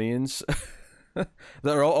Kryptonians that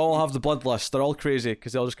are all have the bloodlust. They're all crazy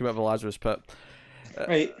because they all just come out of the Lazarus Pit.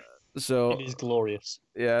 Right. So it is glorious.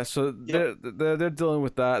 Yeah. So they're dealing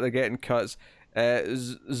with that. They're getting cuts.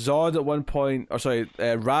 Zod at one point,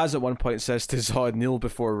 Raz at one point says to Zod, "Kneel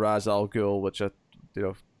before Ra's al Ghul," which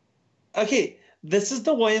Okay, this is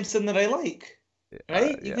the Williamson that I like.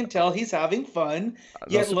 Right? You can tell he's having fun.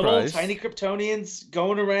 You have little tiny Kryptonians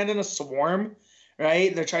going around in a swarm.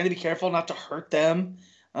 Right? They're trying to be careful not to hurt them.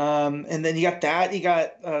 And then you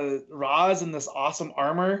got Ra's in this awesome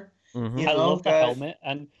armor. Mm-hmm. I love the helmet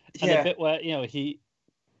and a bit where he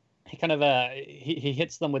kind of he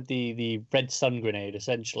hits them with the red sun grenade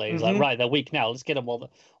essentially. He's like, right, they're weak now. Let's get them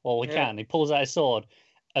while we can. He pulls out his sword,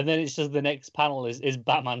 and then it's just the next panel is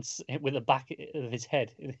Batman with the back of his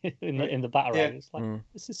head in the Batarang. It's like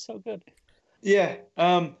this is so good. Yeah.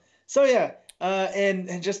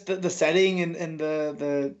 And just the setting and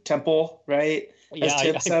the temple, right? As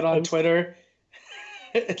Tim said on Twitter,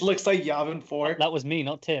 it looks like Yavin 4. That was me,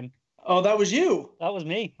 not Tim. Oh, that was you. That was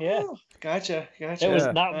me. Yeah. Oh, gotcha. It was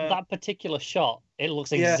that particular shot. It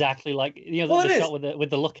looks exactly like the shot with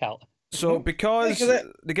the lookout. So because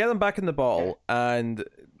they get them back in the bottle, and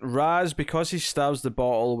Raz, because he stabs the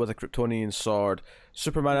bottle with a Kryptonian sword,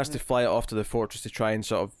 Superman has to fly it off to the fortress to try and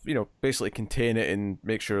sort of, basically contain it and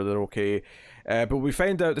make sure they're okay. But we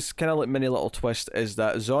find out, this kind of like mini little twist, is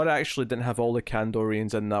that Zod actually didn't have all the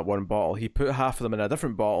Kandorians in that one bottle. He put half of them in a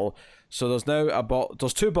different bottle. So there's now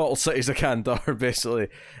there's 2 bottle cities of Kandor, basically.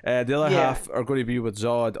 The other half are going to be with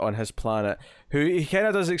Zod on his planet, who he kind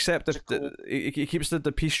of does accept he keeps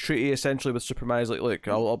the peace treaty essentially with Superman. He's like, look,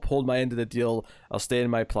 I'll uphold my end of the deal. I'll stay in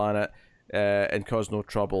my planet and cause no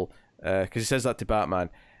trouble. Because he says that to Batman.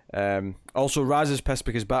 Also, Raz is pissed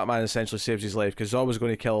because Batman essentially saves his life, because Zod was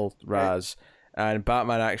going to kill Raz, and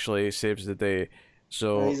Batman actually saves the day.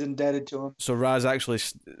 So he's indebted to him. So Raz actually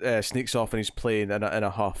sneaks off in his plane in a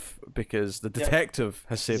huff because the detective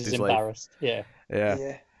has saved his life. Embarrassed. Yeah.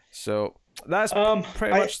 So that's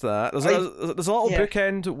pretty much that. There's a little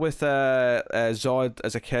bookend with Zod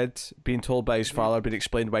as a kid being told by his father, being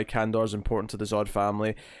explained why Kandor is important to the Zod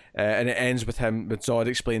family, and it ends with Zod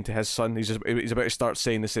explaining to his son he's about to start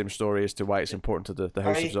saying the same story as to why it's important to the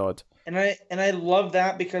House of Zod. And I love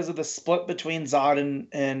that because of the split between Zod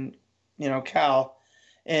and Kal,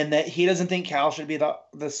 and that he doesn't think Kal should be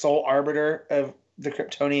the sole arbiter of the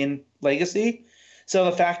Kryptonian legacy. So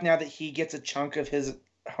the fact now that he gets a chunk of his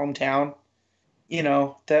hometown,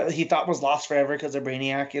 that he thought was lost forever because of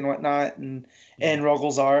Brainiac and whatnot, and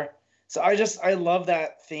Rogol Zaar. So I love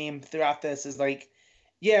that theme throughout this. Is like,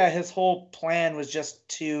 his whole plan was just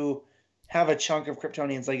to have a chunk of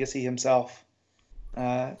Kryptonian's legacy himself.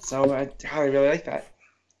 So I really like that.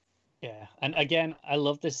 Yeah, and again, I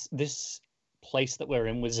love this place that we're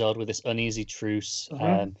in with Zod, with this uneasy truce.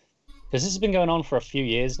 Because this has been going on for a few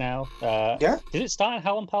years now. Yeah. Did it start in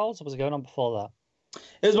Howlin' Pals, or was it going on before that?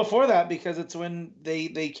 It was before that because it's when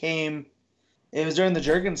they came. It was during the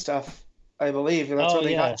Jurgen stuff, I believe. That's where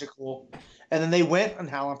they got Jakul. And then they went on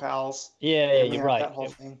Howlin' Pals. Yeah, you're right. That whole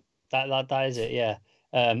thing. That is it, yeah.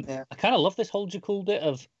 I kind of love this whole Jakul bit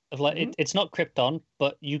of like, it's not Krypton,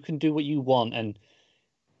 but you can do what you want and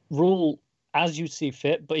rule as you see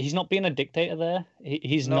fit, but he's not being a dictator there.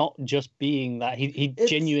 He's not just being that. He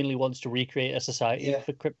genuinely wants to recreate a society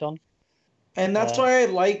for Krypton. And that's why I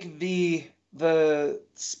like the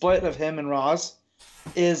split of him and Roz.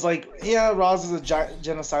 Is like, Roz is a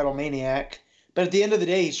genocidal maniac, but at the end of the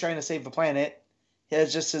day, he's trying to save the planet. He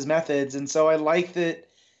has just his methods, and so I like that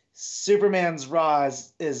Superman's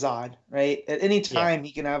Roz is Zod, right? At any time,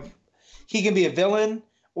 he can be a villain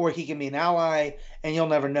or he can be an ally, and you'll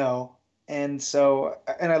never know. And so,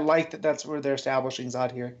 and I like that that's where they're establishing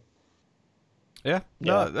Zod here. Yeah,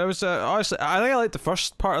 no, there was honestly, I think I like the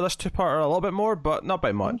first part of this two-parter a little bit more, but not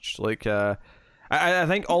by much. Like, I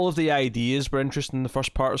think all of the ideas were interesting in the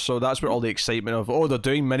first part, so that's where all the excitement of, they're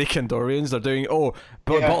doing mini Kandorians, they're doing,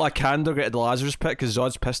 Butler Kandor get the Lazarus Pit because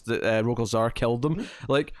Zod's pissed that Rogol Zar killed them.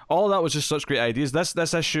 Like, all of that was just such great ideas.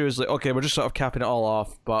 This issue is like, okay, we're just sort of capping it all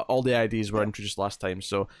off, but all the ideas were introduced last time,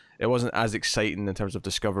 so it wasn't as exciting in terms of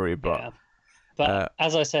discovery, but... Yeah. But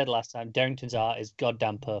as I said last time, Darrington's art is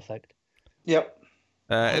goddamn perfect. Yep.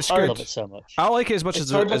 It's I good. love it so much. I like it as much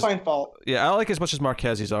it's hard to find fault. Yeah, I like it as much as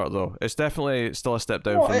Marquez's art, though. It's definitely still a step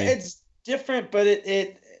down for me. It's different, but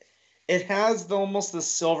it has almost the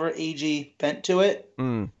Silver Agey bent to it.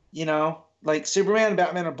 You know, like Superman and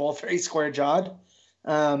Batman are both very square jawed,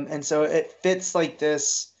 and so it fits like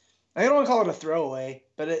this. I don't want to call it a throwaway,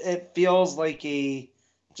 but it feels like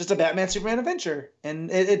just a Batman Superman adventure,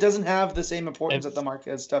 and it doesn't have the same importance that the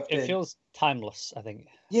Marquez stuff did. It feels timeless, I think.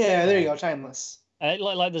 Yeah, there you go, timeless.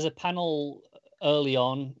 Like there's a panel early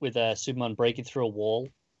on with Superman breaking through a wall,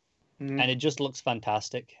 and it just looks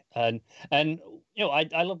fantastic. And you know,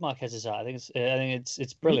 I love Marquez's art. I think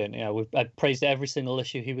it's brilliant. You know, I praised every single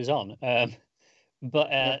issue he was on.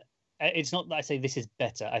 But it's not that I say this is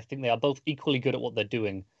better. I think they are both equally good at what they're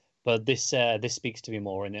doing. But this speaks to me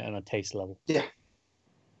more on a taste level. Yeah.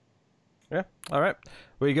 Yeah. All right.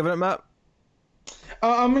 What are you giving it, Matt?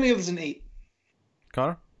 I'm gonna give this an 8.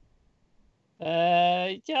 Connor?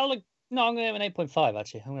 I'm gonna give it an 8.5.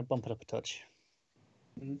 Actually, I'm gonna bump it up a touch.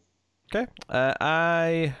 Okay.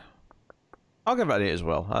 I'll give it an 8 as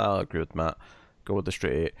well. I'll agree with Matt. Go with the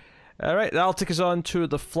straight 8. All right, that'll take us on to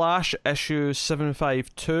The Flash, issue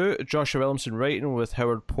 752. Joshua Williamson writing with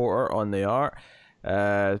Howard Porter on the art.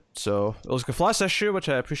 So it was a Flash issue, which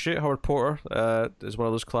I appreciate. Howard Porter is one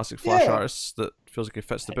of those classic Flash artists that feels like he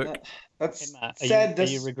fits the book. That's Matt, sad. Are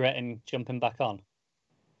you regretting jumping back on?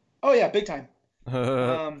 Oh yeah, big time.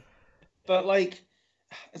 But like,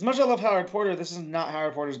 as much as I love Howard Porter, this is not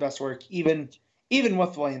Howard Porter's best work, even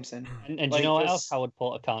with Williamson. And do you know what else Howard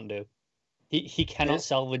Porter can't do? He cannot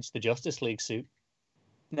salvage the Justice League suit.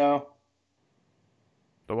 No.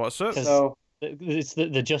 The what suit? So it's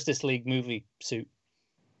the Justice League movie suit.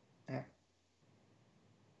 Yeah.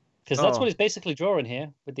 Because that's what he's basically drawing here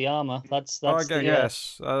with the armor. That's I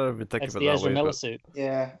guess. I don't even think of it the that Ezra way. Miller suit.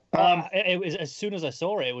 Yeah. It was, as soon as I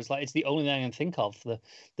saw it, it was like it's the only thing I can think of. The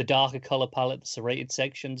darker color palette, the serrated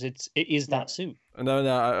sections. It is that suit.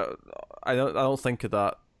 No, I don't think of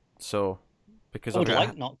that. So because I've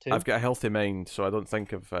got a healthy mind, so I don't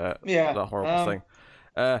think of that horrible thing.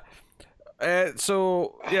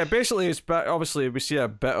 So yeah, basically, obviously we see a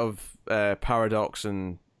bit of Paradox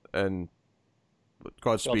and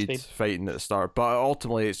Godspeed fighting at the start, but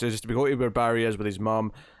ultimately it's just we go to where Barry is with his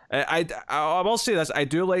mum. I will say this: I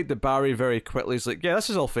do like that Barry very quickly is like, yeah, this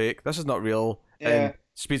is all fake. This is not real. And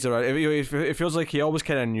speeds around. It feels like he always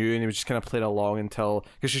kind of knew, and he was just kind of playing along until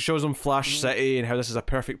because she shows him Flash City and how this is a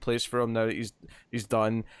perfect place for him now that he's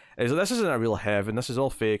done. And he's like, this isn't a real heaven. This is all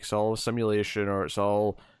fake. It's all a simulation, or it's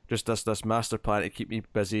all just this master plan to keep me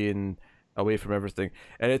busy and away from everything.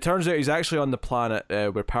 And it turns out he's actually on the planet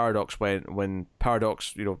where Paradox went when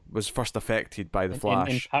Paradox, was first affected by the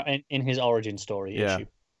Flash in his origin story issue.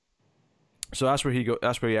 So that's where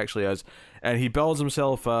he actually is, and he builds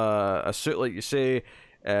himself a suit, like you say,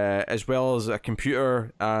 as well as a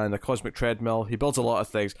computer and a cosmic treadmill. He builds a lot of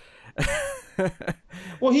things.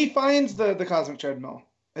 Well, he finds the cosmic treadmill.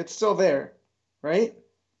 It's still there, right?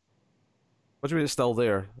 What do you mean it's still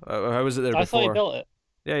there? How was it there before? I thought he built it.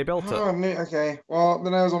 Yeah, he built it. Okay. Well,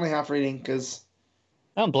 then I was only half reading because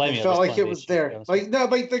I don't blame you. I felt like it was there. Like no,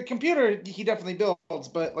 like the computer, he definitely builds,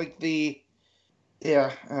 but like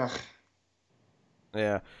Yeah.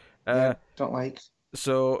 don't like.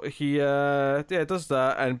 So he does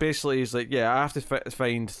that, and basically he's like, yeah, I have to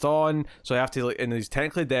find Thawne, so I have to, like, and he's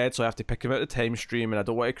technically dead, so I have to pick him out of the time stream, and I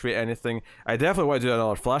don't want to create anything. I definitely want to do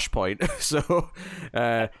another Flashpoint. So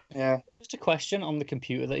yeah. Just a question on the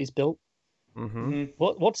computer that he's built. Mm-hmm.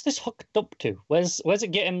 What's this hooked up to? Where's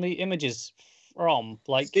it getting the images from?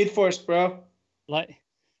 Like Speed Force, bro. Like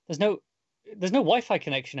there's no Wi-Fi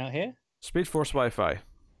connection out here. Speed Force Wi-Fi.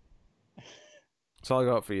 That's all I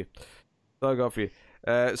got for you.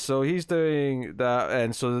 So he's doing that,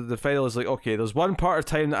 and so the final is like, okay, there's one part of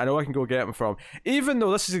time that I know I can go get him from, even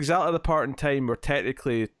though this is exactly the part in time where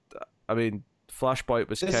technically, I mean, Flashpoint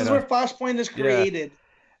was This is where Flashpoint is created.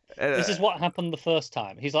 This is what happened the first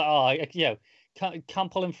time. He's like,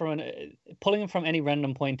 can't pull him pulling him from any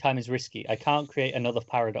random point in time is risky. I can't create another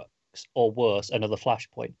paradox, or worse, another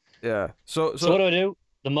Flashpoint. Yeah. So what do I do?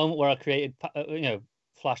 The moment where I created,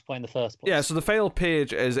 Flashpoint in the first place. Yeah, so the final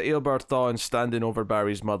page is Eobard Thawne standing over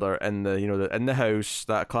Barry's mother in the house,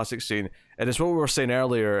 that classic scene. And it's what we were saying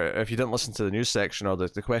earlier, if you didn't listen to the news section or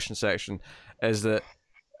the question section, is that,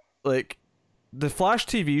 like, the Flash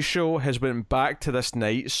TV show has went back to this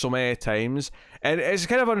night so many times, and it's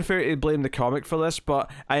kind of unfair to blame the comic for this,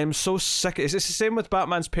 but I am so sick. It's the same with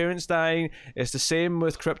Batman's parents dying, it's the same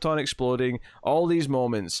with Krypton exploding, all these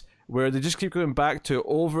moments where they just keep going back to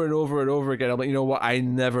over and over and over again. I'm like, you know what? I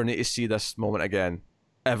never need to see this moment again.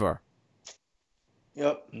 Ever.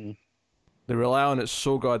 Yep. They rely on it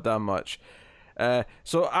so goddamn much.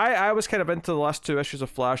 So I was kind of into the last two issues of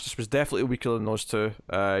Flash. This was definitely weaker than those two.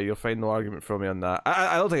 You'll find no argument from me on that.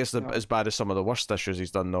 I don't think it's as bad as some of the worst issues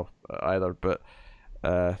he's done, though, either. But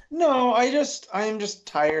no, I'm just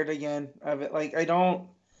tired again of it. Like, I don't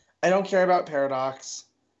care about Paradox.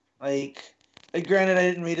 Like, granted, I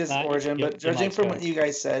didn't read his origin, but judging from what you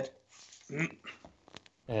guys said,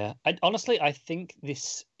 yeah. I think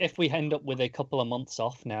this, if we end up with a couple of months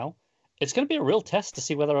off now, it's going to be a real test to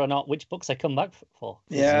see whether or not which books I come back for.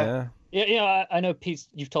 Yeah. I know, Pete,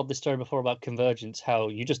 you've told this story before about Convergence, how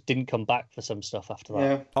you just didn't come back for some stuff after that.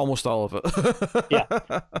 Yeah. Almost all of it.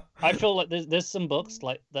 Yeah. I feel like there's some books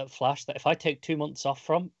like that Flash that if I take 2 months off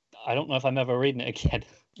from, I don't know if I'm ever reading it again.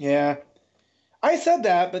 Yeah. I said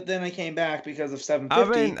that, but then I came back because of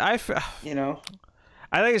 750. I mean,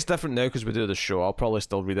 I think it's different now because we do the show. I'll probably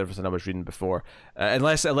still read everything I was reading before,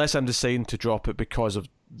 unless I'm deciding to drop it because of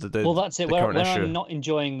the well, that's it. The when issue. I'm not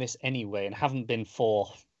enjoying this anyway, and haven't been for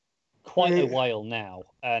quite a while now,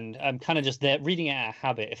 and I'm kind of just there reading it out of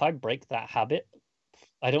habit. If I break that habit,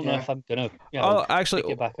 I don't know if I'm gonna. Actually,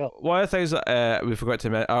 pick it back up. One of the things that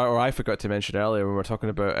I forgot to mention earlier when we were talking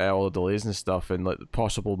about all the delays and stuff and like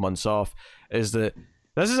possible months off, is that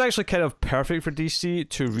this is actually kind of perfect for DC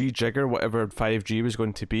to rejigger whatever 5G was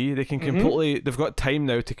going to be. They can they've got time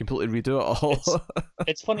now to completely redo it all.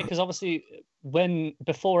 It's funny because obviously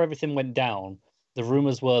before everything went down, the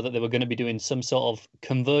rumors were that they were going to be doing some sort of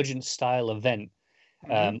Convergence style event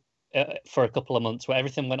for a couple of months where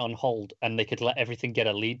everything went on hold and they could let everything get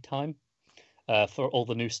a lead time for all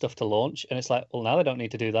the new stuff to launch. And it's like, well, now they don't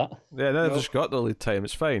need to do that. Yeah, now they've just got the lead time.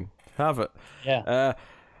 It's fine. Have it. Yeah.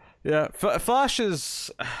 Yeah, Flash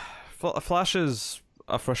is a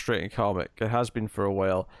frustrating comic. It has been for a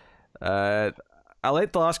while. I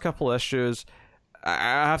liked the last couple of issues. I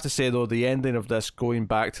have to say though, the ending of this going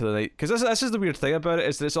back to the night, because this is the weird thing about it,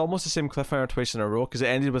 is that it's almost the same cliffhanger twice in a row, because it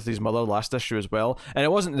ended with his mother last issue as well, and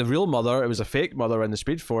it wasn't the real mother, it was a fake mother in the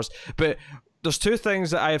Speed Force. But there's two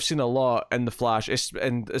things that I have seen a lot in the Flash,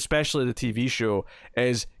 and especially the TV show,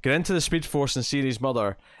 is get into the Speed Force and seeing his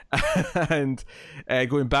mother, and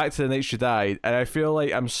going back to the night she died. And I feel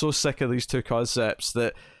like I'm so sick of these two concepts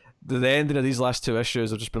that the ending of these last two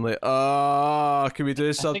issues have just been like, oh, can we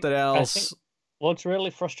do something else? What's really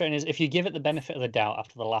frustrating is if you give it the benefit of the doubt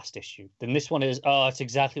after the last issue, then this one is, oh, it's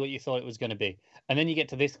exactly what you thought it was going to be. And then you get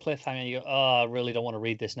to this cliffhanger and you go, oh, I really don't want to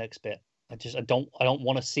read this next bit. I don't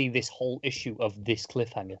want to see this whole issue of this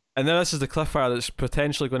cliffhanger. And then this is the cliffhanger that's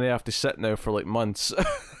potentially going to have to sit now for like months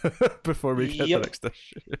before we get the next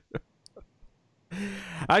issue.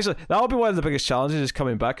 Actually, that'll be one of the biggest challenges is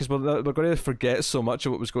coming back, because we're going to forget so much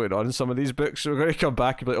of what was going on in some of these books. So we're going to come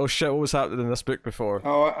back and be like, oh shit, what was happening in this book before?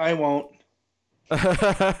 Oh, I won't.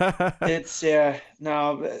 It's I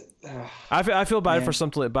feel bad for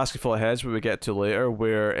something like Basket Full of Heads, where we get to later,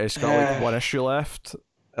 where it's got like one issue left.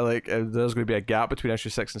 Like there's going to be a gap between issue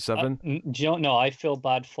 6 and 7. Do you know? I feel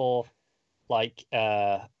bad for like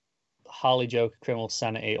Harley Joker Criminal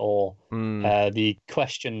Sanity or the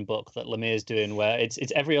Question book that Lemire's doing, where it's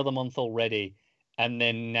every other month already, and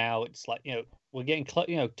then now it's like, we're getting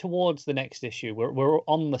towards the next issue. We're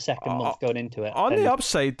on the second month going into it. On the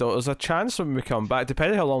upside, though, there's a chance when we come back,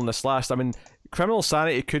 depending how long this lasts. I mean, Criminal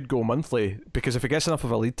Sanity could go monthly, because if it gets enough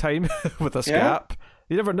of a lead time with this gap,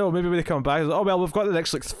 you never know. Maybe when they come back, oh well, we've got the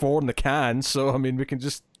next like 4 in the can, so I mean, we can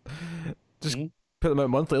just put them out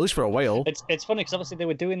monthly, at least for a while. It's funny because obviously they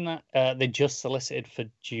were doing that. They just solicited for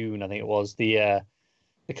June, I think it was the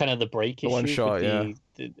kind of the break issue, one shot,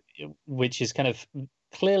 which is kind of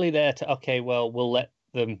clearly there to well, we'll let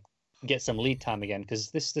them get some lead time again,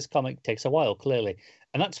 because this comic takes a while, clearly,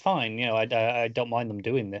 and that's fine. I don't mind them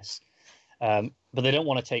doing this, but they don't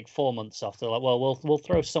want to take 4 months off. They're like, well, we'll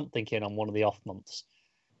throw something in on one of the off months,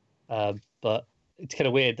 but it's kind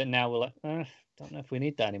of weird that now we're like, don't know if we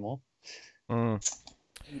need that anymore. Well,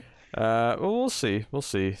 we'll see.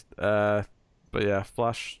 But yeah,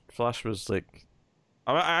 Flash was like,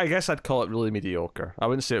 I guess I'd call it really mediocre. I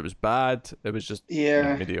wouldn't say it was bad. It was just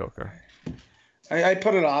mediocre. I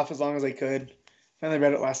put it off as long as I could. Finally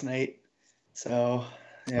read it last night. So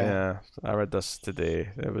yeah, I read this today.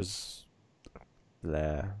 It was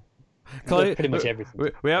pretty much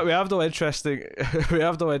everything. We have no interesting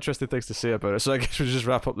things to say about it. So I guess we just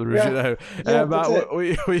wrap up the review now. Matt, what are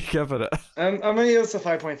you giving it? I'm gonna give this a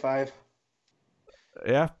 5.5.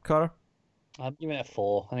 Yeah, Connor. I'm giving it a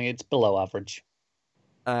 4. I think it's below average.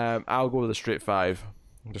 I'll go with a straight 5.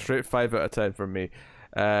 The straight 5 out of 10 from me.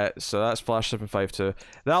 So that's Flash 752.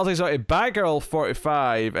 That'll take us out to Batgirl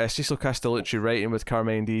 45. Cecil Castellucci writing with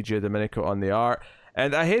Carmine Di Giandomenico on the art.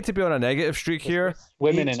 And I hate to be on a negative streak here.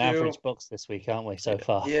 Women in average books this week, aren't we, so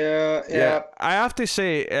far? Yeah. I have to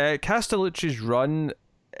say, Castellucci's run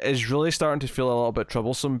is really starting to feel a little bit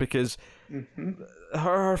troublesome, because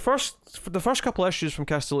the first couple issues from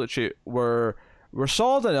Castellucci were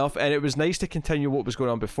solid enough, and it was nice to continue what was going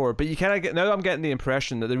on before. But you kind of get, now I'm getting the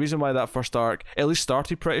impression that the reason why that first arc at least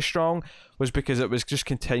started pretty strong was because it was just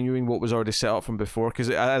continuing what was already set up from before. Because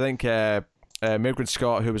I think Margaret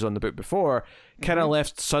Scott, who was on the book before, kind of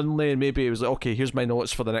left suddenly, and maybe it was like, okay, here's my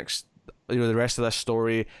notes for the next, the rest of this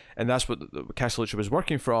story, and that's what Castellucci was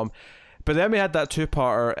working from. But then we had that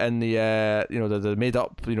 2-parter in the the made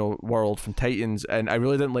up world from Titans, and I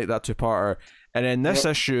really didn't like that 2-parter. And in this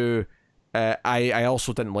issue, I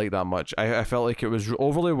also didn't like that much. I felt like it was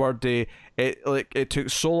overly wordy. It took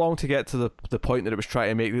so long to get to the point that it was trying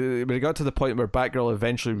to make. When it got to the point where Batgirl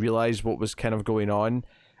eventually realized what was kind of going on,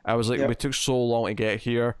 I was like, we took so long to get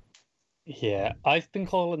here. Yeah, I've been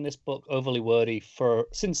calling this book overly wordy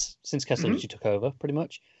since Castellucci took over, pretty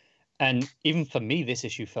much. And even for me, this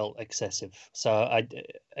issue felt excessive. So I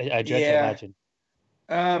dread to imagine.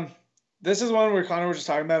 This is one where Connor was just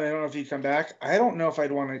talking about. I don't know if he'd come back. I don't know if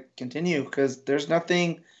I'd want to continue, because there's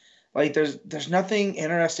nothing, there's nothing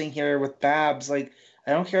interesting here with Babs. Like,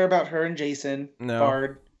 I don't care about her and Jason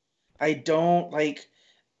Bard. I don't like.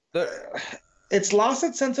 It's lost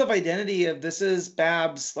its sense of identity of this is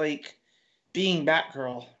Babs being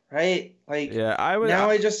Batgirl, right? I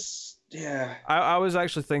was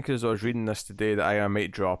actually thinking as I was reading this today that I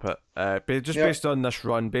might drop it. Based on this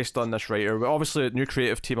run, based on this writer. Obviously, a new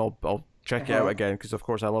creative team. I'll check it out again, because of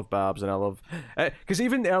course I love Babs, and I love because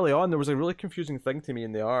even early on there was a really confusing thing to me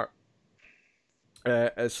in the art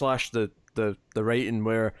slash the writing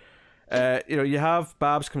where you have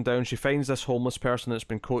Babs come down, she finds this homeless person that's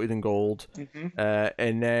been coated in gold,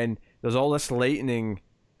 and then there's all this lightning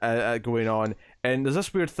going on, and there's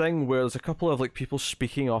this weird thing where there's a couple of people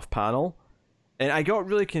speaking off panel, and I got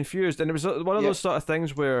really confused, and it was one of those sort of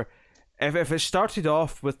things where if it started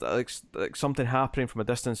off with like something happening from a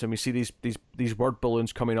distance and we see these word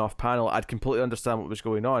balloons coming off panel, I'd completely understand what was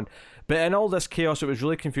going on. But in all this chaos, it was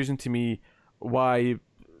really confusing to me why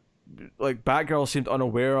Batgirl seemed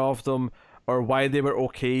unaware of them, or why they were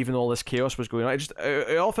okay even though all this chaos was going on.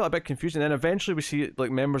 It all felt a bit confusing. And then eventually we see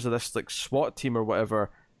members of this SWAT team or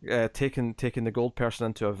whatever taking the gold person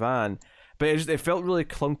into a van. But it felt really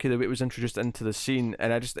clunky the way it was introduced into the scene,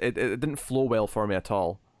 and it didn't flow well for me at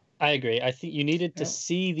all. I agree. I think you needed to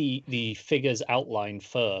see the figures outline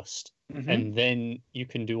first, and then you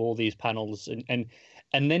can do all these panels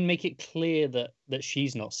and then make it clear that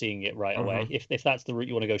she's not seeing it right away. If that's the route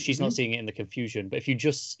you want to go, she's not seeing it in the confusion. But if you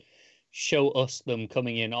just show us them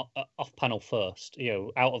coming in off panel first,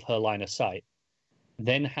 out of her line of sight,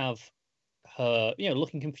 then have her,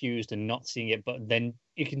 looking confused and not seeing it, but then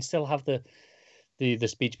you can still have the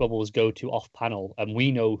speech bubbles go to off panel, and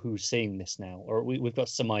we know who's saying this now, or we've got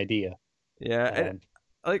some idea. Yeah.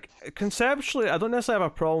 Conceptually, I don't necessarily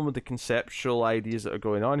have a problem with the conceptual ideas that are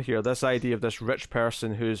going on here. This idea of this rich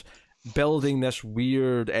person who's building this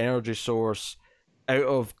weird energy source out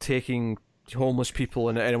of taking homeless people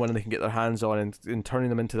and anyone they can get their hands on and turning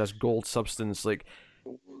them into this gold substance.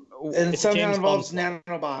 And it It's a somehow James involves Bond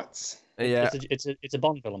nanobots. Yeah. It's a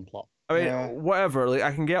Bond villain plot. I mean, Yeah. whatever. Like,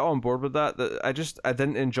 I can get on board with that. I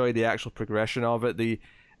didn't enjoy the actual progression of it.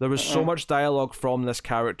 There was so much dialogue from this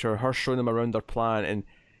character, her showing them around their plan, and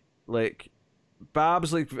like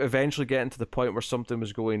Babs like eventually getting to the point where something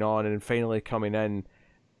was going on, and finally coming in.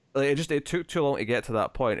 Like, it took too long to get to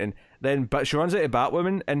that point, and then but she runs into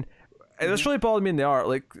Batwoman, and this really bothered me in the art.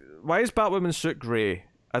 Like, why is Batwoman's suit grey?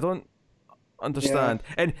 I don't understand.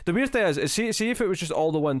 Yeah. And the weird thing is see if it was just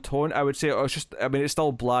all the one tone, I would say it's just. I mean, it's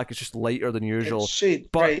still black. It's just lighter than usual. It's shade,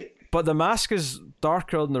 but right. But the mask is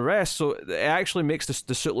darker than the rest, so it actually makes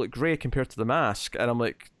the suit look grey compared to the mask. And I'm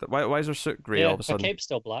like, why is her suit grey all of a sudden? Her cape's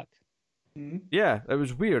still black. Mm-hmm. Yeah, it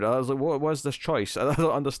was weird. I was like, what was this choice? I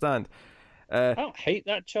don't understand. I don't hate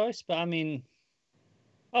that choice, but I mean,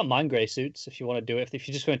 I don't mind grey suits if you want to do it. If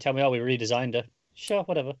you're just going to tell me, we redesigned her, sure,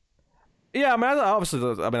 whatever. Yeah, I mean,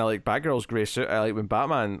 I like Batgirl's grey suit. I like when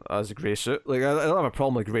Batman has a grey suit. Like, I don't have a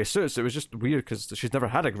problem with grey suits. It was just weird because she's never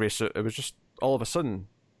had a grey suit. It was just all of a sudden.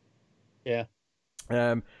 Yeah.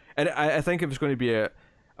 And I think it was going to be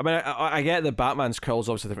I get that Batman's cowl is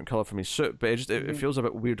obviously a different colour from his suit, but it feels a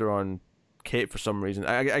bit weirder on Kate for some reason.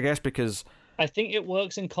 I guess because I think it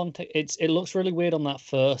works in context. It looks really weird on that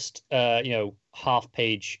first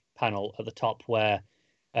half-page panel at the top where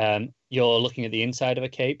you're looking at the inside of a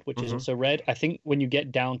cape, which is also red. I think when you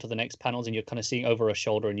get down to the next panels and you're kind of seeing over her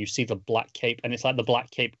shoulder and you see the black cape, and it's like the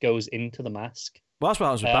black cape goes into the mask. Well, that's what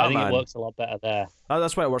happens with Batman. I think it works a lot better there.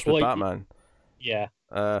 That's why it works with Batman. Yeah.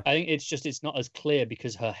 I think it's not as clear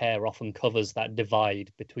because her hair often covers that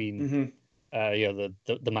divide between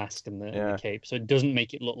the mask and the cape, so it doesn't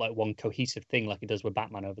make it look like one cohesive thing like it does with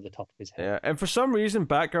Batman over the top of his head. Yeah, and for some reason,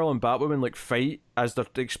 Batgirl and Batwoman like fight as they're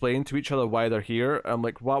explaining to each other why they're here. I'm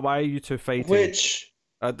like, why are you two fighting? Which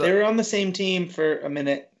they were on the same team for a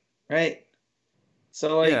minute, right?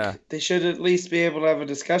 So they should at least be able to have a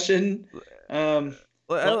discussion. I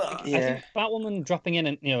think Batwoman dropping in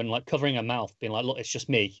and like covering her mouth, being like, "Look, it's just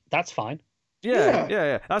me." That's fine.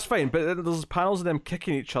 Yeah, that's fine. But there's panels of them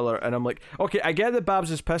kicking each other, and I'm like, okay, I get that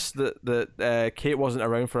Babs is pissed that Kate wasn't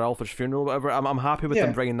around for Alfred's funeral, or whatever. I'm happy with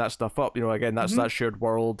them bringing that stuff up. Again, that's that shared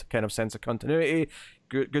world kind of sense of continuity.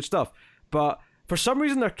 Good stuff. But for some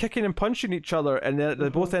reason, they're kicking and punching each other, and they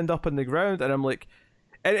both end up on the ground, and I'm like.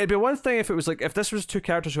 And it'd be one thing if it was like if this was two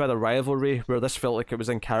characters who had a rivalry where this felt like it was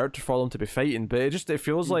in character for them to be fighting, but it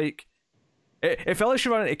feels like it felt like she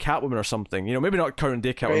ran into Catwoman or something. Maybe not current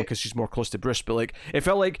day Catwoman because she's more close to Bruce, but like it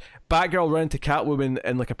felt like Batgirl ran into Catwoman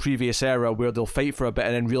in like a previous era where they'll fight for a bit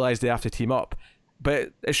and then realize they have to team up.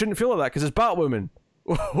 But it shouldn't feel like that because it's Batwoman.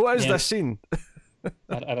 What is this scene?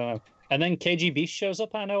 I don't know. And then KG Beast shows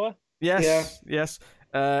up out of nowhere. Yes.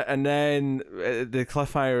 And then the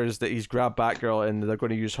cliffhanger is that he's grabbed Batgirl and they're going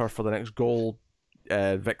to use her for the next goal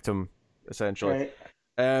victim, essentially.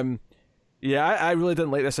 Right. I really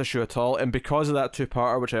didn't like this issue at all, and because of that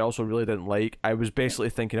two-parter, which I also really didn't like, I was basically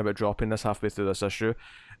thinking about dropping this halfway through this issue.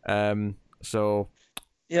 So.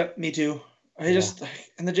 Yep, me too. And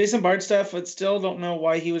the Jason Bard stuff, I still don't know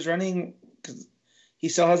why he was running, because he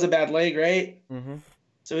still has a bad leg, right? Mm-hmm.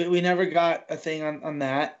 So we never got a thing on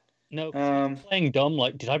that. No, playing dumb.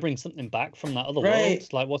 Like, did I bring something back from that other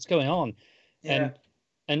world? Like, what's going on? Yeah.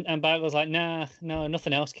 And Bag was like, no,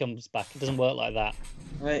 nothing else comes back. It doesn't work like that.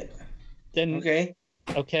 Right. Then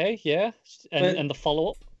okay, yeah, and the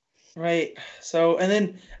follow up. Right. So, and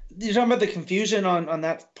then you're talking about the confusion on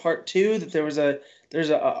that part too. That there's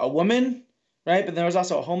a woman, right? But there was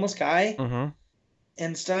also a homeless guy. Mm-hmm.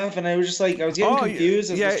 And stuff, and I was just like, I was getting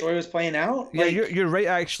confused as the story was playing out. Yeah, you're right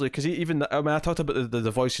actually, because I talked about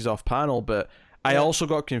the voices off panel, but I also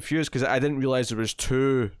got confused because I didn't realize there was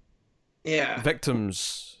two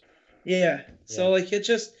victims. Yeah. So like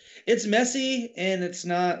it's messy and it's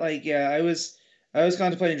not like I was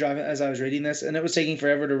contemplating driving as I was reading this, and it was taking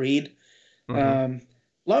forever to read. Mm-hmm.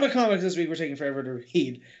 A lot of comics this week were taking forever to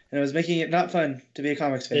read, and it was making it not fun to be a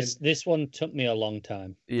comics fan. This one took me a long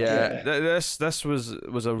time. Yeah. This was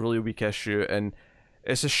a really weak issue, and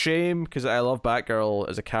it's a shame because I love Batgirl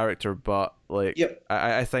as a character, but like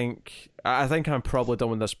I think I'm probably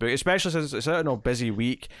done with this book, especially since it's out on a busy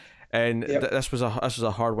week, and this was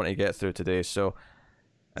a hard one to get through today. So.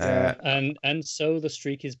 And so the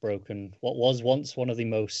streak is broken. What was once one of the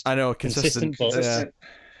most consistent books. Yeah.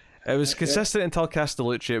 It was consistent until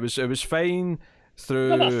Castellucci. It was fine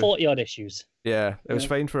through about 40 odd issues. Yeah, it was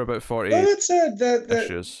fine for about 40 well, that said,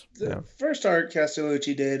 issues. The first arc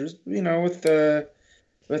Castellucci did was with the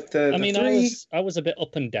I was a bit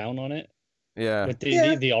up and down on it. Yeah. With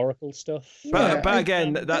the Oracle stuff. But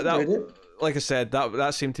again, that like I said,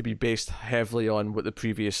 that seemed to be based heavily on what the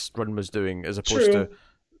previous run was doing, as opposed to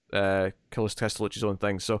Carlos Castellucci's own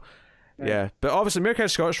thing. So yeah, but obviously American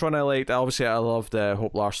Scottish run I liked. Obviously I loved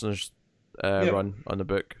Hope Larson's run on the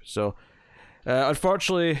book. So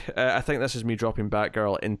unfortunately, I think this is me dropping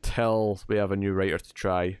Batgirl until we have a new writer to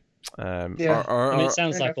try. I mean, it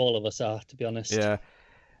sounds like all of us are, to be honest. Yeah,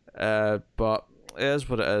 but it is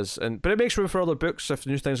what it is, but it makes room for other books if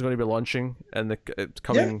new things are going to be launching in the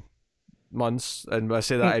coming months. And when I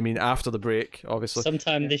say that, I mean after the break, obviously.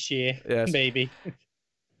 Sometime this year, maybe.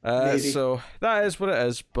 So that is what it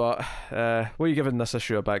is. But what are you giving this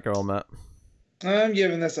issue of Batgirl, Matt? I'm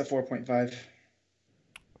giving this a 4.5.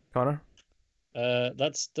 Connor?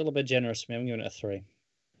 That's still a bit generous for me. I'm giving it a 3.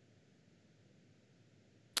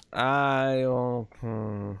 I'll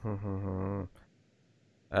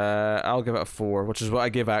give it a 4, which is what I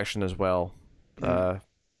gave Action as well.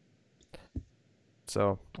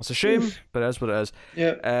 So it's a shame, but it is what it is.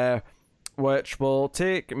 Yeah. Which will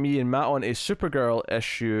take me and Matt on a Supergirl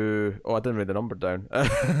issue. Oh, I didn't write the number down. I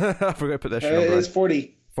forgot to put this number. It's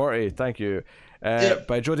 40. 40. Thank you.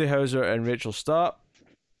 By Jody Houser and Rachel Stott.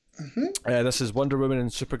 This is Wonder Woman and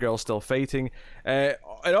Supergirl still fighting. And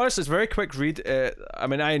honestly, it's a very quick read. I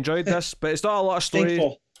mean, I enjoyed this, but it's not a lot of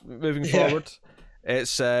story moving forward.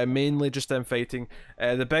 It's mainly just them fighting.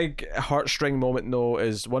 The big heartstring moment, though,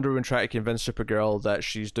 is Wonder Woman trying to convince Supergirl that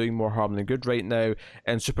she's doing more harm than good right now,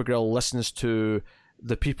 and Supergirl listens to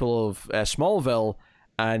the people of Smallville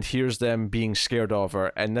and hears them being scared of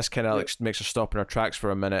her, and this kind of like makes her stop in her tracks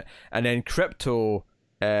for a minute, and then Krypto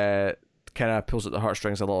kind of pulls at the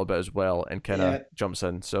heartstrings a little bit as well and kind of jumps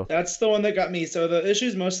in. So that's the one that got me. So the issue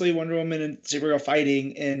is mostly Wonder Woman and Supergirl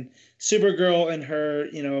fighting, and Supergirl and her,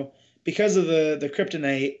 because of the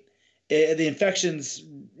kryptonite, the infection's,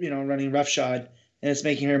 running roughshod, and it's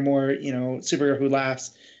making her more, Supergirl who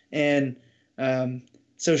laughs. And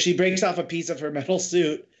so she breaks off a piece of her metal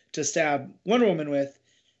suit to stab Wonder Woman with.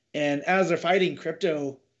 And as they're fighting,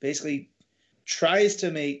 Krypto basically tries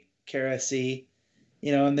to make Kara see,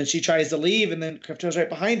 and then she tries to leave, and then Krypto's right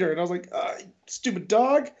behind her. And I was like, oh, stupid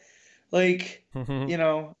dog. Like,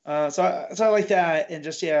 so I like that. And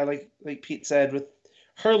just, like Pete said, with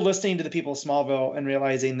her listening to the people of Smallville and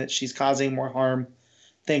realizing that she's causing more harm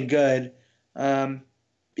than good. I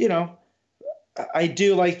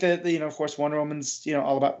do like that, of course, Wonder Woman's,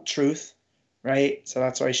 all about truth, right? So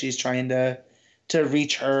that's why she's trying to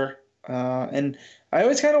reach her. And I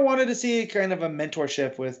always kind of wanted to see kind of a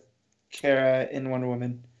mentorship with Kara in Wonder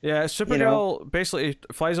Woman. Yeah, Supergirl basically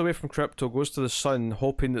flies away from Krypto, goes to the sun,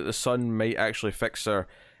 hoping that the sun might actually fix her.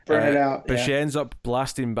 Burn it out. But she ends up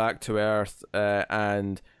blasting back to Earth,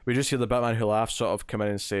 and we just hear the Batman Who Laughs sort of come in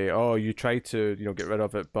and say, "Oh, you tried to, get rid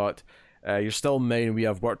of it, but you're still mine. We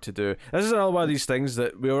have work to do." This is another one of these things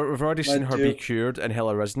that we've already seen her be cured in Hell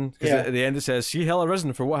Arisen. Because at the end it says, "See Hell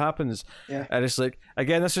Arisen for what happens." Yeah. And it's like,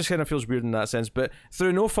 again, this just kind of feels weird in that sense. But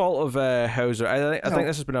through no fault of Hauser, I think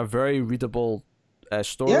this has been a very readable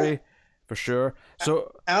story. For sure.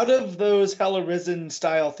 So out of those Hell Arisen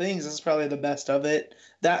style things, this is probably the best of it.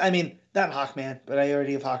 That Hawkman, but I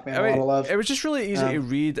already have Hawkman a lot of love. It was just really easy to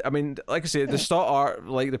read. I mean, like I said, the Stott art,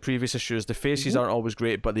 like the previous issues, the faces aren't always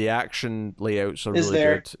great, but the action layouts are really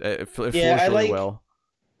good. It flows really well.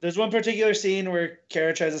 There's one particular scene where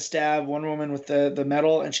Kara tries to stab one woman with the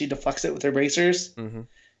metal, and she deflects it with her bracers, and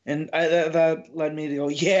that led me to go,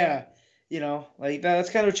 like that's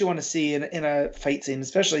kind of what you want to see in a fight scene,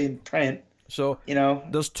 especially in print. So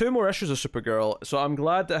there's 2 more issues of Supergirl, so I'm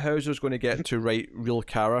glad that Hauser's going to get to write real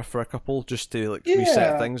Kara for a couple, just to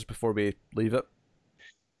reset things before we leave it.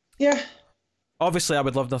 Yeah. Obviously, I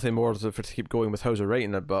would love nothing more for to keep going with Hauser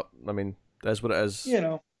writing it, but I mean, that's what it is.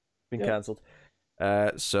 Been cancelled.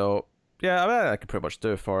 So yeah, I mean, I could pretty much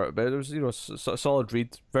do it for it, but it was a solid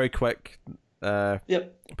read, very quick.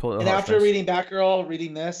 Yep. And after reading Batgirl,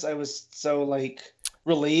 reading this, I was so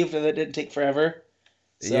relieved that it didn't take forever.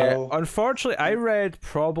 So, yeah, unfortunately, I read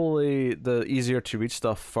probably the easier to read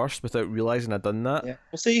stuff first without realizing I'd done that. Yeah,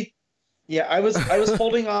 we'll see. Yeah, I was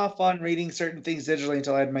holding off on reading certain things digitally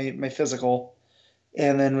until I had my physical,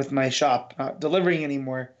 and then with my shop not delivering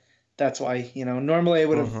anymore, that's why normally I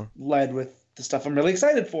would have led with the stuff I'm really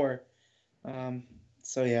excited for.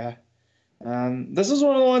 So yeah, this was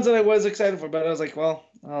one of the ones that I was excited for, but I was like, well,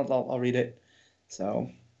 I'll read it.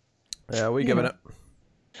 So yeah, what are you giving it?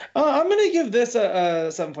 I'm going to give this a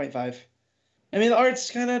 7.5. I mean, the art's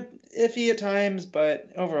kind of iffy at times, but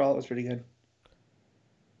overall it was pretty good.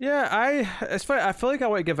 Yeah, it's funny. I feel like I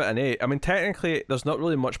want to give it an 8. I mean, technically, there's not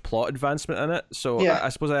really much plot advancement in it, so I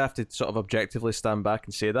suppose I have to sort of objectively stand back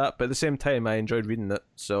and say that. But at the same time, I enjoyed reading it,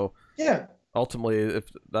 so yeah. ultimately,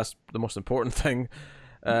 if that's the most important thing.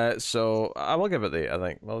 So I will give it the 8, I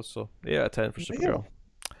think. Well, so 8 out of 10 for Supergirl.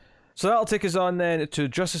 So that'll take us on then to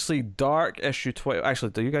Justice League Dark issue 20.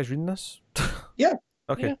 Actually, are you guys reading this? Yeah.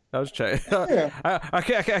 Okay, Yeah. I was checking. Yeah.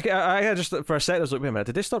 I just for a second I was like, wait a minute,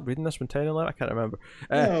 did they stop reading this when 10 11? I can't remember.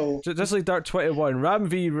 No. Justice League Dark 21. Ram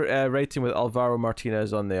V writing with Alvaro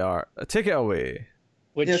Martinez on the art. Take it away.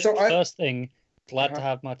 Which first thing, glad to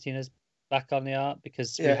have Martinez back on the art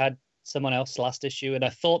because we had someone else last issue, and I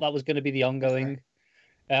thought that was going to be the ongoing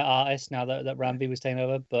artist now that Ramby was taking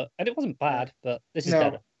over, and it wasn't bad, but this is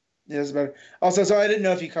better. Yeah, it's better. Also, so I didn't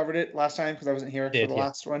know if you covered it last time because I wasn't here for the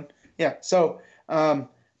last one. Yeah. So, but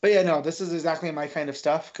yeah, no, this is exactly my kind of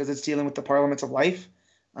stuff because it's dealing with the Parliaments of Life,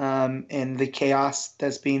 and the chaos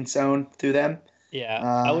that's being sown through them. Yeah,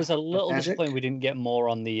 I was a little disappointed we didn't get more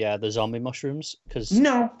on the zombie mushrooms because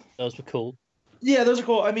those were cool. Yeah, those are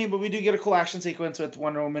cool. I mean, but we do get a cool action sequence with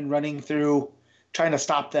Wonder Woman running through, trying to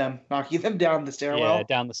stop them, knocking them down the stairwell. Yeah,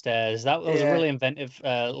 down the stairs. That was a really inventive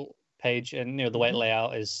page, and the way it lay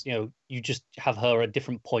out is you just have her at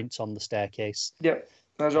different points on the staircase. Yep,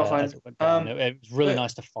 that was real fun. It went down. It was really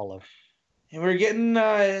nice to follow. And we're getting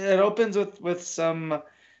it opens with some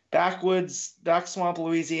backwoods, back swamp,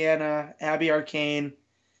 Louisiana, Abby Arcane,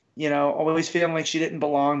 always feeling like she didn't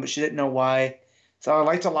belong, but she didn't know why. So I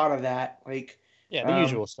liked a lot of that. Like, the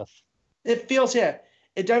usual stuff. It feels, it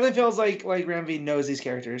definitely feels like Ram V knows these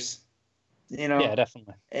characters. Yeah,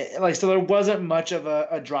 definitely. So there wasn't much of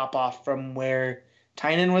a drop off from where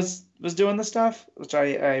Tynan was doing the stuff, which I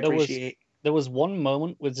appreciate. There was one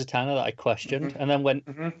moment with Zatanna that I questioned, and then went,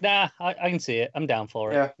 "Nah, I can see it. I'm down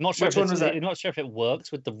for it." Yeah. I'm not sure. I'm not sure if it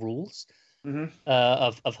works with the rules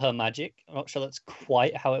of her magic. I'm not sure that's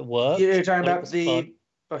quite how it works. You're talking about the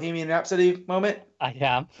Bohemian Rhapsody moment? I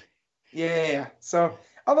am. Yeah. So,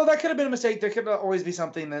 although that could have been a mistake, there could always be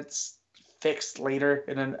something that's fixed later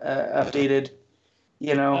in an updated.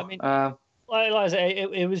 I mean, like I say,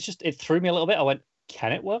 it was just it threw me a little bit. I went,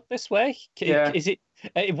 can it work this way? Is it?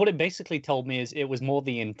 What it basically told me is it was more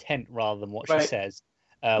the intent rather than what she says,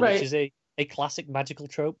 which is a classic magical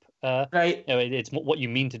trope. Right. It's what you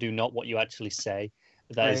mean to do, not what you actually say.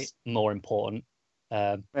 That is more important.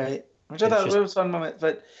 Right. Which I thought was a fun moment.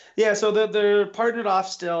 But yeah, so they're partnered off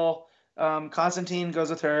still. Constantine goes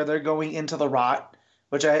with her. They're going into the rot,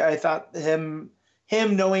 which I thought him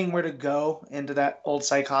knowing where to go into that old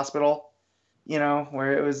psych hospital,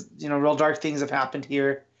 where it was, real dark things have happened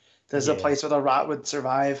here. There's a place where the rot would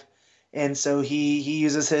survive. And so he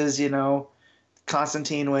uses his,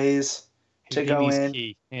 Constantine ways to go in.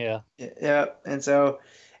 Key. Yeah. Yeah.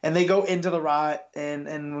 And they go into the rot, and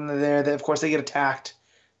when they're there, of course, they get attacked.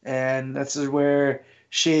 And that's where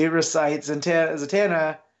she recites, and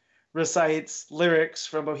Zatanna recites lyrics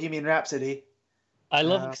from Bohemian Rhapsody. I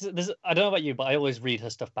love it because I don't know about you, but I always read her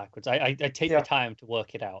stuff backwards. I take the time to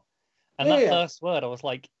work it out. And that first word, I was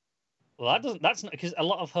like, well, that's not, because a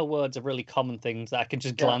lot of her words are really common things that I can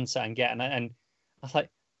just glance at and get. And I was like,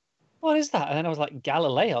 what is that? And then I was like,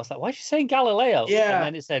 Galileo. I was like, why is she saying Galileo? Yeah. And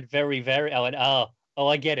then it said very, very. I went, oh,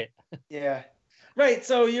 I get it. Yeah. Right.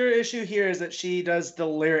 So your issue here is that she does the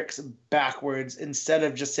lyrics backwards instead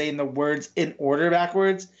of just saying the words in order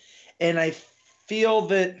backwards. And I feel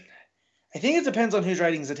that, I think it depends on who's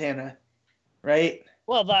writing Zatanna, right?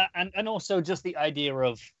 Well, that, and also just the idea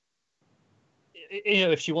of,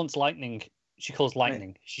 if she wants lightning, she calls lightning.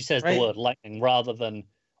 Right. She says the word lightning rather than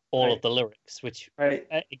all of the lyrics, which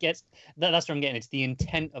it gets. That's what I'm getting. It's the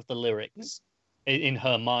intent of the lyrics in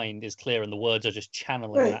her mind is clear, and the words are just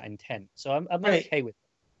channeling that intent. So I'm okay with it.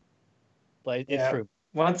 But it's true.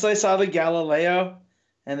 Once I saw the Galileo,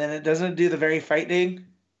 and then it doesn't do the very frightening.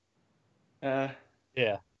 Yeah,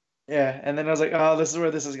 and then I was like, oh, this is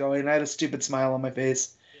where this is going. And I had a stupid smile on my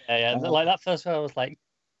face. Yeah. Like that first one, I was like,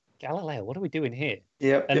 Galileo, what are we doing here?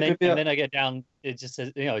 Yep. And then I get down, it just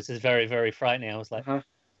says, it says very, very frightening. I was like,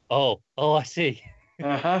 oh, I see.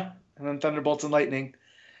 And then thunderbolts and lightning.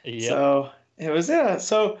 Yep. So it was,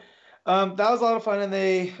 So that was a lot of fun.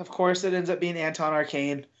 And of course, it ends up being Anton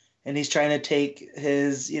Arcane. And he's trying to take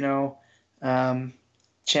his,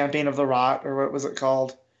 champion of the rot, or what was it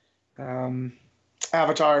called?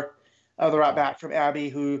 Avatar of the rot back from Abby,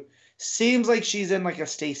 who seems like she's in like a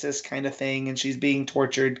stasis kind of thing, and she's being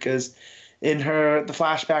tortured because in the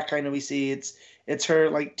flashback kind of we see it's her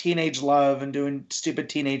like teenage love and doing stupid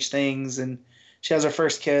teenage things, and she has her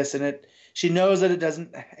first kiss, and she knows that it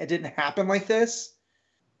didn't happen like this,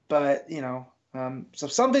 but so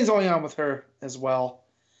something's going on with her as well.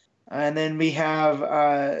 And then we have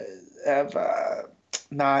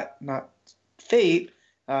not Fate,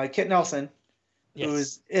 Kit Nelson,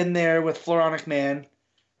 who's in there with Floronic Man.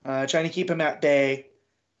 trying to keep him at bay,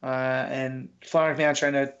 and Florent McMahon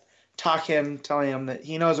trying to talk him, telling him that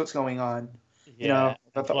he knows what's going on. Yeah,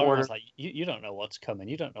 about the Florent order. was like, you don't know what's coming.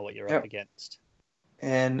 You don't know what you're Yep. up against.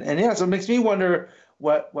 And yeah, so it makes me wonder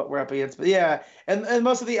what we're up against. But yeah, and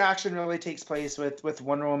most of the action really takes place with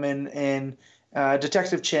Wonder Woman and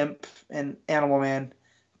Detective Chimp and Animal Man,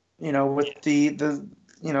 with the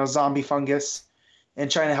zombie fungus and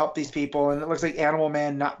trying to help these people. And it looks like Animal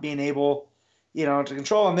Man not being able, to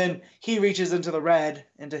control. And then he reaches into the red,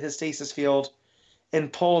 into his stasis field,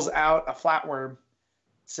 and pulls out a flatworm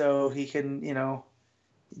so he can,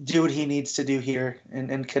 do what he needs to do here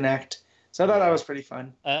and connect. So I thought that was pretty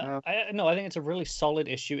fun. I think it's a really solid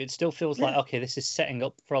issue. It still feels like, okay, this is setting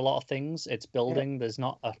up for a lot of things. It's building. There's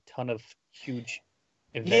not a ton of huge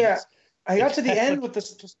events. Yeah, I got to the end with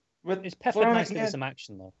this. It's peppered nicely with some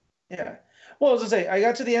action, though. Yeah. Well, as I say, I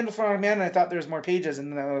got to the end of Florent Man, and I thought there was more pages,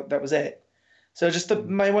 and that was it. So just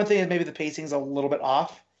my one thing is maybe the pacing's a little bit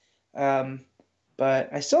off. But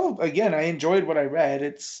I still, again, I enjoyed what I read.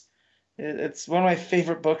 It's one of my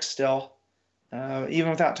favorite books still, even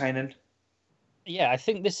without Tynan. Yeah, I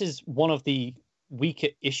think this is one of the weaker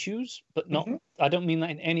issues, but not. I don't mean that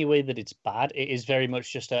in any way that it's bad. It is very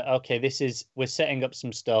much just we're setting up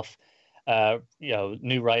some stuff.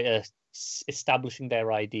 New writer establishing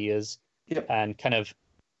their ideas and kind of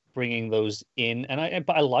bringing those in.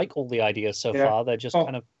 But I like all the ideas so far. They're just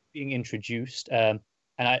kind of being introduced. And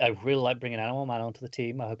I really like bringing Animal Man onto the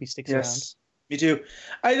team. I hope he sticks around. Me too.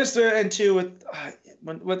 I just and too with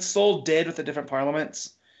what Soul did with the different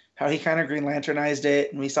parliaments, how he kind of Green Lanternized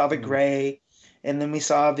it, and we saw the gray, and then we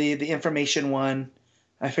saw the information one.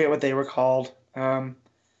 I forget what they were called. But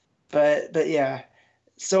yeah.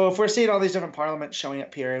 So if we're seeing all these different parliaments showing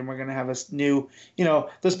up here, and we're gonna have this new,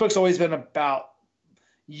 this book's always been about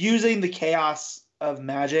using the chaos of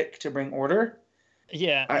magic to bring order.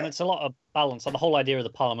 Yeah, and it's a lot of balance. So the whole idea of the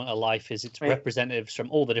Parliament of Life is it's representatives from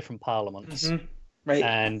all the different parliaments. Right.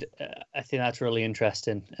 And I think that's really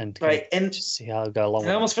interesting. And and just see how it go along.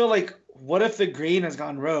 I almost feel like, what if the green has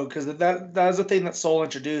gone rogue? Because that was the thing that Soul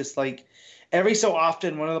introduced. Like, every so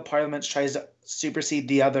often, one of the parliaments tries to supersede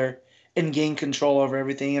the other and gain control over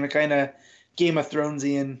everything in a kind of Game of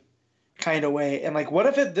Thronesian kind of way. And like, what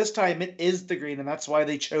if this time it is the green, and that's why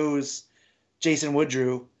they chose Jason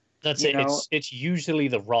Woodrue? That's it. It's usually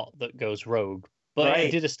the rot that goes rogue, but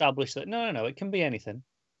it did establish that no, it can be anything.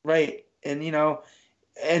 Right, and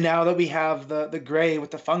and now that we have the gray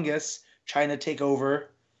with the fungus trying to take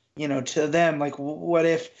over, to them, like, what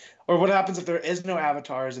happens if there is no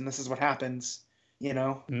avatars and this is what happens,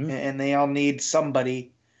 and they all need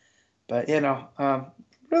somebody. But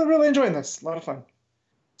really, really enjoying this. A lot of fun.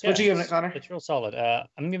 So what you giving it, Connor? It's real solid.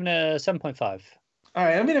 I'm giving it a 7.5. All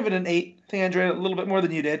right, I'm gonna give it an 8. I think I enjoyed it a little bit more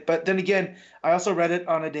than you did. But then again, I also read it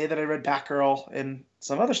on a day that I read Batgirl and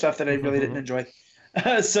some other stuff that I really didn't enjoy.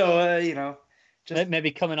 So just maybe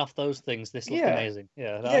coming off those things, this looks amazing.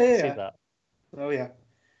 Yeah, I can see that. Oh yeah.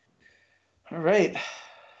 All right,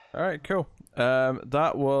 cool.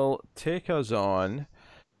 That will take us on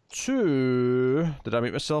to. Did I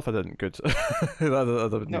mute myself? I didn't. Good.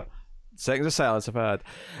 No. Seconds of silence if I had.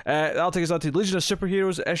 That'll take us on to Legion of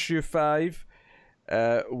Superheroes issue 5.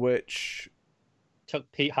 Which took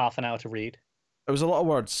Pete half an hour to read. It was a lot of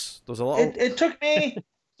words. There was a lot. It took me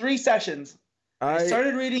 3 sessions. I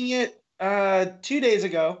started reading it 2 days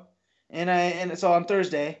ago, and so on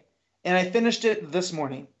Thursday, and I finished it this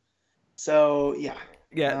morning. So yeah.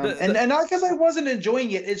 And not because I wasn't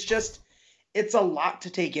enjoying it. It's just it's a lot to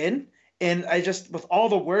take in, and I just, with all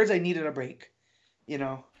the words, I needed a break.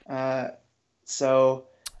 So.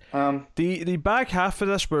 The back half of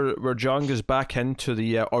this where John goes back into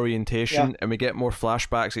the orientation and we get more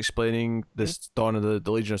flashbacks explaining this dawn of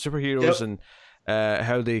the Legion of Superheroes and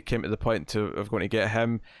how they came to the point of going to get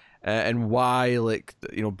him and why, like,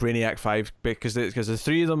 Brainiac 5, because the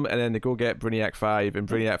 3 of them, and then they go get Brainiac 5, and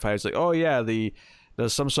Brainiac 5 is like, oh yeah,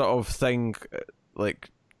 there's some sort of thing like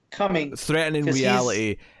coming, threatening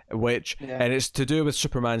reality, and it's to do with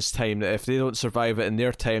Superman's time, that if they don't survive it in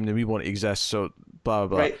their time, then we won't exist, so blah blah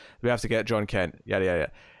blah. Right. We have to get John Kent, yada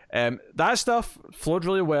yada. That stuff flowed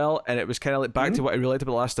really well, and it was kind of like back to what I really liked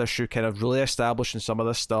about the last issue, kind of really establishing some of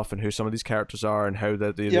this stuff and who some of these characters are and how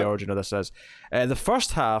the origin of this is. The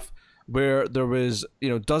first half, where there was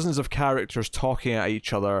dozens of characters talking at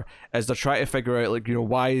each other as they're trying to figure out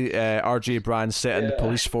why RJ Brand set in the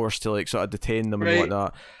police force to like sort of detain them and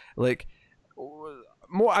whatnot. Like,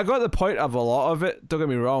 more, I got the point of a lot of it. Don't get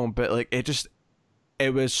me wrong, but like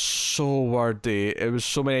it was so wordy. It was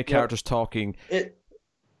so many characters talking.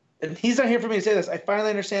 and he's not here for me to say this, I finally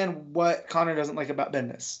understand what Connor doesn't like about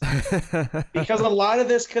Bendis. Because a lot of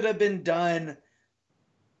this could have been done,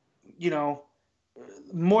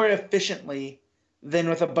 more efficiently than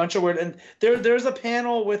with a bunch of words. And there's a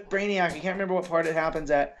panel with Brainiac. I can't remember what part it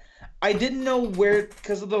happens at. I didn't know where,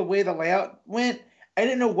 because of the way the layout went, I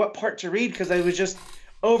didn't know what part to read because I was just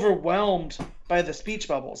overwhelmed by the speech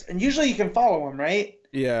bubbles. And usually you can follow them, right?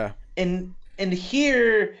 Yeah. And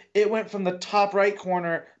here it went from the top right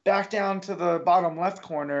corner back down to the bottom left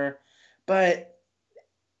corner. But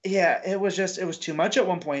yeah, it was too much at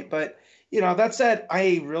one point. But that said,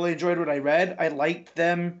 I really enjoyed what I read. I liked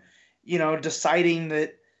them, deciding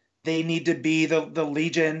that they need to be the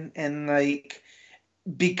Legion, and like,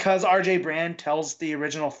 because RJ Brand tells the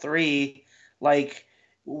original three, like,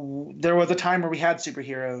 there was a time where we had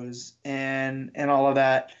superheroes and all of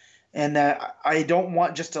that, and that I don't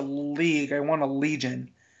want just a league, I want a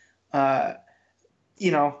Legion. That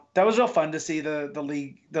was real fun to see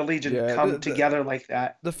the Legion come together like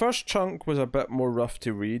that. The first chunk was a bit more rough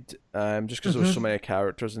to read, just because there was so many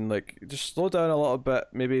characters, and like, just slow down a little bit,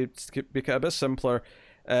 maybe make it a bit simpler.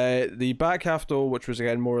 The back half though, which was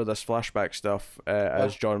again more of this flashback stuff,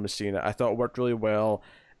 as John was seeing it, I thought worked really well,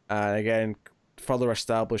 and again further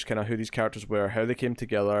established kind of who these characters were, how they came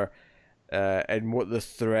together, and what the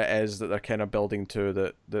threat is that they're kind of building to,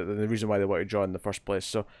 the reason why they wanted John in the first place.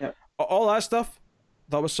 So all that stuff,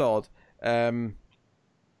 that was solid. That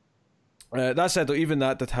said though, even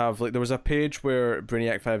that did have, like, there was a page where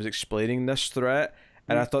Brainiac 5 was explaining this threat,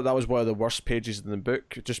 and I thought that was one of the worst pages in the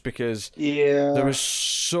book, just because there was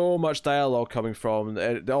so much dialogue coming from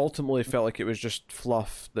it. Ultimately felt like it was just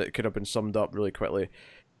fluff that could have been summed up really quickly.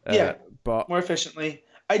 But more efficiently.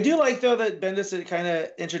 I do like though that Bendis had kind of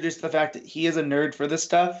introduced the fact that he is a nerd for this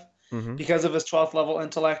stuff because of his 12th level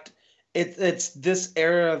intellect. It's this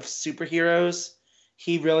era of superheroes.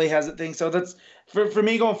 He really has a thing. So that's for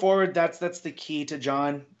me going forward. That's the key to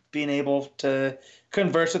John being able to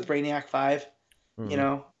converse with Brainiac 5.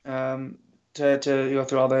 To go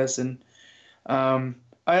through all this, and I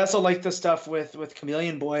also like the stuff with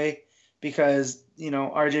Chameleon Boy, because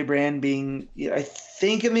RJ Brand being, I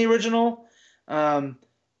think in the original,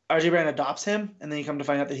 RJ Brand adopts him, and then you come to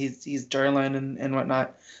find out that he's Darlin and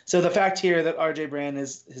whatnot. So the fact here that RJ Brand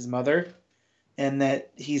is his mother, and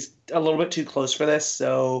that he's a little bit too close for this,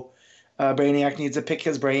 so Brainiac needs to pick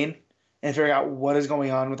his brain and figure out what is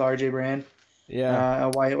going on with RJ Brand.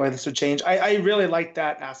 Why this would change. I really like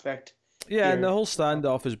that aspect. Yeah, here. And the whole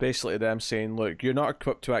standoff is basically them saying, look, you're not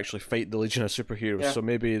equipped to actually fight the Legion of Superheroes, so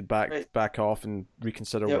maybe back off and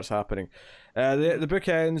reconsider what's happening. The book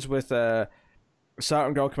ends with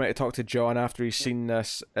Saturn Girl coming out to talk to John after he's seen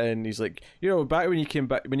this, and he's like, back when you came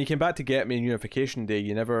back to get me in Unification Day,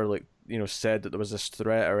 you never said that there was this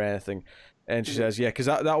threat or anything. And she says, because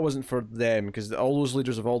that wasn't for them, because all those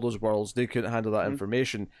leaders of all those worlds, they couldn't handle that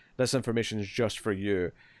information. This information is just for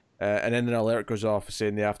you. And then an alert goes off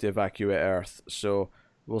saying they have to evacuate Earth. So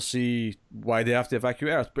we'll see why they have to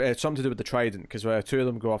evacuate Earth. But it's something to do with the Trident, because two of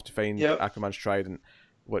them go off to find Aquaman's Trident,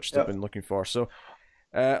 which they've been looking for. So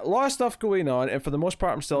a lot of stuff going on, and for the most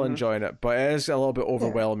part I'm still enjoying it, but it is a little bit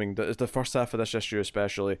overwhelming. The first half of this issue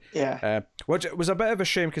especially, which was a bit of a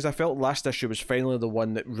shame, because I felt last issue was finally the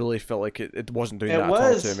one that really felt like it wasn't doing that at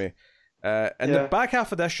all to me. And the back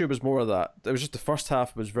half of the issue was more of that. It was just the first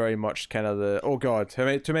half was very much kind of the, oh god, too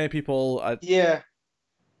many people.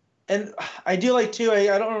 And I do like too,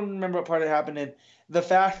 I don't remember what part it happened in, the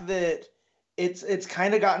fact that it's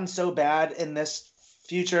kind of gotten so bad in this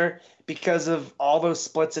future because of all those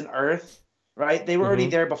splits in Earth, right? They were already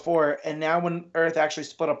there before, and now when Earth actually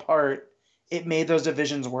split apart, it made those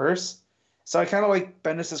divisions worse. So I kind of like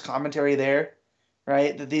Bendis' commentary there,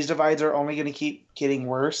 right? That these divides are only going to keep getting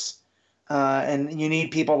worse. And you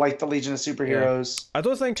need people like the Legion of Superheroes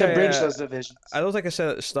to bridge those divisions. I don't think I said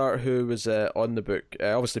at the start who was on the book.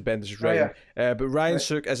 Obviously, Bendis is writing. But Ryan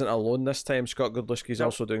Sook isn't alone this time. Scott Godlewski's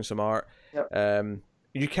also doing some art.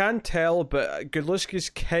 You can tell, but Godlewski's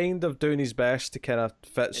kind of doing his best to kind of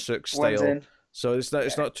fit Sook's style. So it's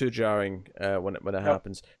not too jarring when it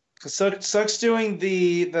happens. Sook's doing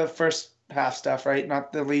the first half stuff, right?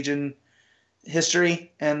 Not the Legion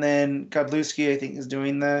history, and then Godlewski, I think, is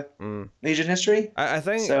doing the Legion history. I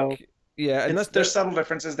think so. Yeah, and there's subtle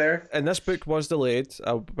differences there. And this book was delayed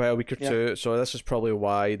by a week or two, so this is probably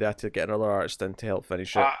why they had to get another artist in to help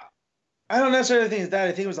finish it. I don't necessarily think it's that.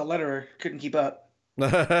 I think it was a letterer couldn't keep up.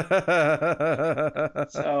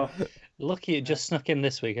 So lucky it just snuck in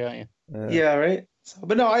this week, aren't you? Yeah, right. So,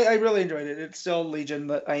 but no, I really enjoyed it. It's still Legion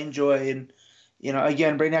that I enjoy, and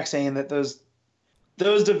again, Brainiac saying that those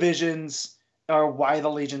divisions or why the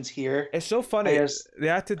Legion's here. It's so funny. They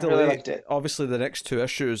had to delay. Really liked it. Obviously, the next 2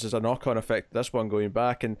 issues is a knock-on effect. This one going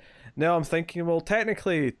back, and now I'm thinking, well,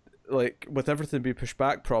 technically, like with everything being pushed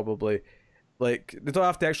back, probably, like they don't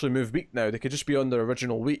have to actually move week now. They could just be on their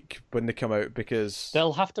original week when they come out because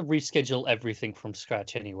they'll have to reschedule everything from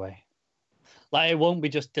scratch anyway. Like it won't be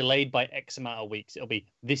just delayed by X amount of weeks. It'll be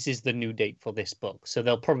this is the new date for this book, so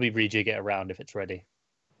they'll probably rejig it around if it's ready.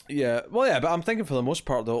 Yeah, well, yeah, but I'm thinking for the most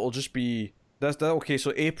part though, it'll just be that's okay.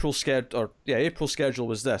 So April schedule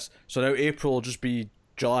was this. So now April will just be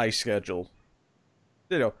July schedule.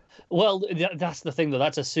 You know. Well, that's the thing though.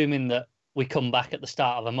 That's assuming that we come back at the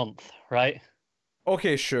start of a month, right?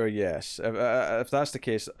 Okay, sure, yes. If that's the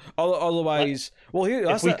case, otherwise, well, here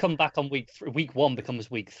if we come back on week 1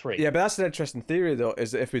 becomes week 3. Yeah, but that's an interesting theory though.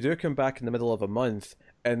 Is that if we do come back in the middle of a month,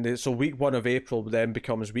 and so week 1 of April then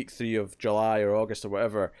becomes week 3 of July or August or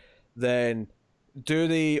whatever, then do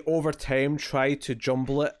they over time try to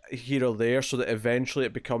jumble it here or there so that eventually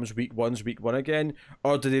it becomes week 1 again,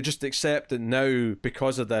 or do they just accept that now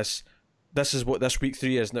because of this? This is what this week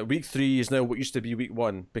 3 is now. Week 3 is now what used to be week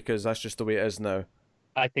 1 because that's just the way it is now.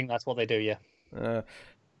 I think that's what they do, yeah. But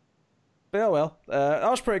yeah, well, that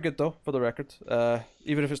was pretty good though, for the record.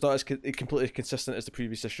 Even if it's not as completely consistent as the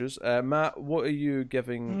previous issues. Matt, what are you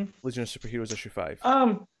giving Legion of Superheroes issue 5?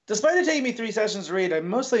 Despite it taking me 3 sessions to read, I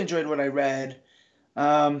mostly enjoyed what I read. So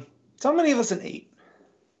I'm gonna give this an 8.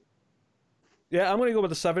 Yeah, I'm going to go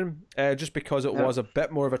with a 7, just because it was a bit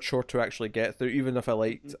more of a chore to actually get through, even if I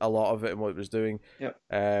liked a lot of it and what it was doing. Yep.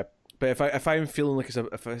 But if I'm feeling like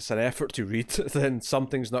if it's an effort to read, then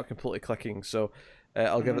something's not completely clicking. So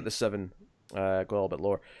I'll give it the 7, go a little bit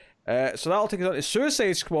lower. So that'll take us on to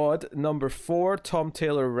Suicide Squad number 4, Tom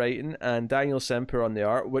Taylor writing and Daniel Semper on the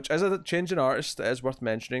art, which is a change in artist that is worth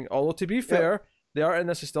mentioning. Although to be fair, the art in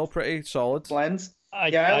this is still pretty solid. Blends.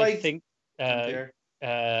 I think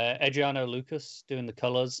Adriano Lucas doing the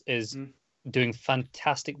colors is doing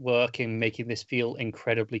fantastic work in making this feel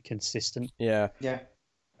incredibly consistent. Yeah.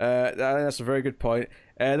 That's a very good point.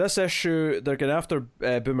 This issue, they're going after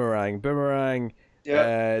Boomerang. Boomerang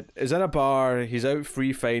is in a bar. He's out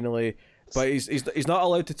free finally, but he's not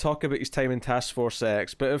allowed to talk about his time in Task Force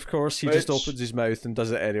X. But of course, he just opens his mouth and does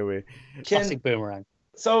it anyway. Classic Boomerang.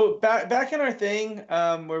 So back in our thing,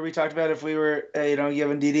 where we talked about if we were,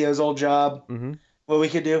 given Didio's old job, what we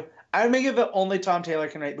could do, I'd make it that only Tom Taylor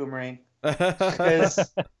can write Boomerang.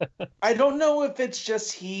 Because I don't know if it's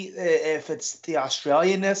just if it's the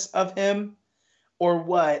Australianness of him or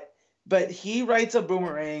what, but he writes a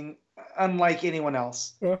Boomerang unlike anyone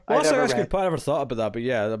else. Well, that's a good point. I never thought about that, but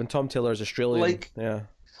yeah, I mean, Tom Taylor is Australian. Yeah.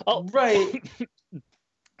 Oh, right.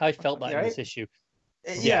 I felt that in this issue.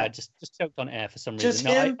 Yeah, just choked on air for some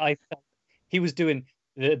reason. I felt he was doing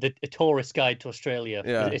the tourist guide to Australia,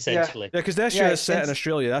 essentially. Yeah, because this year is set in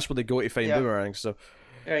Australia. That's where they go to find boomerangs. So,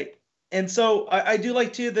 right, and so I do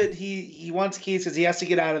like too that he wants keys because he has to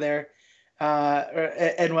get out of there,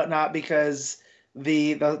 and whatnot because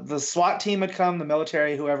the SWAT team had come, the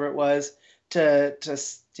military, whoever it was, to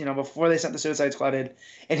before they sent the Suicide Squad in,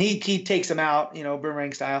 and he takes them out,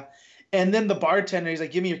 boomerang style. And then the bartender, he's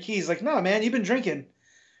like, "Give me your keys." He's like, "No, man, you've been drinking."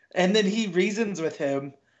 And then he reasons with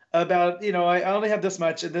him about, I only have this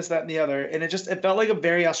much and this, that, and the other. And it felt like a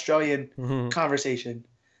very Australian conversation.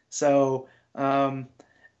 So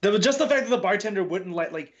there was just the fact that the bartender wouldn't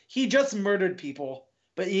he just murdered people,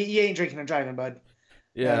 but he ain't drinking and driving, bud.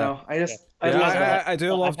 Yeah. I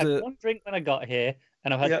do love I had one drink when I got here,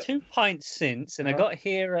 and I've had 2 pints since, and I got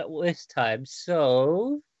here at this time,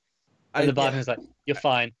 so... And the bartender's like, "You're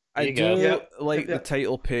fine. I do like the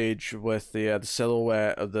title page with the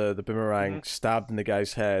silhouette of the boomerang stabbed in the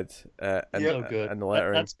guy's head and the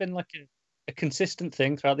lettering. That's been like a consistent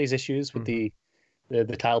thing throughout these issues with the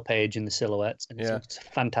title page and the silhouettes, and it's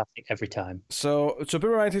fantastic every time. So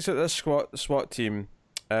Boomerang takes out this SWAT team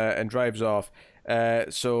and drives off.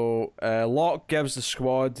 So Locke gives the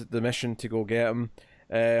squad the mission to go get him.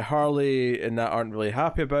 Harley and that aren't really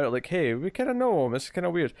happy about it. Like, hey, we kind of know him. It's kind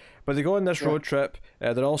of weird. But they go on this road trip.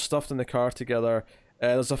 They're all stuffed in the car together.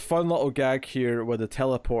 There's a fun little gag here with the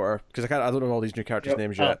teleporter because I don't know all these new characters'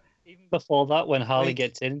 names yet. Even before that, when Harley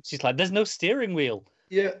gets in, she's like, "There's no steering wheel."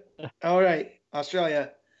 Yeah. All right,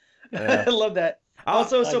 Australia. I love that.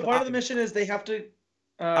 Also, part of the mission is they have to.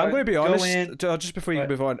 I'm going to be honest. Just before you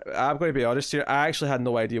move on, I'm going to be honest here. I actually had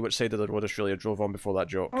no idea which side of the road Australia drove on before that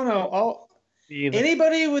joke. Oh no!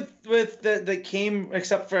 Anybody with that came,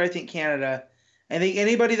 except for I think Canada, I think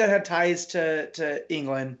anybody that had ties to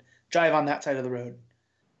England drive on that side of the road.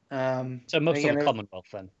 So most of the Commonwealth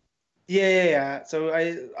then. Yeah. So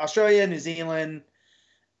Australia, New Zealand,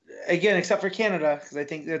 again, except for Canada, because I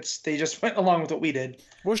think they just went along with what we did.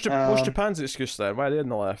 What's Japan's excuse then? Why are they in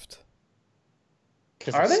the left?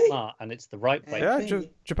 Because Are it's they? smart and it's the right way. Yeah,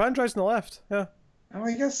 Maybe. Japan drives in the left. Yeah. Oh,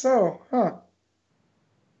 I guess so. Huh.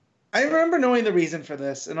 I remember knowing the reason for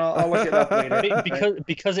this, and I'll look it up later.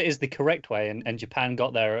 Because it is the correct way, and Japan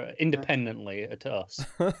got there independently to us.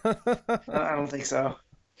 I don't think so.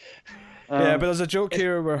 Yeah, but there's a joke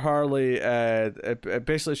here where Harley,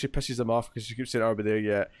 basically she pisses them off because she keeps saying, "Are we there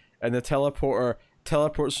yet?" And the teleporter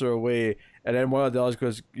teleports her away, and then one of the others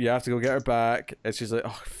goes, "You have to go get her back," and she's like,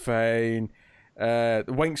 "Oh, fine."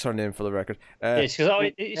 Wink's her name for the record. Yeah, she goes, "Oh,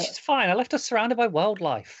 she's fine. I left her surrounded by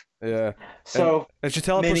wildlife." Yeah. So and she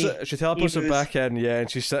teleports her emus. back in, yeah, and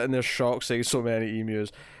she's sitting there shocked, saying so many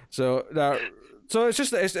emus. So now. So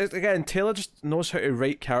it's again, Taylor just knows how to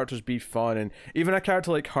write characters be fun, and even a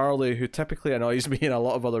character like Harley, who typically annoys me in a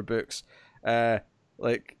lot of other books,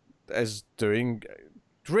 like is doing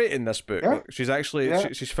great in this book. Yeah. Like, she's actually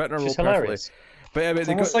she's fitting her role She's perfectly. hilarious. But I mean, it's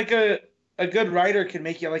almost like a good writer can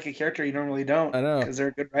make you like a character you normally don't. I know. Because they're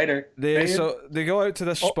a good writer. They go out to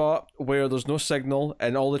this spot where there's no signal,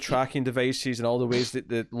 and all the tracking devices and all the ways that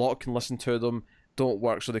the Locke can listen to them don't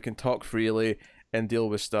work, so they can talk freely and deal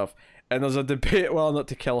with stuff. And there's a debate whether or not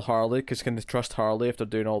to kill Harley, because can they trust Harley if they're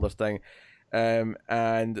doing all this thing? And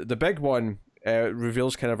the big one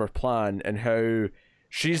reveals kind of her plan and how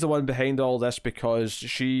she's the one behind all this because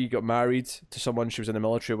she got married to someone she was in the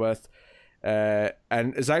military with,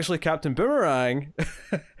 and is actually Captain Boomerang,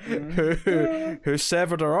 who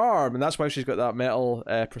severed her arm, and that's why she's got that metal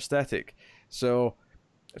prosthetic. So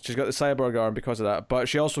she's got the cyborg arm because of that, but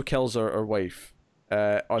she also kills her wife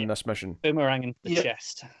on this mission. Boomerang in the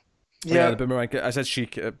chest. Yeah, the boomerang. I said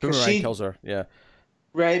boomerang kills her. Yeah,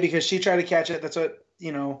 right, because she tried to catch it. That's what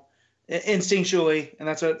instinctually, and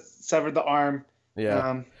that's what severed the arm.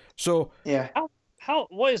 Yeah. So yeah,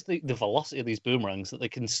 what is the velocity of these boomerangs that they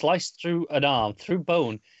can slice through an arm, through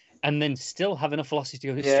bone, and then still have enough velocity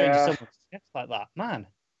to go straight into someone's chest like that? Man,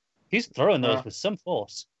 he's throwing those with some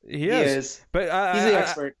force. He is. But he's the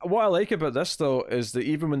expert. What I like about this though is that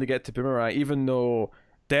even when they get to Boomerang, even though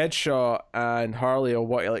Deadshot and Harley will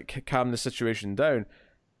want to like calm the situation down,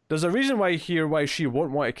 there's a reason why she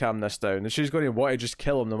won't want to calm this down, and she's going to want to just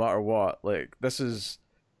kill him no matter what. Like this is,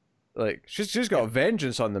 like she's got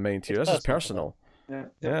vengeance on the mind here. This is personal.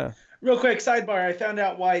 Yeah. Real quick sidebar: I found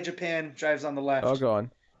out why Japan drives on the left. Oh, go on.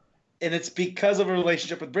 And it's because of a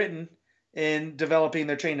relationship with Britain in developing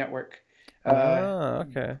their train network.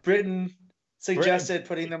 Okay. Britain suggested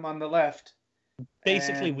putting them on the left.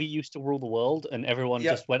 Basically, we used to rule the world, and everyone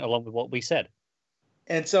just went along with what we said.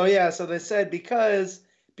 And so so they said because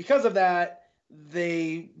of that,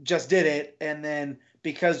 they just did it, and then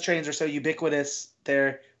because trains are so ubiquitous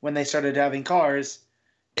there, when they started having cars,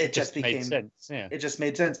 it just made sense. Yeah, it just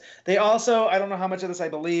made sense. They also, I don't know how much of this I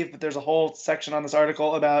believe, but there's a whole section on this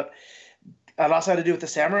article about it also had to do with the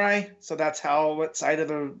samurai. So that's what side of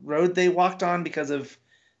the road they walked on because of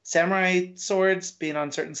samurai swords being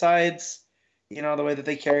on certain sides. You know, the way that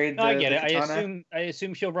they carried I get it. katana. I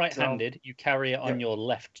assume if you're right-handed, you carry it on your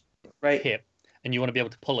left hip, and you want to be able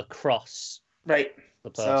to pull across the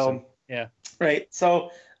person. So, Right.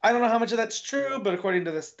 So I don't know how much of that's true, but according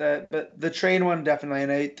to this, but the train one definitely,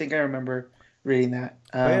 and I think I remember reading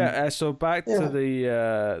that. So back to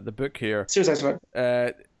the book here. Suicide Squad.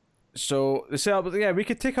 So the setup, we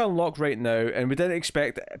could take on Locke right now, and we didn't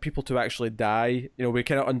expect people to actually die. You know, we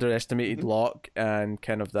kind of underestimated Locke and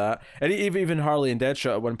kind of that. And even Harley and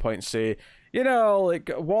Deadshot at one point say, you know, like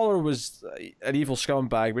Waller was an evil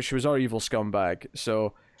scumbag, but she was our evil scumbag.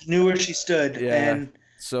 So knew where she stood. Yeah. And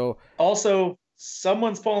so also,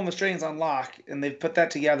 someone's pulling the strings on Locke, and they've put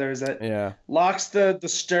that together. Is that Locke's the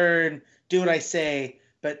stern, do what I say.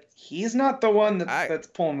 But he's not the one that's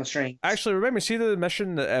pulling the string. Actually, remember, see the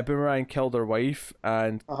mission that Boomerang killed her wife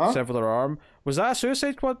and severed her arm? Was that a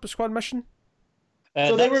Suicide Squad mission?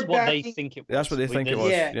 So they were they think it was. That's what they think it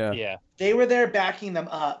was. Yeah. They were there backing them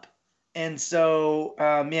up. And so,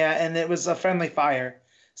 and it was a friendly fire.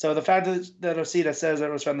 So the fact that Osita says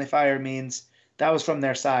it was friendly fire means that was from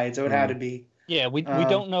their side. So it had to be. Yeah, we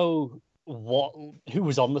don't know who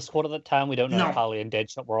was on the squad at that time. We don't know if Harley and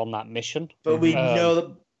Deadshot were on that mission, but we know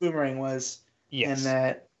that Boomerang was. Yes. And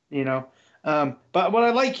that but what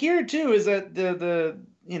I like here too is that the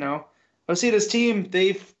Osita's team,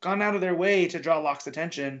 they've gone out of their way to draw Locke's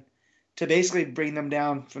attention to basically bring them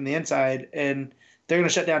down from the inside, and they're going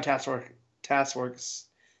to shut down Task Force.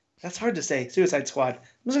 That's hard to say. Suicide Squad. I'm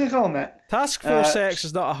just going to call them that. Task Force X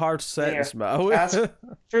is not a hard sentence, Matt.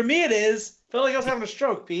 For me, it is. I felt like I was having a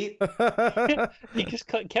stroke, Pete. He just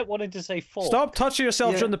kept wanting to say 4. Stop touching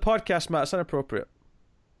yourself during the podcast, Matt. It's inappropriate.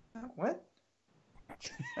 What?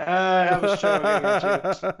 I was joking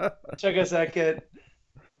at you. Took a second.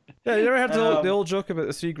 Yeah, you ever heard the old joke about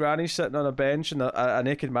the three grannies sitting on a bench and a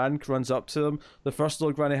naked man runs up to them? The first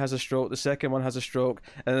old granny has a stroke, the second one has a stroke,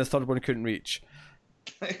 and the third one couldn't reach.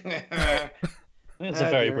 It's a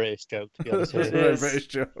very British joke, to be honest with It's you. a very British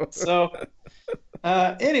joke. So,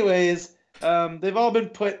 anyways, they've all been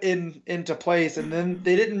put into place, and then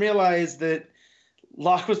they didn't realize that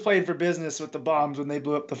Locke was playing for business with the bombs when they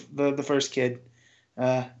blew up the first kid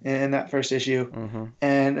in that first issue. Mm-hmm.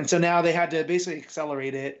 And so now they had to basically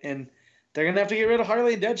accelerate it, and they're going to have to get rid of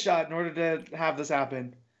Harley and Deadshot in order to have this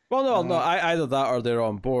happen. Well, no, either that or they're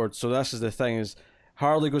on board. So this is the thing: is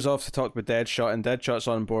Harley goes off to talk with Deadshot, and Deadshot's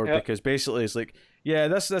on board because basically it's like, yeah,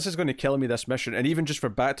 this is going to kill me, this mission, and even just for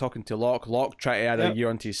back talking to Locke tried to add a year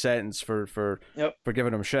onto his sentence for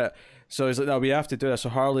giving him shit. So he's like, no, we have to do this. So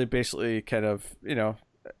Harley basically kind of,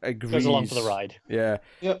 agrees. Goes along for the ride. Yeah.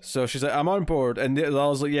 Yep. So she's like, I'm on board, and I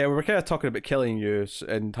was like, yeah, we were kind of talking about killing you,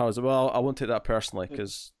 and I was like, well, I won't take that personally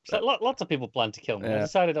because lots of people plan to kill me. I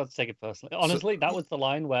decided not to take it personally. Honestly, that was the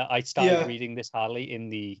line where I started reading this Harley in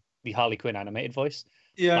the Harley Quinn animated voice.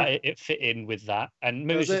 Yeah, it fit in with that, and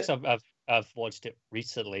maybe it's just I've watched it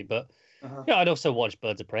recently, but I'd also watched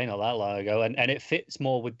Birds of Prey not that long ago, and it fits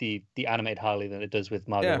more with the animated Harley than it does with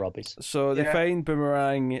Margot Robbie's. So they find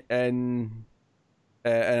Boomerang in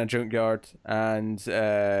a junkyard, and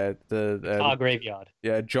the Car graveyard.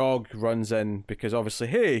 Yeah, Jog runs in because obviously,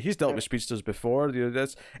 hey, he's dealt with speedsters before.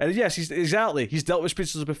 And yes, he's dealt with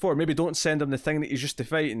speedsters before. Maybe don't send him the thing that he's used to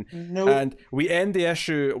fighting. Nope. And we end the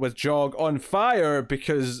issue with Jog on fire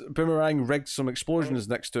because Boomerang rigged some explosions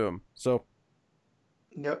next to him. So,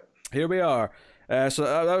 here we are. So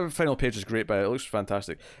that final page is great, but it looks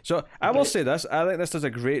fantastic. So I will say this: I think this does a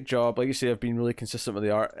great job. Like you say, I've been really consistent with the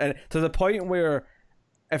art, and to the point where,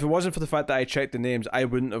 if it wasn't for the fact that I checked the names, I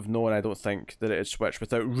wouldn't have known, I don't think, that it had switched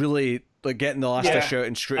without really getting the last issue out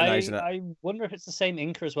and scrutinizing it. I wonder if it's the same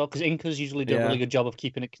inker as well, because inkers usually do a really good job of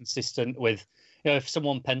keeping it consistent with, if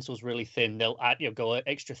someone pencils really thin, they'll add, go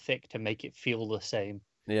extra thick to make it feel the same.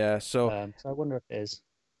 Yeah, so I wonder if it is.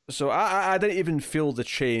 So I didn't even feel the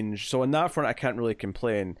change. So on that front, I can't really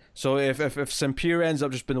complain. So if Sampere ends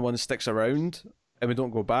up just being the one that sticks around, and we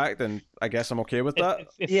don't go back, then I guess I'm okay with that.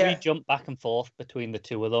 If we jump back and forth between the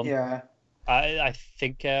two of them, I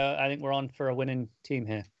think we're on for a winning team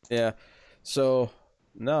here. Yeah. So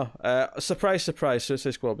no, surprise,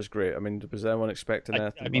 Suicide Squad was great. I mean, was anyone expecting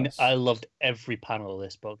anything? I mean, I loved every panel of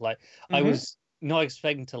this book. Like, I was not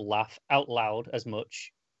expecting to laugh out loud as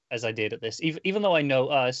much as I did at this, even though I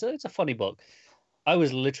know it's a funny book. I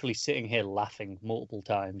was literally sitting here laughing multiple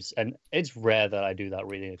times, and it's rare that I do that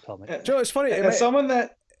reading a comic. Joe, it's funny.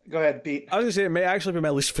 Go ahead, Pete. I was gonna say it may actually be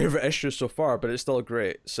my least favorite issue so far, but it's still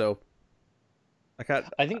great. So I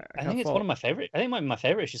think it's one of my favorite. I think my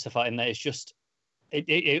favorite issue so far in that it's just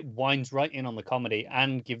it winds right in on the comedy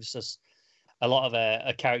and gives us a lot of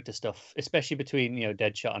a character stuff, especially between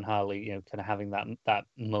Deadshot and Harley, kind of having that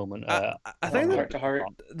moment. I think heart to heart.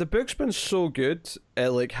 The book's been so good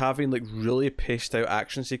at having really paced out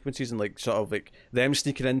action sequences and sort of them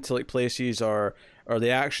sneaking into places or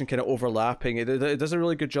the action kind of overlapping. It does a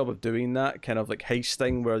really good job of doing that kind of heist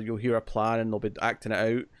thing where you'll hear a plan and they'll be acting it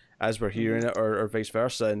out as we're hearing it, or vice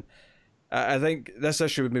versa. And I think this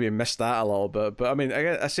issue would maybe miss that a little bit, but I mean,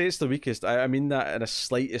 I say it's the weakest. I mean that in a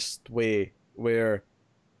slightest way, where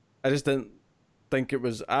I just didn't think it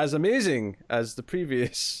was as amazing as the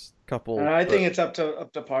previous couple. I think it's up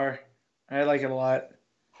to par. I like it a lot.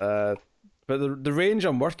 But the range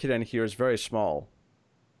I'm working in here is very small.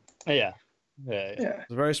 Yeah.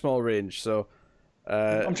 It's a very small range, so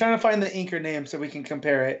I'm trying to find the inker name so we can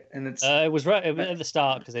compare it, and it's it was right at the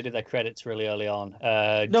start because they did their credits really early on.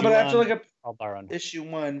 No, but I have to look up Albaran. issue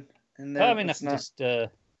 1, and then I mean, that's just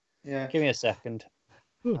give me a second.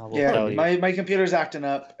 My computer's acting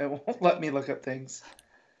up. It won't let me look up things.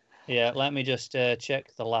 Yeah, let me just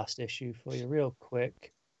check the last issue for you real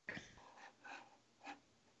quick.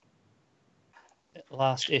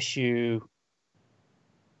 Last issue.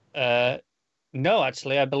 No,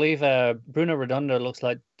 actually, I believe Bruno Redondo looks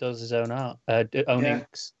like does his own art, own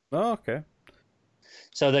inks. Oh, okay.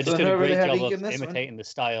 So they're just doing a great job of imitating the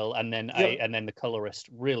style, and then the colorist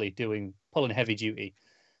really pulling heavy duty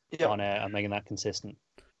on making that consistent.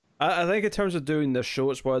 I think in terms of doing this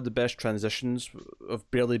show, it's one of the best transitions of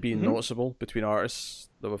barely being noticeable between artists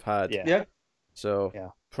that we've had. Yeah. So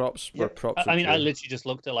props were props. I mean, I literally just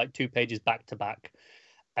looked at 2 pages back to back,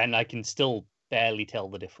 and I can still barely tell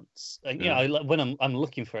the difference. And when I'm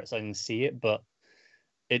looking for it, so I can see it, but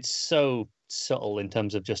it's so subtle in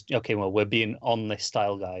terms of just we're being on this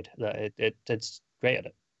style guide that it's great at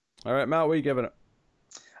it. All right, Matt, what are you giving it?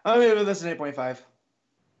 I'm giving this an 8.5.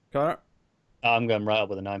 Connor? I'm going right up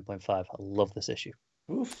with a 9.5. I love this issue.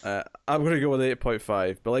 Oof. I'm going to go with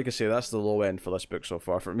 8.5, but like I say, that's the low end for this book so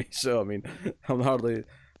far for me. So I mean, I'm hardly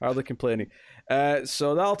complaining.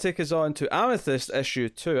 So that'll take us on to Amethyst issue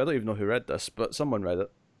 2. I don't even know who read this, but someone read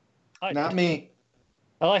it. Not me.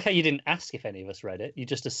 I like how you didn't ask if any of us read it. You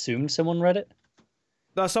just assumed someone read it.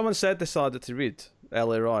 No, someone said they still had it to read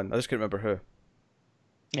earlier on. I just couldn't remember who.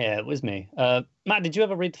 Yeah, it was me. Matt, did you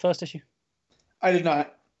ever read the first issue? I did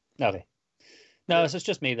not. Okay. No, so it's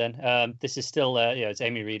just me then. This is still, it's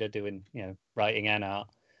Amy Reeder doing, writing and art.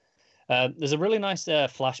 There's a really nice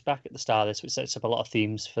flashback at the start of this, which sets up a lot of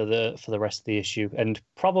themes for the rest of the issue, and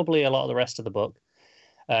probably a lot of the rest of the book.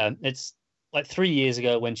 It's like 3 years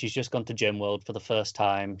ago when she's just gone to Gemworld for the first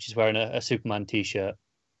time. She's wearing a Superman t-shirt,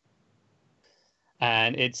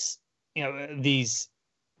 and it's these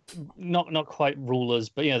not quite rulers,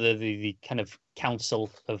 but the kind of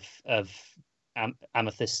council of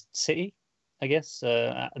Amethyst City, I guess,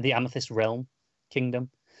 the Amethyst Realm Kingdom.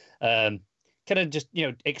 Kind of just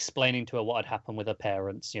explaining to her what had happened with her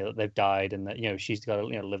parents, that they've died, and that she's got to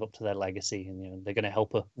live up to their legacy, and they're going to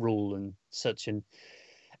help her rule and such, and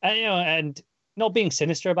and not being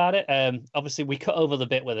sinister about it. Obviously, we cut over the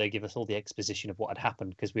bit where they give us all the exposition of what had happened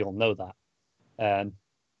because we all know that.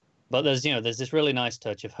 But there's this really nice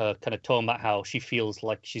touch of her kind of talking about how she feels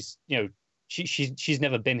like she's she's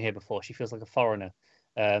never been here before. She feels like a foreigner.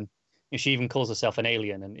 She even calls herself an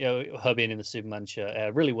alien, and her being in the Superman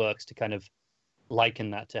shirt really works to kind of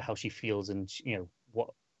liken that to how she feels and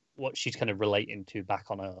what she's kind of relating to back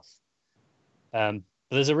on Earth.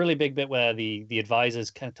 But there's a really big bit where the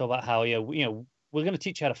advisors kind of talk about how we're going to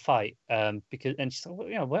teach you how to fight because, and she's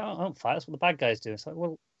like, well, I don't fight. That's what the bad guys do. It's like,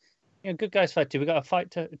 well, good guys fight too. We got to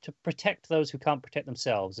fight to protect those who can't protect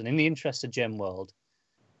themselves, and in the interest of Gemworld.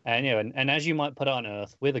 And and as you might put it on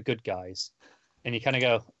Earth, we're the good guys, and you kind of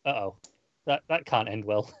go, uh-oh, that can't end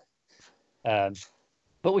well.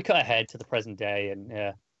 But we cut ahead to the present day,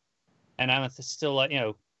 and Amethyst is still like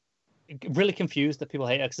really confused that people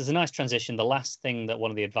hate her because there's a nice transition. The last thing that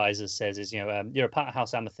one of the advisors says is, you're a part of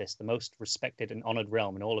House Amethyst, the most respected and honored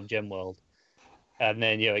realm in all of Gemworld. And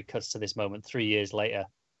then it cuts to this moment 3 years later.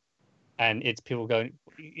 And it's people going,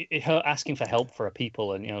 her asking for help for her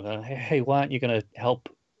people, and going, hey, why aren't you going to help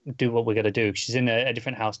do what we're going to do? She's in a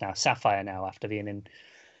different house now, Sapphire now, after being in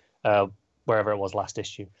wherever it was last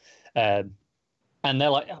issue. And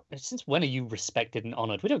they're like, since when are you respected and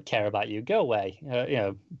honored? We don't care about you. Go away.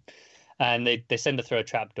 And they send her through a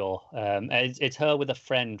trapdoor. It's her with a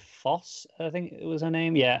friend, Foss, I think it was her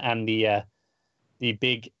name. Yeah, and the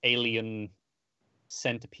big alien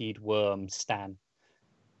centipede worm, Stan.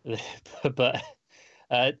 But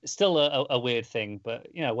still a weird thing, but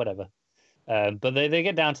whatever. But they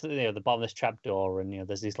get down to the bottom of this trapdoor, and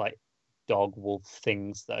there's these like dog wolf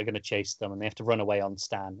things that are going to chase them, and they have to run away on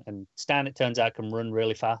Stan. And Stan, it turns out, can run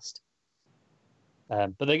really fast.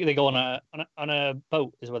 But they go on a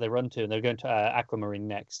boat is where they run to, and they're going to Aquamarine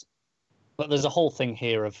next. But there's a whole thing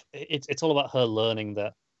here of it's all about her learning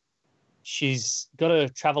that she's got to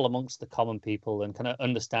travel amongst the common people and kind of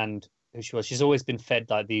understand who she was. She's always been fed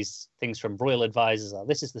like these things from royal advisors. Like,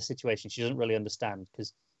 this is the situation. She doesn't really understand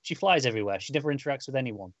because she flies everywhere. She never interacts with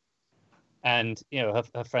anyone. And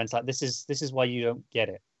her friends like, this is why you don't get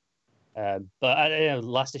it. But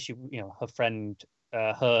last issue, her friend,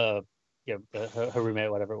 her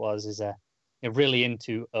roommate, whatever it was, is really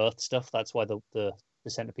into Earth stuff. That's why the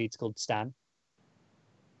centipede's called Stan,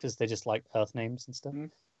 because they just like Earth names and stuff.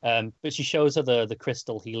 But she shows her the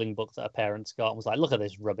crystal healing book that her parents got and was like, look at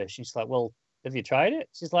this rubbish. And she's like, well, have you tried it?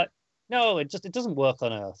 She's like, no, it doesn't work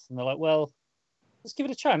on Earth. And they're like, well, let's give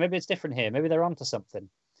it a try. Maybe it's different here. Maybe they're onto something.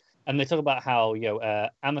 And they talk about how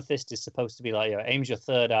Amethyst is supposed to be like aims your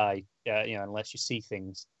third eye, unless you see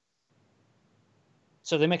things.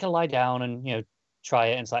 So they make her lie down and try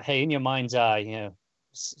it. And it's like, hey, in your mind's eye,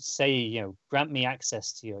 say grant me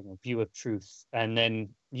access to your view of truth. And then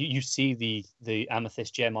you see the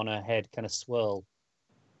amethyst gem on her head kind of swirl.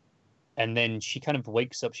 And then she kind of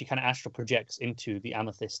wakes up. She kind of astral projects into the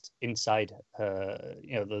amethyst inside her,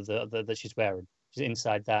 the that she's wearing. She's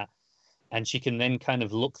inside that. And she can then kind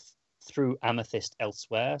of look through amethyst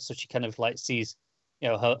elsewhere. So she kind of like sees,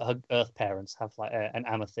 her Earth parents have like an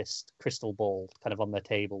amethyst crystal ball kind of on their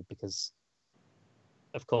table because,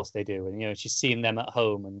 of course, they do. And she's seeing them at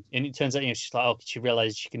home, and it turns out she's like, she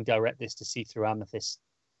realizes she can direct this to see through amethyst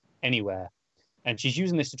anywhere, and she's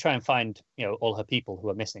using this to try and find all her people who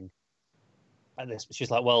are missing. At this,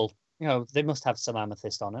 she's like, well, they must have some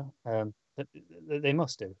amethyst on her. They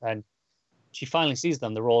must do, and she finally sees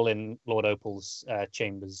them. They're all in Lord Opal's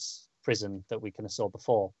chambers prison that we kind of saw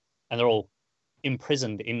before, and they're all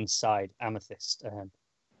imprisoned inside Amethyst.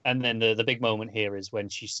 And then the big moment here is when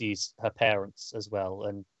she sees her parents as well.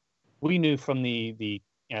 And we knew from the reveal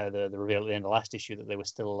at the end of the last issue that they were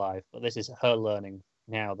still alive, but this is her learning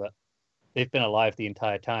now that they've been alive the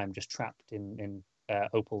entire time, just trapped in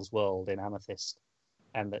Opal's world in Amethyst,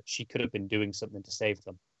 and that she could have been doing something to save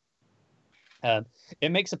them.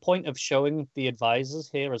 It makes a point of showing the advisors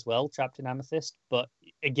here as well, trapped in Amethyst. But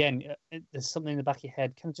again, there's something in the back of your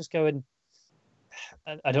head, kind of just going,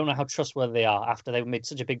 I don't know how trustworthy they are after they made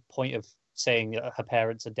such a big point of saying that her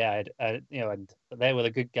parents are dead, and they were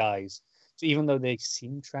the good guys. So even though they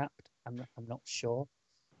seem trapped, I'm not sure.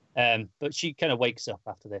 But she kind of wakes up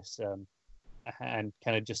after this, and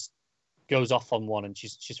kind of just goes off on one, and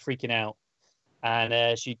she's freaking out,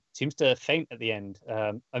 and she seems to faint at the end.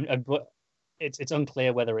 But it's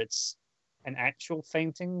unclear whether it's an actual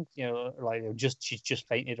fainting, she's just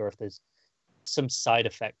fainted, or if there's some side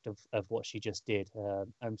effect of what she just did.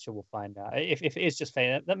 I'm sure we'll find out. If it is just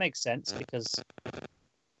fainting, that makes sense, because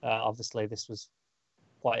obviously this was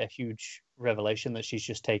quite a huge revelation that she's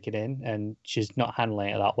just taken in, and she's not handling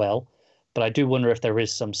it that well. But I do wonder if there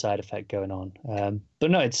is some side effect going on.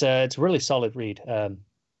 But no, it's a really solid read.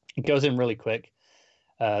 It goes in really quick.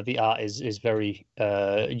 The art is very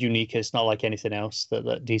unique. It's not like anything else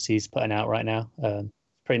that DC's putting out right now.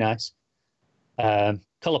 Pretty nice.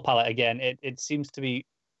 Color palette, again, it seems to be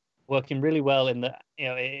working really well in that,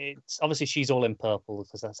 it's obviously she's all in purple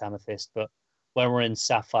because that's Amethyst, but when we're in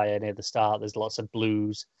Sapphire near the start, there's lots of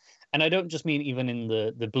blues. And I don't just mean even in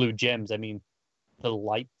the blue gems, I mean the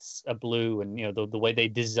lights are blue, and the way they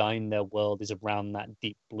design their world is around that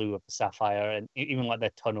deep blue of the Sapphire, and even like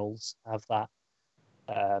their tunnels have that.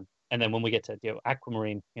 And then when we get to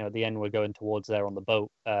Aquamarine, at the end we're going towards there on the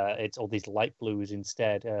boat, it's all these light blues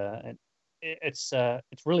instead. And it's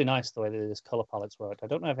really nice the way that this color palette's worked. I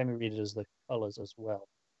don't know if Amy Reed does the colors as well.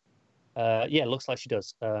 Yeah, it looks like she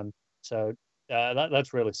does. So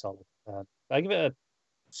that's really solid. I give it a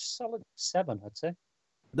solid 7, I'd say.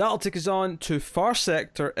 That'll take us on to Far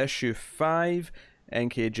Sector issue 5.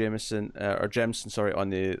 N.K. Jemisin on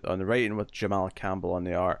the writing, with Jamal Campbell on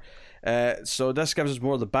the art. So this gives us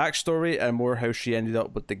more of the backstory and more how she ended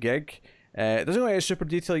up with the gig. It doesn't go into super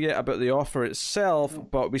detail yet about the offer itself,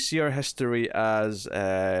 but we see her history as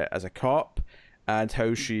a cop and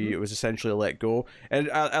how she was essentially let go. And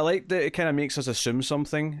I like that it kind of makes us assume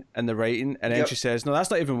something in the writing, and then she says, "No, that's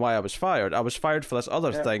not even why I was fired. I was fired for this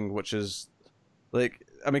other thing," which is like,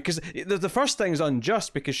 I mean, because the first thing is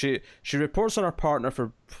unjust, because she reports on her partner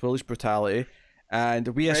for police brutality, and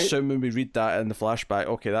we assume when we read that in the flashback,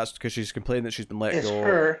 okay, that's because she's complaining that she's been let go.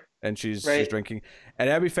 Her. And she's drinking. And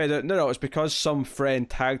then we find out, no, it's because some friend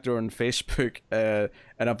tagged her on Facebook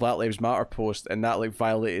in a Black Lives Matter post, and that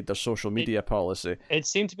violated their social media policy. It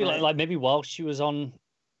seemed to be like maybe while she was on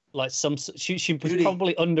she was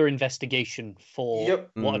probably under investigation for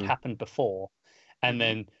what had happened before, and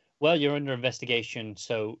then you're under investigation,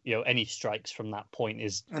 so any strikes from that point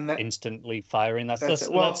is instantly firing. That's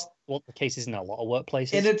what the case is in a lot of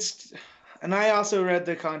workplaces. And I also read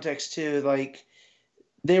the context too, like,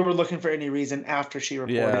 they were looking for any reason after she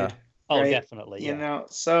reported. Yeah. Oh, definitely.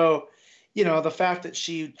 So, the fact that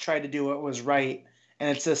she tried to do what was right,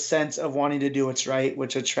 and it's a sense of wanting to do what's right,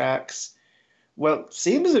 which attracts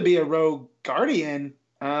seems to be a rogue guardian.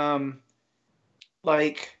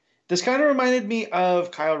 This kind of reminded me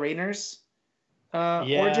of Kyle Rayner's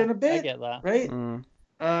origin a bit. I get that.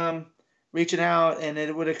 Right? Reaching out, and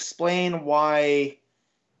it would explain why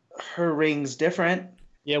her ring's different.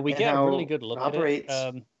 Yeah, we get a really good look at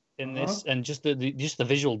it in this, and just the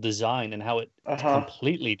visual design and how it's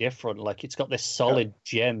completely different. Like, it's got this solid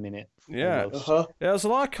gem in it. Yeah. Yeah, there's a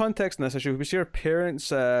lot of context in this issue. We see her parents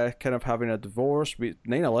kind of having a divorce.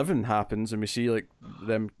 9/11 happens, and we see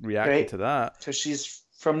them reacting to that. Because she's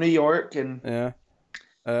from New York, and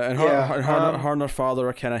and her and her father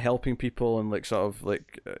are kind of helping people, and we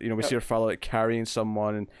see her father carrying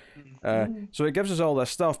someone, and so it gives us all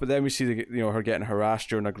this stuff. But then we see her getting harassed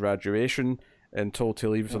during her graduation and told to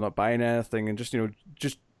leave, so not buying anything, and just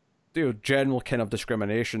general kind of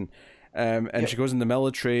discrimination. And she goes in the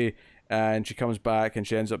military, and she comes back, and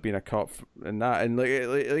she ends up being a cop and that, and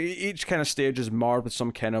each kind of stage is marred with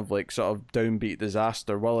some kind of sort of downbeat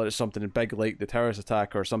disaster, whether it's something big like the terrorist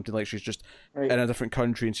attack, or something like she's just in a different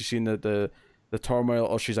country and she's seen the turmoil,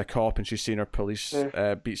 or she's a cop and she's seen her police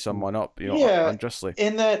beat someone up unjustly.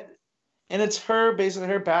 And it's basically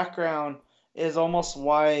her background is almost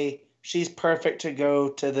why she's perfect to go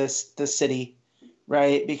to the city,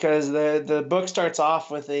 right? Because the book starts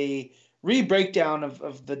off with a breakdown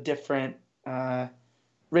of the different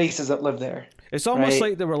races that live there. It's almost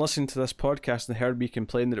right? like they were listening to this podcast and heard me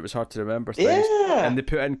complain that it was hard to remember things. Yeah. And they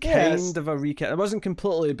put in kind of a recap. It wasn't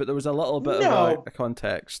completely, but there was a little bit No. of a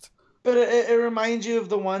context. But it reminds you of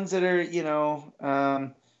the ones that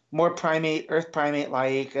are, more earth primate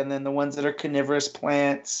like, and then the ones that are carnivorous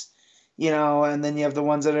plants, and then you have the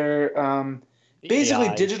ones that are basically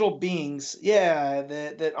AI. digital beings,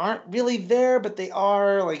 that aren't really there, but they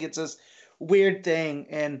are. Like, it's this weird thing,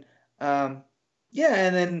 and and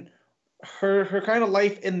then her kind of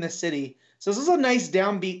life in the city. So this is a nice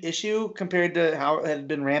downbeat issue compared to how it had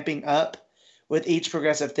been ramping up with each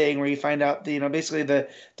progressive thing, where you find out basically the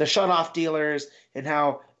shut off dealers and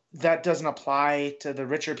how that doesn't apply to the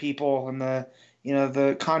richer people and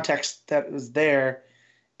the context that was there.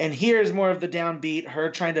 And here's more of the downbeat, her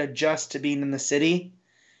trying to adjust to being in the city,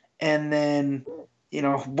 and then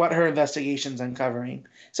what her investigation's uncovering.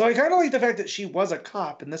 So I kind of like the fact that she was a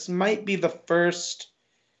cop, and this might be the first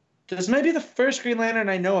Green Lantern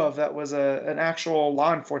I know of that was an actual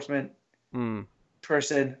law enforcement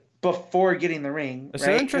person before getting the ring. It's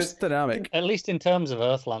right? an interesting dynamic. At least in terms of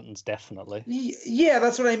Earth Lanterns, definitely. Yeah,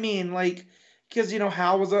 that's what I mean. Like, because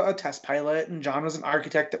Hal was a test pilot, and John was an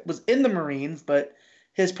architect that was in the Marines, but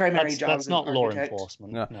his primary job that's is not law architect.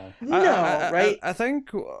 enforcement. No. No. Right? I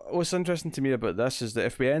think what's interesting to me about this is that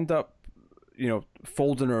if we end up,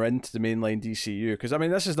 folding her into the mainline DCU, because I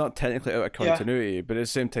mean this is not technically out of continuity, but at the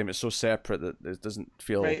same time it's so separate that it doesn't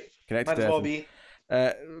feel connected. Might to as well anything. be.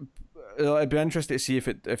 It'd be interesting to see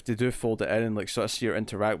if they do fold it in and sort of see her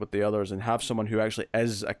interact with the others and have someone who actually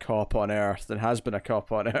is a cop on Earth and has been a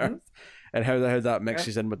cop on Earth, and how that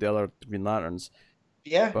mixes in with the other Green Lanterns.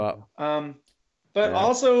 Yeah. But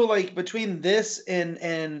also, like, between this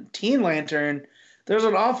and Teen Lantern, there's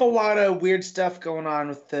an awful lot of weird stuff going on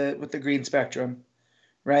with the Green Spectrum,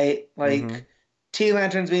 right? Like, Teen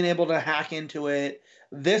Lantern's being able to hack into it.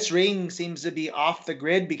 This ring seems to be off the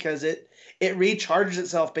grid because it recharges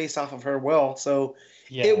itself based off of her will. So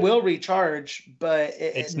it will recharge, but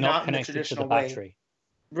it's not connected in the traditional to the battery.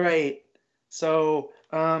 way. Right. So,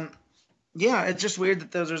 it's just weird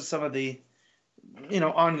that those are some of the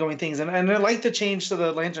ongoing things, and I like the change to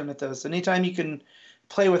the Lantern Mythos. Anytime you can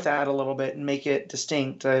play with that a little bit and make it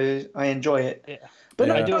distinct, I enjoy it. Yeah.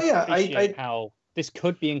 But I do appreciate how this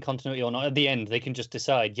could be in continuity or not. At the end, they can just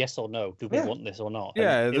decide yes or no. Do we want this or not?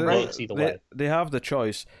 Yeah, and it works either way. They have the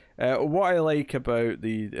choice. What I like about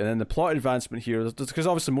the plot advancement here, because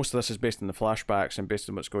obviously most of this is based on the flashbacks and based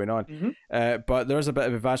on what's going on. But there's a bit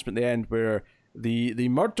of advancement at the end where the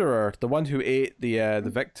murderer, the one who ate the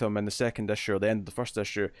victim in the second issue or the end of the first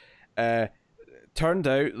issue, turned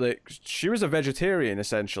out like she was a vegetarian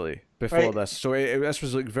essentially before this. So this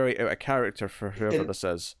was like very out of character for whoever this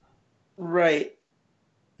is. Right.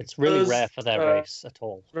 It's really rare for their race at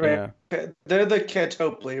all. Right. Yeah. They're the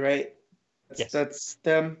Ketopli, right? That's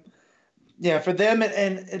them. Yeah, for them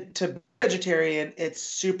and to vegetarian, it's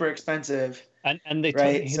super expensive. And they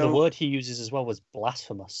the word he uses as well was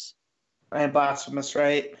blasphemous. And blasphemous,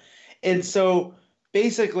 right? And so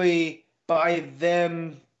basically by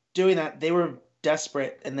them doing that, they were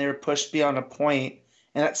desperate and they were pushed beyond a point,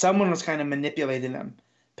 and that someone was kind of manipulating them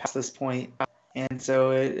past this point. And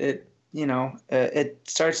so it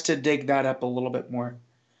starts to dig that up a little bit more.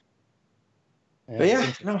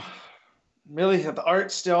 Yeah, but really, the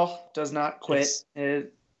art still does not quit.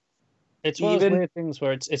 It's one of those weird things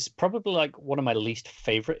where it's probably like one of my least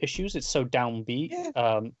favorite issues. It's so downbeat,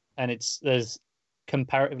 and there's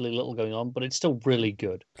comparatively little going on, but it's still really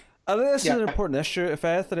good. I think this is an important issue. If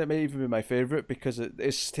anything, it may even be my favorite because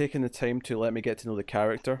it's taking the time to let me get to know the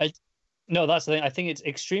character. No, that's the thing. I think it's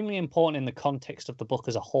extremely important in the context of the book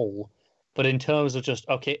as a whole. But in terms of just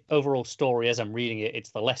overall story as I'm reading it,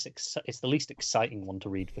 it's the least exciting one to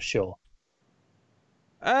read for sure.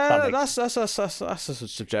 That's a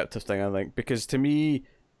subjective thing, I think, because to me,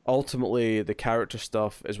 ultimately, the character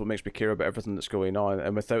stuff is what makes me care about everything that's going on,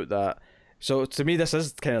 and without that, so to me, this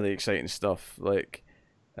is kind of the exciting stuff. Like,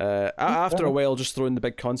 after a while, just throwing the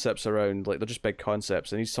big concepts around, like they're just big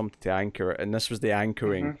concepts. I need something to anchor it, and this was the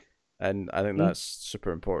anchoring, and I think that's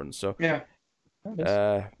super important. So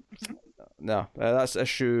that's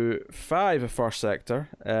issue 5 of First Sector.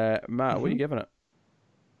 Matt, what are you giving it?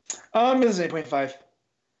 It's 8.5.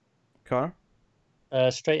 Connor?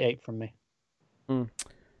 Straight 8 from me. I'll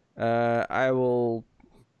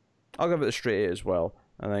give it a straight 8 as well,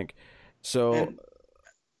 I think. So and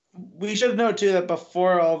we should know too that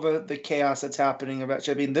before all the chaos that's happening about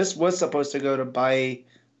shipping, this was supposed to go to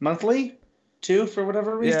bi-monthly too, for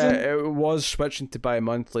whatever reason. Yeah, it was switching to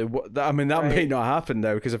bi-monthly. I mean, that may not happen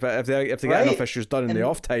now, because if they get enough issues done in the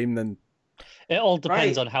off time, then It all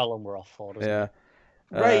depends Right. on how long we're off for, doesn't Yeah. it?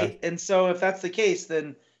 Right. And so if that's the case,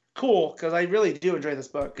 then cool, because I really do enjoy this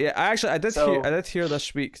book. Yeah, I did hear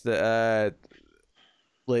this week that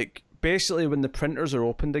like basically when the printers are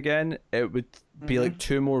opened again, it would be like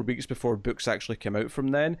 2 more weeks before books actually come out from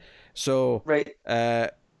then. So Right.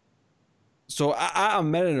 So at a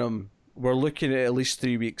minimum, we're looking at least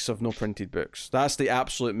 3 weeks of no printed books. That's the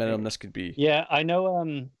absolute minimum this could be. Yeah, I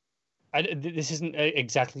know. This isn't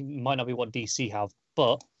exactly, might not be what DC have,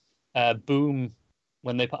 but Boom,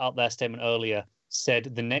 when they put out their statement earlier,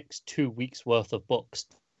 said the next 2 weeks worth of books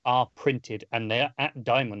are printed and they're at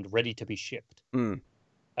Diamond ready to be shipped.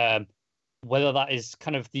 Whether that is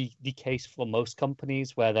kind of the case for most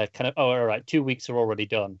companies where they're kind of, oh, all right, 2 weeks are already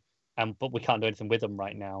done, but we can't do anything with them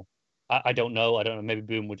right now. I don't know. Maybe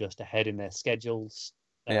Boom were just ahead in their schedules.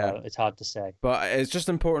 It's hard to say. But it's just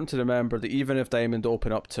important to remember that even if Diamond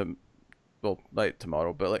open up to, well, like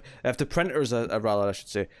tomorrow, but like if the printers, rather I should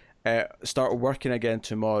say, start working again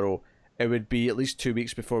tomorrow, it would be at least 2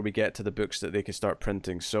 weeks before we get to the books that they can start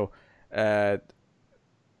printing. So,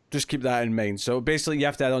 just keep that in mind. So basically, you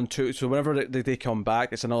have to add on 2. So whenever they come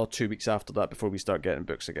back, it's another 2 weeks after that before we start getting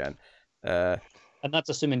books again. And that's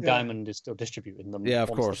assuming Diamond is still distributing them. Yeah,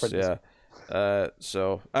 of course. Yeah.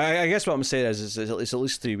 So I guess what I'm saying is it's at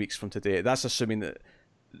least 3 weeks from today. That's assuming that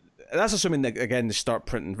again they start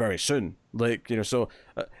printing very soon. Like, you know, so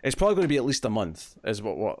it's probably going to be at least a month, is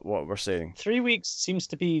what we're saying. 3 weeks seems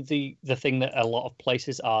to be the thing that a lot of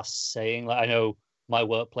places are saying. Like, I know my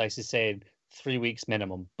workplace is saying 3 weeks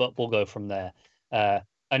minimum, but we'll go from there.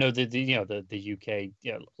 I know the UK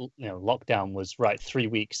lockdown was 3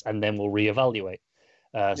 weeks and then we'll reevaluate.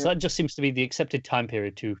 So that just seems to be the accepted time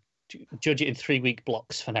period to judge it in 3 week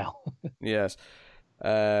blocks for now. Yes.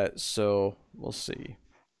 So we'll see.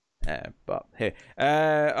 But hey,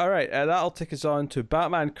 all right. That'll take us on to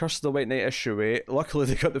Batman: Curse of the White Knight issue 8. Luckily,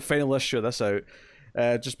 they got the final issue of this out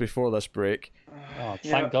just before this break. Oh,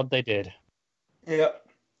 thank God they did. Yeah.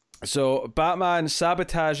 So Batman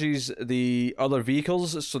sabotages the other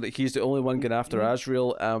vehicles so that he's the only one getting after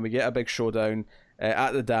Azrael, and we get a big showdown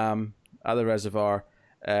at the dam, at the reservoir,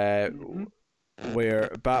 where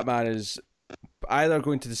Batman is either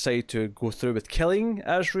going to decide to go through with killing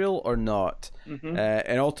Azrael or not.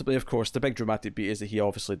 And ultimately, of course, the big dramatic beat is that he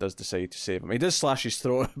obviously does decide to save him. He does slash his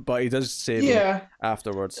throat, but he does save him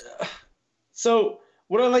afterwards. So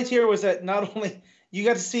what I liked here was that not only you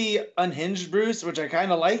got to see unhinged Bruce, which I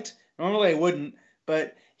kind of liked. Normally I wouldn't,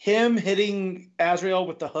 but him hitting Azrael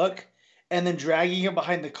with the hook and then dragging him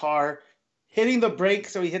behind the car, hitting the brake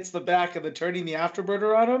so he hits the back and then turning the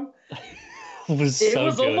afterburner on him.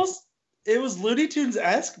 It was Looney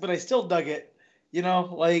Tunes-esque, but I still dug it. You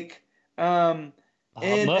know, like Murphy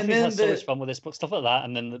has so much fun with this book, stuff like that,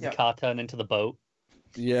 and then the car turn into the boat.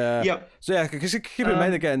 Yeah. Yep. So yeah, because keep in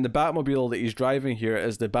mind again, the Batmobile that he's driving here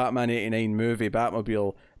is the Batman '89 movie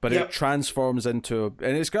Batmobile, but it transforms into,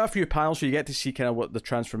 and it's got a few panels, so you get to see kind of what the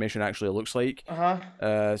transformation actually looks like.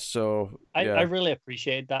 So yeah. I really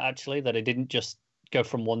appreciated that actually, that it didn't just go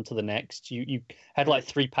from one to the next. You had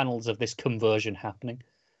 3 panels of this conversion happening.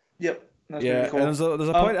 Yep. That's pretty cool. And there's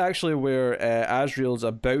a point actually where Azrael's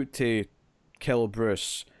about to kill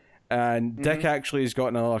Bruce. And Dick actually has got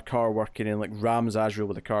another car working and rams Azrael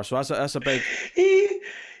with a car. So that's a big.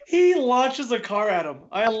 He launches a car at him.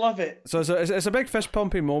 I love it. So it's a big fist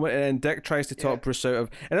pumping moment, and then Dick tries to talk Bruce out of.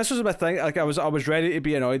 And this was my thing. Like I was ready to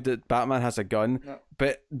be annoyed that Batman has a gun,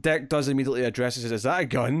 but Dick does immediately address it. Says, "Is that a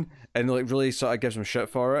gun?" And really sort of gives him shit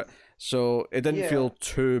for it. So it didn't feel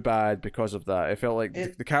too bad because of that. It felt like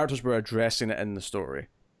the characters were addressing it in the story.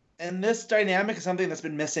 And this dynamic is something that's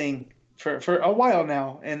been missing for a while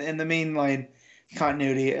now in the mainline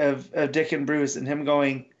continuity of Dick and Bruce, and him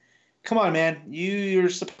going, come on, man, you're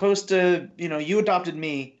supposed to, you adopted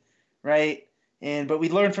me, right? But we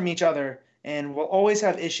learn from each other, and we'll always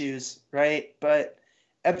have issues, right? But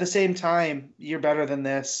at the same time, you're better than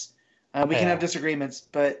this. We can have disagreements,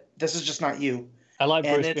 but this is just not you. I like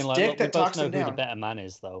Bruce being like, look, we both know who the better man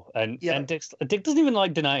is, though. And Dick doesn't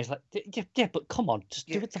even deny. He's like, yeah, but come on, just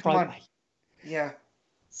do it the right way. Yeah.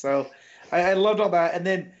 So I loved all that. And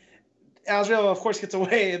then Azrael, of course, gets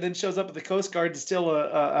away and then shows up at the Coast Guard to steal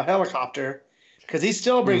a helicopter because he's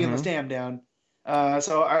still bringing the dam down.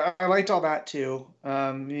 So I liked all that, too.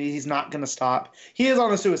 He's not going to stop. He is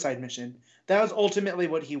on a suicide mission. That was ultimately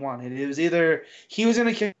what he wanted. It was either he was going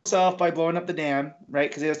to kill himself by blowing up the dam, right,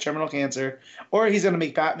 because he has terminal cancer, or he's going to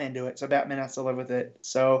make Batman do it, so Batman has to live with it.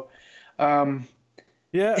 So,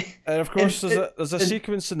 yeah, and of course there's a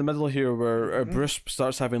sequence in the middle here where Bruce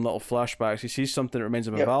starts having little flashbacks. He sees something that reminds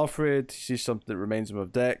him of Alfred. He sees something that reminds him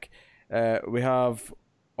of Dick. We have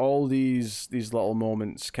all these little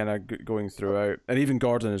moments kind of going throughout, and even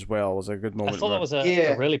Gordon as well was a good moment. I thought that was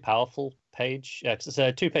a really powerful page. Yeah, 'cause it's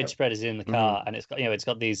a 2-page spread is in the car, and it's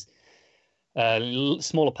got these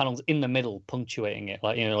smaller panels in the middle punctuating it.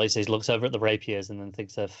 Like like he looks over at the rapiers and then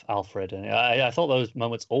thinks of Alfred, and I thought those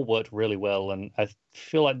moments all worked really well, and I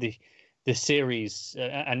feel like the series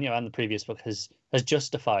and the previous book has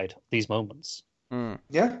justified these moments.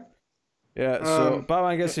 Yeah. Yeah, so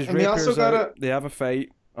Batman gets his rapiers out. They have a fight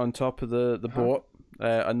on top of the boat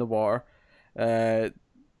in the water.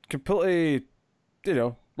 Completely,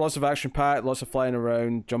 lots of action packed, lots of flying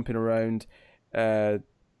around, jumping around.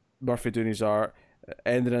 Murphy doing his art,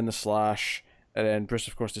 ending in the slash, and then Bruce,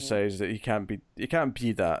 of course, decides that he can't be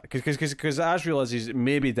that because Azrael, as he's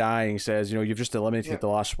maybe dying, says, you've just eliminated the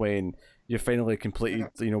last Wayne. You finally completed,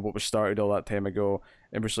 what was started all that time ago.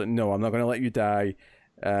 And Bruce's like, no, I'm not going to let you die.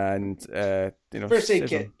 And first aid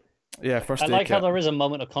kit. Yeah, first aid kit. I like how there is a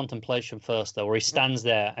moment of contemplation first, though, where he stands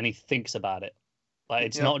there and he thinks about it. Like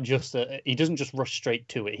it's not just he doesn't just rush straight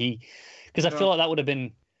to it. Because I feel like that would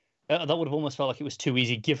have almost felt like it was too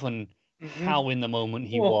easy, given how in the moment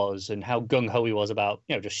he was and how gung ho he was about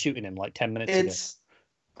just shooting him like 10 minutes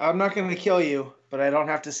ago. I'm not going to kill you, but I don't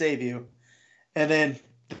have to save you. And then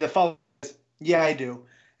the follow is, yeah, I do.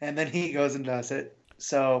 And then he goes and does it.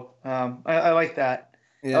 So I like that.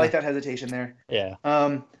 Yeah. I like that hesitation there. Yeah.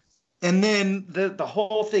 And then the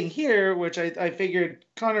whole thing here, which I figured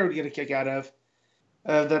Connor would get a kick out of,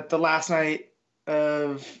 the last night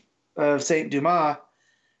of Saint Dumas,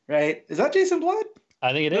 right? Is that Jason Blood?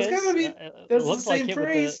 I think it is. That's the same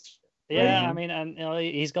priest. Yeah, I mean, and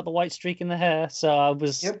he's got the white streak in the hair, so I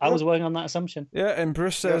was working on that assumption. Yeah, and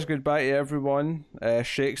Bruce says goodbye to everyone.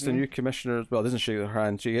 Shakes the new commissioner. Well, doesn't shake her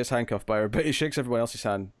hand. She gets handcuffed by her, but he shakes everyone else's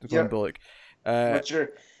hand. Glenn Bullock. What's your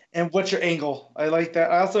angle? I like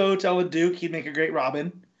that. I also tell Duke he'd make a great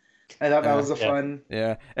Robin. I thought that was a fun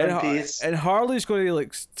piece. And Harley's going to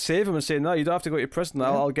save him and say, "No, you don't have to go to prison.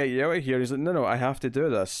 I'll get you out of here." He's like, "No, I have to do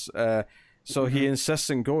this." So he insists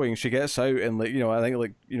on going. She gets out, and I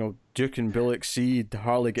think Duke and Bullock see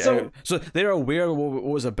Harley get out, so they're aware of what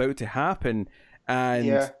was about to happen, and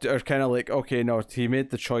are kind of like, "Okay, no, he made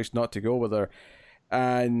the choice not to go with her."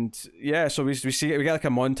 And so we get like a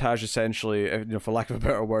montage essentially, for lack of a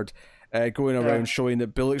better word, going around showing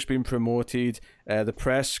that Bullock's been promoted. The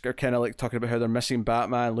press are kind of like talking about how they're missing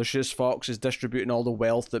Batman. Lucius Fox is distributing all the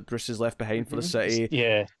wealth that Bruce has left behind for the city.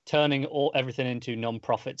 Yeah, turning everything into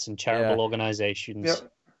non-profits and charitable organizations.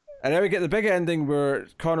 Yep. And then we get the big ending where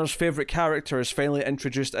Connor's favorite character is finally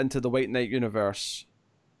introduced into the White Knight universe.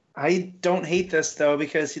 I don't hate this though,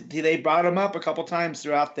 because they brought him up a couple times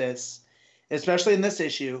throughout this, especially in this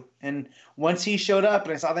issue. And once he showed up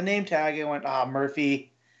and I saw the name tag, I went,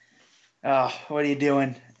 Murphy, what are you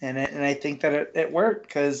doing? And I think that it worked,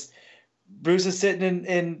 because Bruce is sitting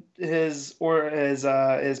in his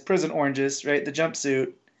prison oranges, right, the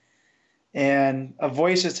jumpsuit, and a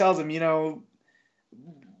voice just tells him,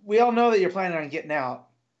 we all know that you're planning on getting out.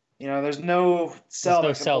 There's no cell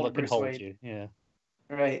that can hold you. Yeah.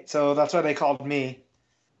 Right. So that's why they called me.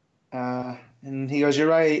 And he goes, "You're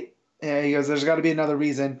right." Yeah, he goes, "There's got to be another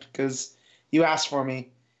reason, because you asked for me."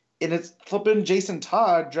 And it's flipping Jason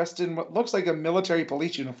Todd dressed in what looks like a military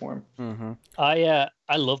police uniform. Mm-hmm. I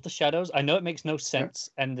love the shadows. I know it makes no sense,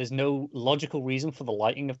 and there's no logical reason for the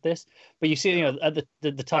lighting of this. But you see, at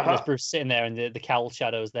the top of this, Bruce sitting there, and the cowl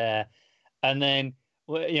shadows there, and then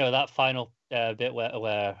that final bit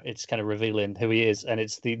where it's kind of revealing who he is, and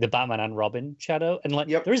it's the Batman and Robin shadow, and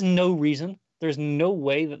there is no reason. There's no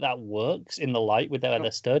way that works in the light with where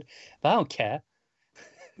they're stood, but I don't care.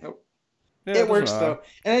 Nope. Yeah, it works though,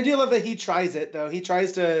 and I do love that he tries it though. He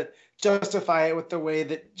tries to justify it with the way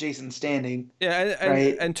that Jason's standing. Yeah,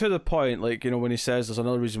 and to the point, when he says, "There's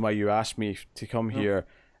another reason why you asked me to come here,"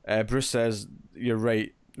 Bruce says, "You're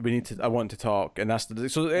right. I want to talk," and that's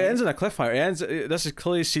so it ends in a cliffhanger. This is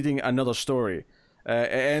clearly seeding another story.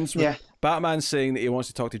 It ends with Batman saying that he wants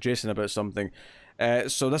to talk to Jason about something.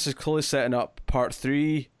 So this is clearly setting up part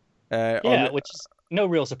 3. Which is no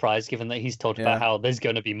real surprise, given that he's talked about how there's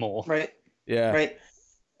going to be more. Right. Yeah. Right.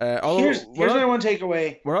 Here's what I want to take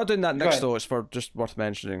away. We're not doing that next though. It's for just worth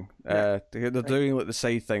mentioning. They're doing the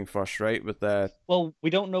side thing first, right? With the. Well, we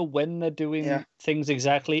don't know when they're doing things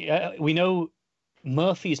exactly. We know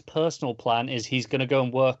Murphy's personal plan is he's going to go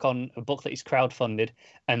and work on a book that he's crowdfunded,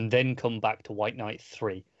 and then come back to White Knight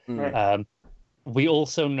 3. Right. We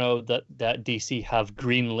also know that DC have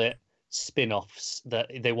greenlit spin-offs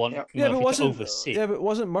that they want Murphy to oversee. Yeah, but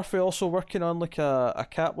wasn't Murphy also working on like a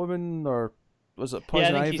Catwoman, or was it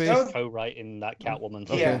Poison Ivy? He's just co-writing that Catwoman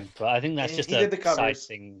thing. But I think that's just a side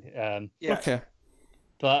thing. Okay.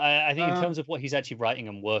 But I think in terms of what he's actually writing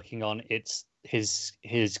and working on, it's his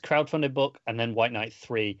crowdfunded book and then White Knight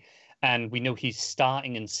 3. And we know he's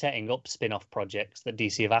starting and setting up spin-off projects that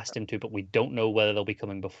DC have asked him to, but we don't know whether they'll be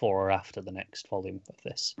coming before or after the next volume of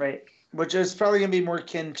this. Right. Which is probably going to be more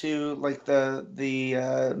akin to like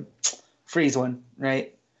the Freeze one,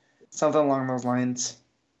 right? Something along those lines.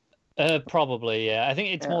 Probably, yeah. I think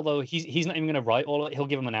it's more though. He's not even going to write all of it. He'll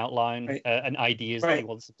give them an outline, right. And ideas that he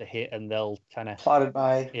wants them to hit, and they'll kind of plotted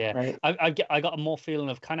by. Yeah, right. I got a more feeling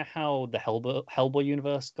of kind of how the Hellboy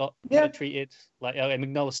universe got treated. Like,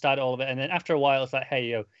 Mignola started all of it, and then after a while, it's like,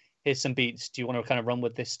 hey, here's some beats. Do you want to kind of run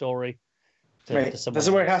with this story? Right. This is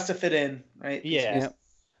where it has to fit in, right? Yeah.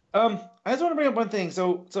 I just want to bring up one thing.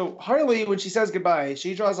 So Harley, when she says goodbye,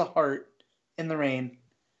 she draws a heart in the rain.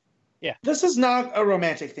 Yeah. This is not a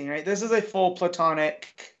romantic thing, right? This is a full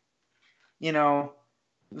platonic,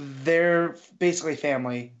 they're basically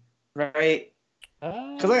family, right?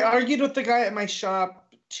 Because I argued with the guy at my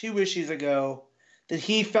shop 2 issues ago that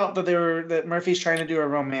he felt that Murphy's trying to do a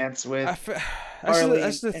romance with Harley.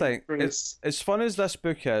 That's the thing. Bruce. As fun as this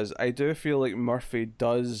book is, I do feel like Murphy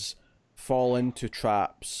does fall into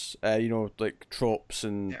traps, like tropes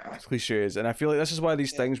and cliches, and I feel like this is one of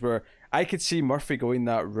these things where I could see Murphy going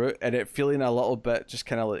that route and it feeling a little bit just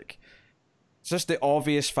kind of like it's just the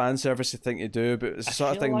obvious fan service thing to do, but it's the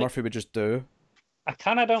sort of thing like Murphy would just do. I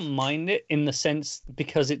kind of don't mind it in the sense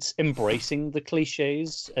because it's embracing the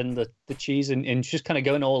cliches and the cheese and just kind of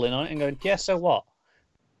going all in on it and going, yeah, so what?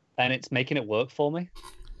 And it's making it work for me.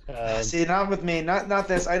 See, not with me. Not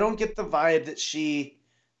this. I don't get the vibe that she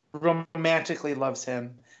romantically loves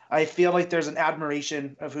him. I feel like there's an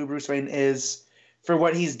admiration of who Bruce Wayne is for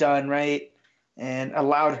what he's done, right? And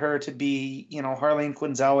allowed her to be, Harleen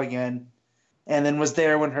Quinzel again. And then was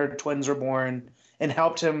there when her twins were born and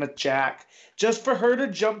helped him with Jack. Just for her to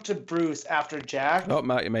jump to Bruce after Jack. Oh,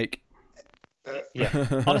 Matt, you make.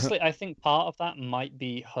 Yeah. Honestly, I think part of that might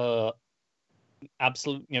be her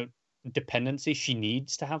absolute, dependency. She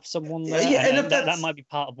needs to have someone there. Yeah, and that might be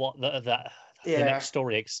part of what the next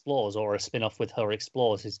story explores, or a spin-off with her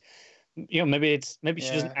explores is, maybe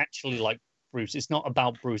she doesn't actually like Bruce. It's not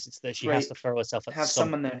about Bruce. It's that she has to throw herself at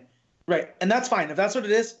someone there. Right. And that's fine. If that's what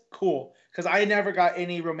it is, cool. Because I never got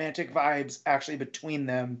any romantic vibes actually between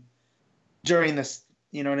them during this.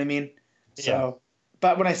 You know what I mean? Yeah. So,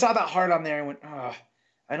 but when I saw that heart on there, I went,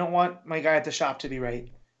 I don't want my guy at the shop to be right.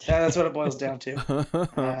 That's what it boils down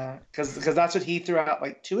to. Because that's what he threw out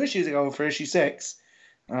like 2 issues ago for issue 6.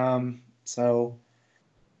 So,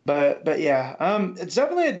 but yeah, it's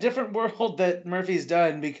definitely a different world that Murphy's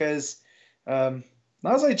done because,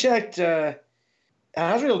 last I checked,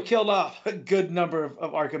 Azrael killed off a good number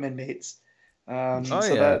of Arkham inmates.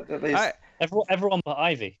 That at least everyone but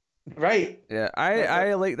Ivy. Right. Yeah,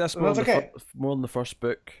 I like this more than the first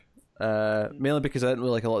book. Mainly because I didn't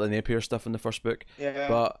really like a lot of the Napier stuff in the first book. Yeah.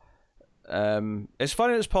 But it's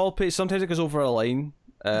funny, it's pulpy. Sometimes it goes over a line.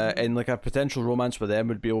 And like a potential romance with them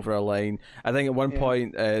would be over a line. I think at one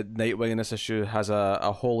point, Nightwing in this issue has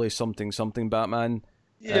a holy something Batman.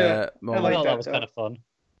 Yeah, I like that was kind of fun.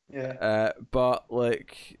 Yeah. But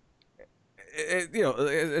like,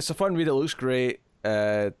 it's a fun read. It looks great.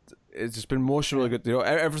 It's just been most really good.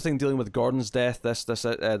 Everything dealing with Gordon's death. This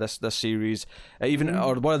series,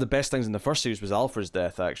 or one of the best things in the first series was Alfred's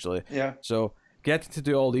death, actually. Yeah. So getting to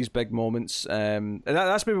do all these big moments, and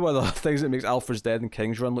that's maybe one of the things that makes Alfred's Dead and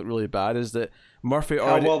King's Run look really bad is that Murphy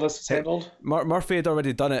already how well this is handled. Murphy had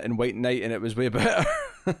already done it in White Knight, and it was way better.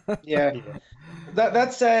 Yeah.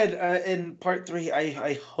 That said, in part 3,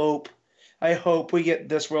 I hope we get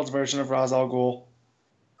this world's version of Ra's al Ghul.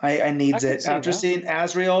 I needs it after seeing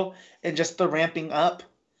Azrael and just the ramping up,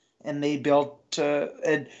 and they built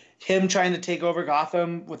and him trying to take over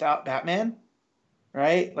Gotham without Batman.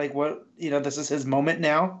 Right? Like what, this is his moment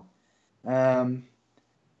now.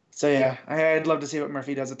 So yeah, I'd love to see what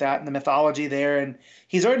Murphy does with that and the mythology there. And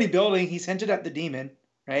he's already building, he's hinted at the demon,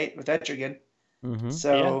 right? With Etrigan. Mm-hmm.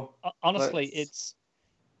 So honestly,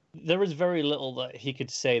 there is very little that he could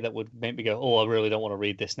say that would make me go, oh, I really don't want to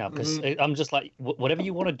read this now. Because I'm just like, whatever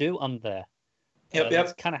you want to do, I'm there. Yep.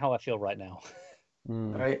 That's kind of how I feel right now.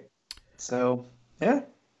 Right. So, yeah.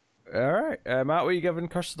 All right. Matt, what are you giving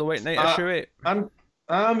Curse of the White Knight issue 8?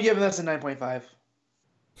 I'm giving this a 9.5.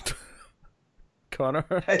 Connor?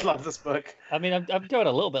 I love this book. I mean, I'm going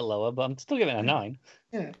a little bit lower, but I'm still giving it a 9.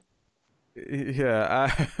 Yeah.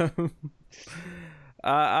 Yeah.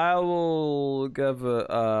 I will give it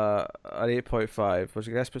an 8.5, which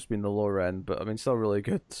I guess puts me in the lower end, but I mean, still really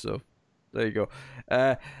good, so. There you go.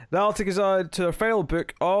 That'll take us on to our final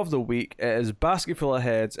book of the week. It is Basket Full of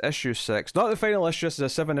Heads, issue 6. Not the final issue, this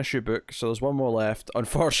is a 7-issue book, so there's one more left.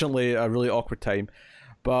 Unfortunately, a really awkward time.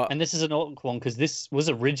 And this is an awkward one because this was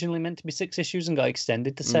originally meant to be 6 issues and got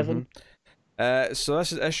extended to 7. So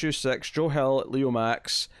this is issue 6. Joe Hill, Leo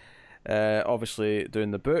Max, obviously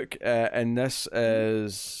doing the book. And this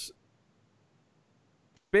is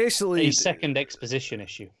basically a second exposition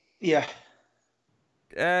issue. Yeah.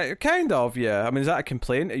 Kind of, yeah. I mean, is that a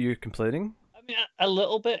complaint? Are you complaining? I mean, a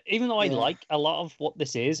little bit. Even though I like a lot of what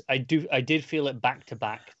this is, I did feel it back to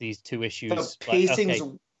back, these 2 issues. The pacing's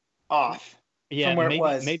off. Yeah, from where it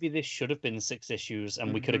was. Maybe this should have been 6 issues,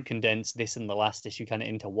 and we could have condensed this and the last issue kind of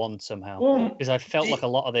into one somehow. Because I felt like a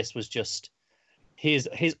lot of this was just here's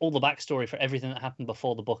all the backstory for everything that happened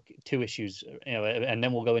before the book, 2 issues, and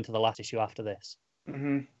then we'll go into the last issue after this.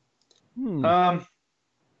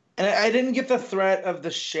 And I didn't get the threat of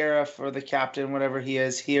the sheriff or the captain, whatever he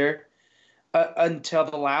is here, until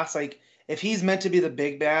the last. Like, if he's meant to be the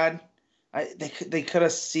big bad, they could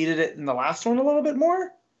have seeded it in the last one a little bit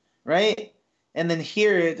more, right? And then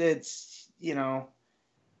here it's he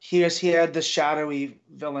had the shadowy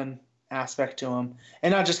villain aspect to him,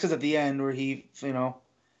 and not just because at the end where he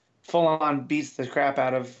full on beats the crap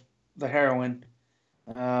out of the heroine.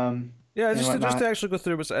 Yeah, just to actually go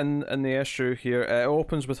through what's in the issue here. It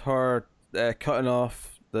opens with her cutting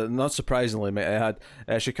off not surprisingly, might I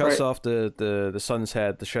add, she cuts off the son's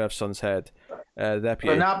head, the sheriff's son's head, the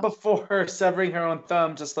deputy. But not before her severing her own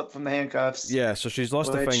thumb to slip from the handcuffs. Yeah, so she's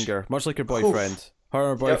lost a finger, much like her boyfriend. Oof. Her and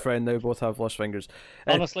her boyfriend now both have lost fingers.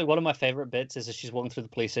 Honestly, one of my favorite bits is that she's walking through the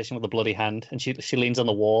police station with a bloody hand, and she leans on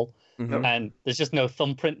the wall, and there's just no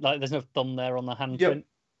thumbprint, like there's no thumb there on the handprint.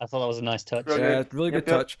 I thought that was a nice touch. Yeah, really good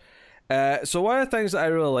touch. So one of the things that I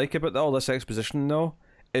really like about all this exposition, though,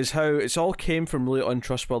 is how it's all came from really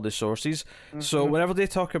untrustworthy sources. So whenever they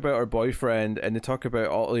talk about her boyfriend and they talk about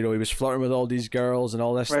all, he was flirting with all these girls and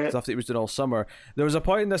all this stuff that he was doing all summer, there was a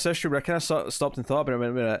point in this issue where I kind of stopped and thought about it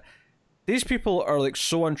a minute. These people are like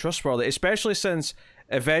so untrustworthy, especially since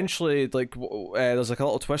eventually there's like a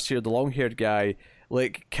little twist here. The long-haired guy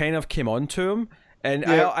like kind of came on to him. And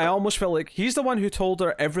I almost felt like he's the one who told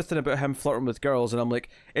her everything about him flirting with girls, and I'm like,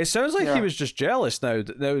 it sounds like he was just jealous now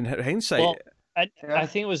in hindsight. Well, I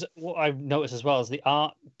think it was what I've noticed as well is the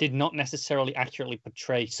art did not necessarily accurately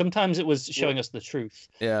portray. Sometimes it was showing us the truth,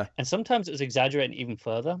 and sometimes it was exaggerating even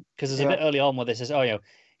further. Because there's a bit early on where this is,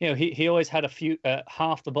 he always had a few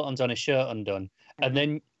half the buttons on his shirt undone, and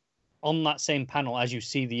then on that same panel, as you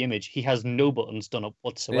see the image, he has no buttons done up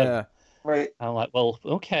whatsoever. Right. I'm like, well,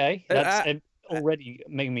 okay, that's already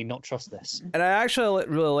making me not trust this. And I actually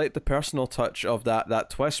really like the personal touch of that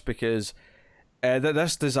twist, because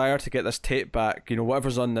this desire to get this tape back,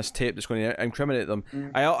 whatever's on this tape that's going to incriminate them.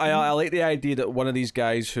 I like the idea that one of these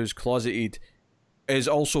guys who's closeted is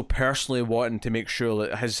also personally wanting to make sure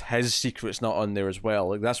that his secret's not on there as well.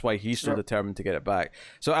 Like, that's why he's so determined to get it back.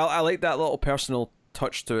 So I like that little personal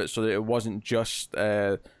touch to it, so that it wasn't just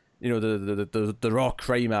the raw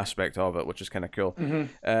crime aspect of it, which is kind of cool.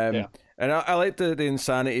 And I like the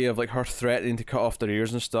insanity of like her threatening to cut off their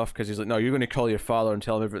ears and stuff, because he's like, no, you're going to call your father and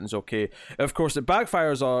tell him everything's okay. And of course, it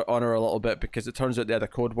backfires on her a little bit, because it turns out they had a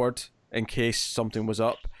code word in case something was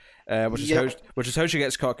up, which is how she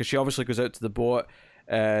gets caught, because she obviously goes out to the boat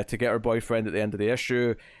to get her boyfriend at the end of the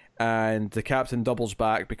issue, and the captain doubles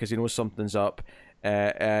back because he knows something's up.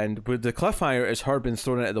 And with the cliffhanger is her being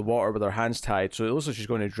thrown into the water with her hands tied, so it looks like she's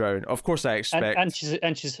going to drown. Of course, I expect,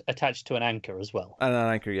 and she's attached to an anchor as well. And an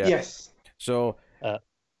anchor, Yes. So,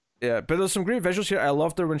 but there's some great visuals here. I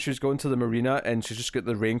loved her when she was going to the marina and she's just got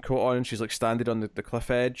the raincoat on and she's like standing on the cliff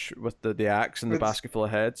edge with the axe and the basket full of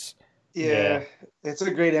heads. Yeah, it's a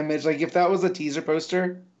great image. Like, if that was a teaser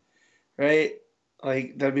poster, right?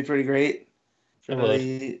 Like, that'd be pretty great for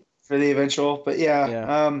the eventual. But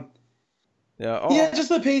just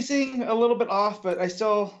the pacing a little bit off, but I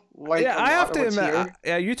still like. Yeah, I have to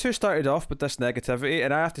admit, you two started off with this negativity,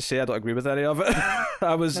 and I have to say I don't agree with any of it.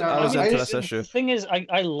 I was into this issue. The thing is,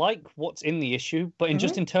 I like what's in the issue, but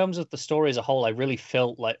in terms of the story as a whole, I really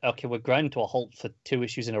felt like, okay, we're grinding to a halt for 2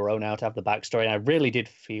 issues in a row now to have the backstory, and I really did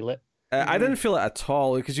feel it. I didn't feel it at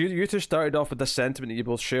all, because you two started off with this sentiment that you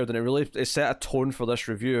both shared, and it set a tone for this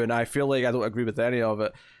review, and I feel like I don't agree with any of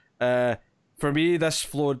it. For me, this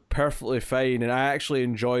flowed perfectly fine, and I actually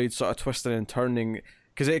enjoyed sort of twisting and turning,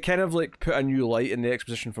 because it kind of like put a new light in the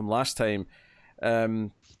exposition from last time.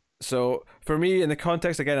 So for me, in the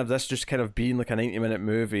context again of this just kind of being like a 90-minute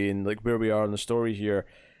movie and like where we are in the story here,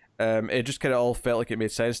 it just kind of all felt like it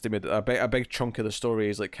made sense to me. A big chunk of the story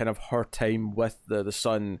is like kind of her time with the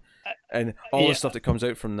son and all the stuff that comes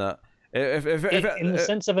out from that. In the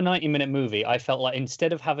sense of a 90-minute movie, I felt like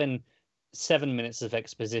instead of having 7 minutes of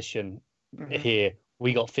exposition here,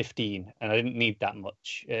 we got 15, and I didn't need that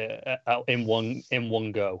much in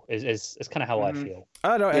one go. Is kind of how I feel.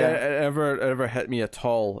 I don't know. It ever hit me at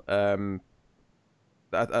all. At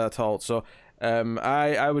all. So,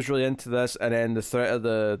 I was really into this, and then the threat of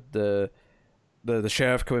the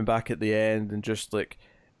sheriff coming back at the end, and just like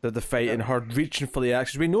the fight and her reaching for the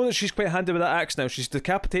axe. We know that she's quite handy with that axe now. She's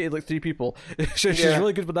decapitated like 3 people. She's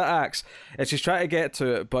really good with that axe, and she's trying to get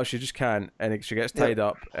to it, but she just can't, and she gets tied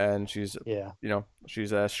up, and she's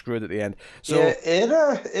she's screwed at the end. So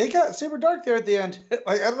it got super dark there at the end. Like,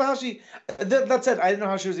 I don't know how she. That said, I didn't know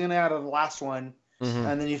how she was gonna get out of the last one,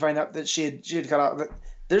 and then you find out that she had cut out.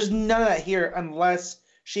 There's none of that here unless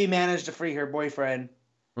she managed to free her boyfriend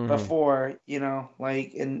before,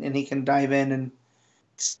 and he can dive in and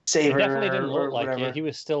save her. It definitely didn't look like whatever. it. He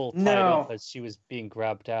was still tied up as she was being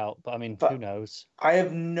grabbed out. But I mean, who knows? I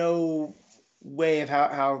have no way of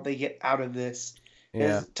how they get out of this.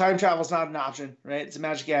 Yeah. Time travel is not an option, right? It's a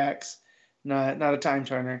magic axe, not a time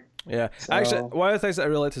turner. Yeah. So... Actually, one of the things that I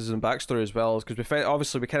really liked is in backstory as well, is because we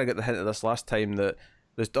kind of get the hint of this last time that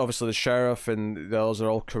there's obviously the sheriff and the others are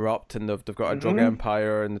all corrupt, and they've got a drug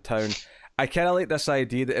empire in the town. I kind of like this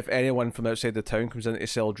idea that if anyone from outside the town comes in to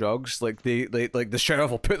sell drugs, like the sheriff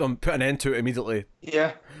will put an end to it immediately.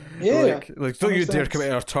 Yeah. Like don't you dare come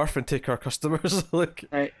into our turf and take our customers. Like,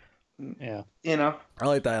 right. Yeah. I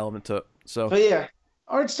like that element to it. So. But yeah,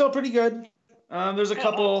 art's still pretty good. There's a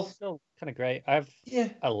couple. Still kind of great. I have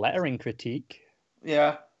a lettering critique.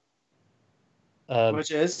 Yeah. Which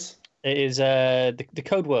is. It is the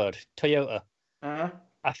code word Toyota. I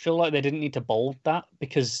feel like they didn't need to bold that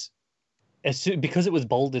because it was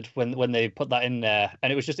bolded when they put that in there,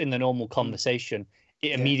 and it was just in the normal conversation.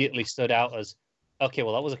 It immediately stood out as, okay,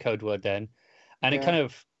 well that was a code word then, and it kind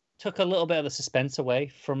of took a little bit of the suspense away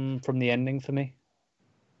from the ending for me.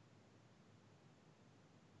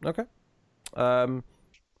 Okay, what are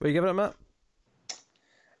you giving it, Matt?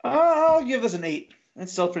 I'll give this an 8.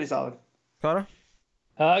 It's still pretty solid. Connor?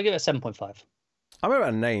 I'll give it a 7.5. I'm about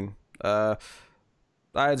a 9. I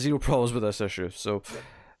had 0 problems with this issue, so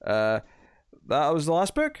that was the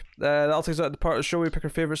last book. That'll take us out of the part of the show. We pick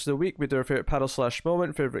our favourites of the week. We do our favourite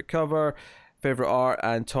panel/moment, favourite cover, favourite art,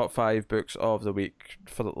 and top 5 books of the week.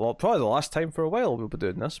 For probably the last time for a while we'll be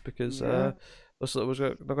doing this, because looks like there's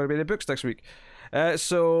not going to be any books next week.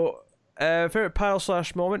 So favourite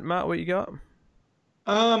panel/moment, Matt, what you got?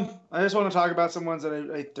 I just want to talk about some ones that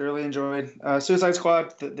I thoroughly enjoyed. Suicide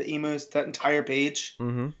Squad, the emus, that entire page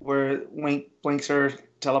where Wink blinks her,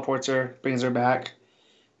 teleports her, brings her back.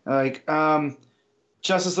 Like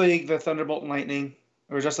Justice League, the Thunderbolt and Lightning,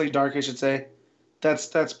 or Justice League Dark, I should say.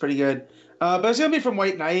 That's pretty good. But it's gonna be from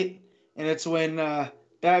White Knight, and it's when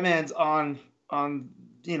Batman's on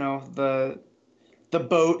the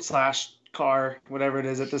boat/car, whatever it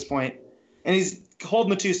is at this point, and he's holding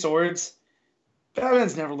the 2 swords.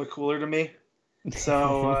 Batman's never looked cooler to me,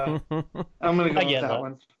 so I'm gonna go with that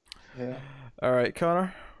one. Yeah. All right,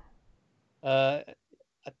 Connor.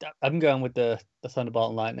 I'm going with the Thunderbolt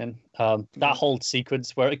and Lightning. That whole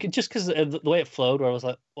sequence where just because the way it flowed, where I was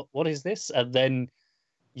like, "What is this?" and then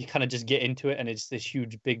you kind of just get into it, and it's this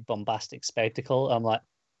huge, big, bombastic spectacle. I'm like,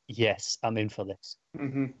 "Yes, I'm in for this."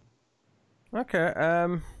 Okay.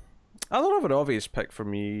 I don't have an obvious pick for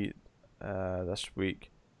me this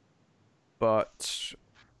week. But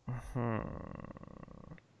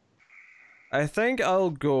I think I'll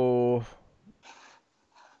go.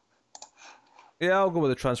 Yeah, I'll go with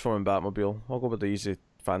the Transforming Batmobile. I'll go with the easy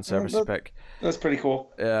fan service pick. That's pretty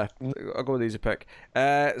cool. Yeah, I'll go with the easy pick.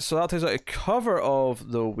 So that takes out a cover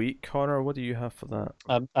of the week. Connor, what do you have for that?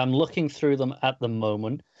 I'm looking through them at the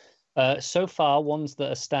moment. So far, ones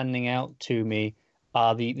that are standing out to me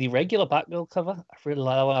are the regular Batgirl cover. I really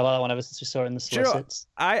like that one ever since we saw it in the solicits.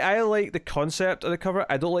 I like the concept of the cover.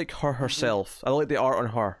 I don't like her herself. I don't like the art on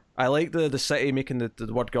her. I like the city making the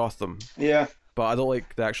word Gotham. Yeah. But I don't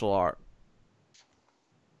like the actual art.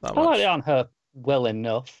 I like it on her well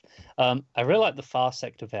enough. I really like the Far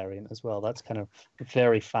Sector variant as well. That's kind of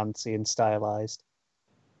very fancy and stylized.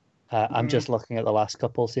 I'm just looking at the last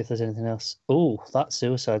couple, see if there's anything else. Oh, that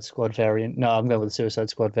Suicide Squad variant. No, I'm going with the Suicide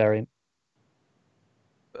Squad variant.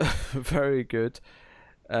 Very good.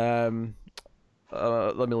 Let me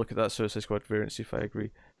look at that Suicide Squad variant, see if I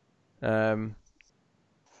agree. Yeah,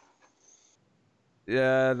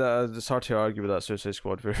 it's hard to argue with that Suicide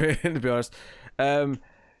Squad variant, to be honest.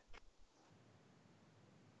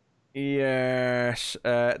 Yes,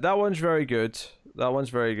 that one's very good.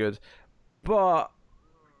 But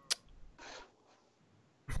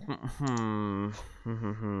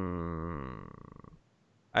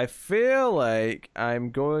I feel like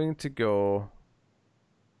I'm going to go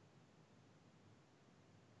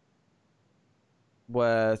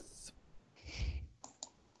with.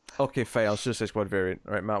 Okay, fine. I'll Suicide Squad variant.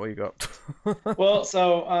 All right, Matt, what you got? Well,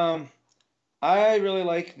 so I really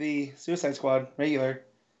like the Suicide Squad regular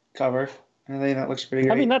cover. I think that looks pretty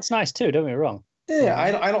great. I mean, that's nice too. Don't get me wrong. Yeah,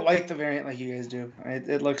 I don't like the variant like you guys do.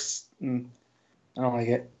 It looks. I don't like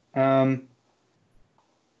it.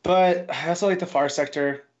 But I also like the Far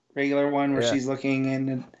Sector regular one where she's looking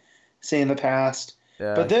and seeing the past.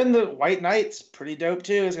 Yeah. But then the White Knight's pretty dope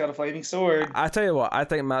too. It's got a flaming sword. I tell you what, I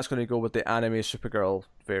think Matt's going to go with the anime Supergirl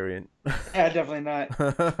variant. Yeah, definitely not.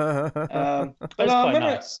 But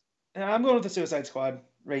nice. I'm going with the Suicide Squad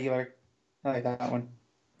regular. I like that one.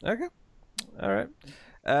 Okay. All right.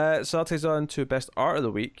 So that takes on to best art of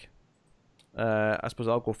the week. I suppose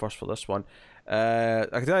I'll go first for this one. I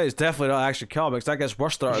can tell you it's definitely not Action Comics. That gets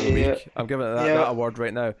worst art of the week. I'm giving it that award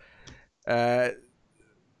right now.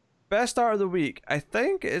 Best art of the week. I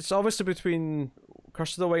think it's obviously between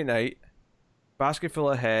Curse of the White Knight, Basket Full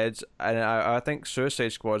of Heads, and I think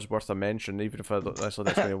Suicide Squad's worth a mention, even if I don't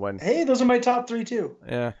necessarily think it's going to win. Hey, those are my top 3 too.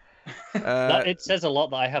 Yeah. It says a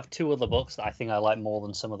lot that I have 2 other books that I think I like more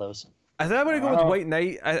than some of those. I think I'm going to go with White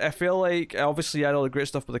Knight. I feel like, obviously, you had all the great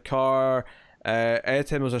stuff with the car.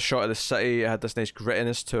 Anytime was a shot of the city, it had this nice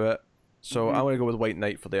grittiness to it. So I'm going to go with White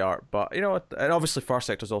Knight for the art. But, you know what? And obviously, Far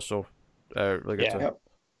Sector's also really good too. Yep.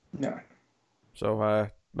 Yeah. So,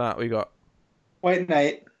 Matt, what you got? White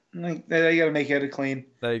Knight. You got to make it a clean.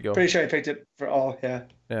 There you go. Pretty sure I picked it for all, yeah.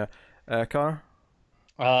 Yeah. Connor?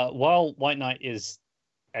 While White Knight is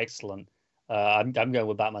excellent, I'm going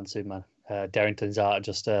with Batman Superman. Darrington's art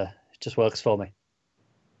just works for me.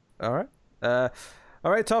 All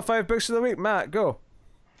right, top 5 books of the week. Matt, go.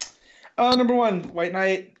 Number 1, White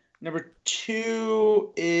Knight. Number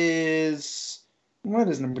 2 is... What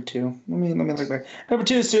is number 2? Let me look back. Number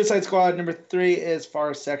 2 is Suicide Squad. Number 3 is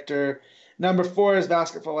Far Sector. Number 4 is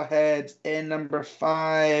Basket Full of Heads. And number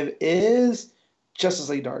 5 is Justice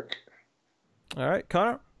League Dark. All right,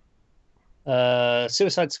 Connor?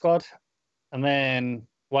 Suicide Squad. And then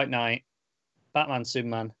White Knight. Batman,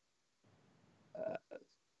 Superman.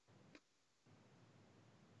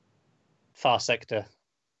 Far Sector.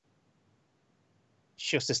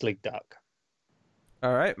 Justice League Dark.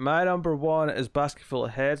 All right, my number 1 is Basket Full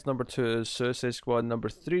of Heads. Number 2 is Suicide Squad. Number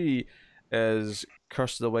 3 is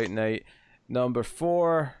Curse of the White Knight. Number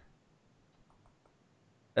 4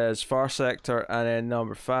 is Far Sector, and then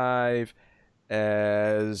number 5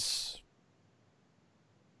 is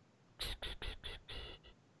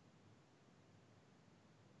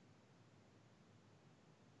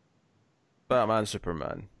Batman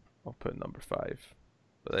Superman. I'll put number 5.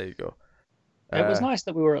 But there you go. It was nice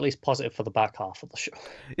that we were at least positive for the back half of the show.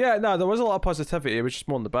 Yeah, no, there was a lot of positivity. It was just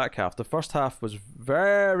more in the back half. The first half was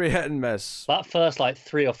very hit and miss. That first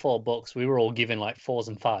 3 or 4 books, we were all giving 4s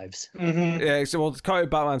and 5s. Mm-hmm. Yeah, so we'll count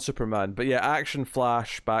Batman, Superman, but yeah, Action,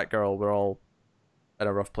 Flash, Batgirl, we're all in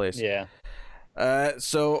a rough place. Yeah.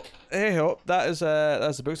 So hey ho, that's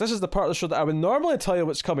the books. This is the part of the show that I would normally tell you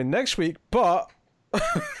what's coming next week, but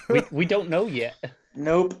we don't know yet.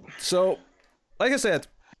 Nope. So, like I said,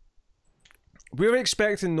 we're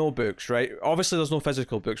expecting no books, right? Obviously, there's no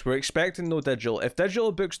physical books. We're expecting no digital. If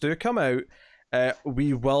digital books do come out,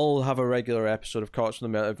 we will have a regular episode of Caught from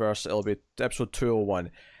the Multiverse. It'll be episode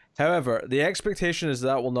 201. However, the expectation is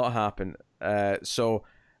that will not happen. So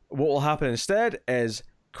what will happen instead is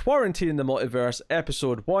Quarantine in the Multiverse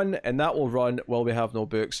episode 1, and that will run while we have no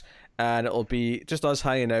books. And it'll be just us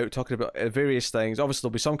hanging out, talking about various things. Obviously,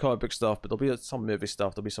 there'll be some comic book stuff, but there'll be some movie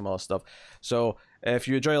stuff, there'll be some other stuff. So, if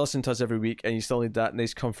you enjoy listening to us every week and you still need that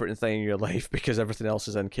nice comforting thing in your life because everything else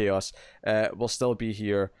is in chaos, we'll still be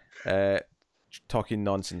here talking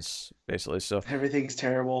nonsense, basically. So everything's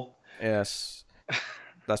terrible. Yes.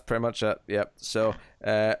 That's pretty much it. Yep. So,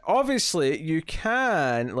 obviously, you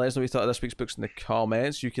can let us know what you thought of this week's books in the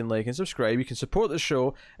comments. You can like and subscribe. You can support the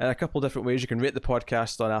show in a couple of different ways. You can rate the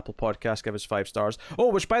podcast on Apple Podcasts, give us 5 stars. Oh,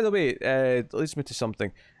 which, by the way, leads me to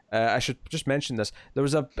something. I should just mention this. There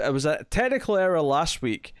was a technical error last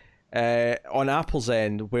week on Apple's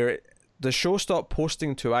end where the show stopped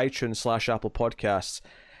posting to iTunes/Apple Podcasts,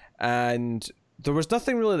 and there was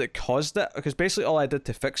nothing really that caused it, because basically all I did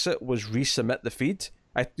to fix it was resubmit the feed.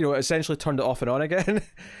 I essentially turned it off and on again.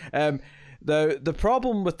 The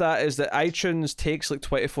problem with that is that iTunes takes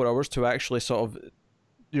 24 hours to actually sort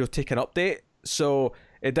of take an update. So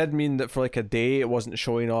it did mean that for a day it wasn't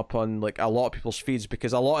showing up on a lot of people's feeds,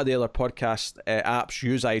 because a lot of the other podcast apps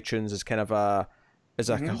use iTunes as kind of as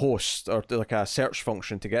like a host or like a search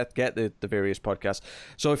function to get the various podcasts.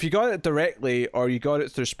 So if you got it directly, or you got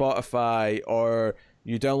it through Spotify, or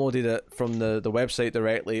you downloaded it from the website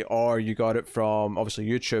directly, or you got it from obviously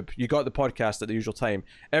YouTube, you got the podcast at the usual time.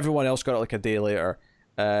 Everyone else got it like a day later.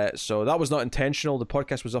 So that was not intentional. The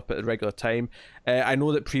podcast was up at the regular time. I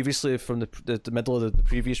know that previously from the middle of the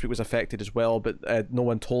previous week was affected as well, but no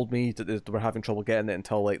one told me that they were having trouble getting it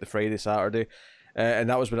until like the Friday, Saturday. And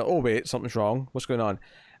that was when, oh wait, something's wrong. What's going on?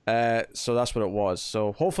 So that's what it was.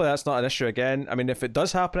 So hopefully that's not an issue again. I mean, if it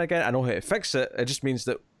does happen again, I know how to fix it. It just means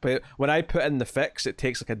that when I put in the fix, it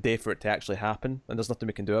takes like a day for it to actually happen, and there's nothing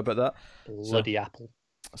we can do about that. Bloody Apple.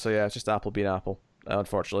 So yeah, it's just Apple being Apple.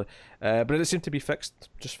 Unfortunately, but it seemed to be fixed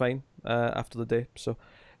just fine after the day. So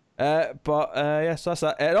yeah, so that's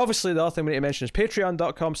that. And obviously the other thing we need to mention is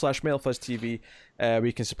patreon.com/MailFuzzTV, where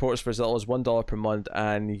you can support us for as little as $1 per month,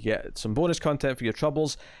 and you get some bonus content for your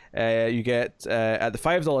troubles. You get at the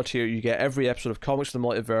 $5 tier, you get every episode of Comics from the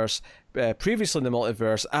Multiverse, previously in the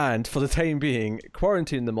Multiverse, and for the time being,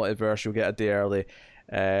 Quarantine in the Multiverse. You'll get a day early.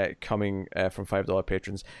 Coming from $5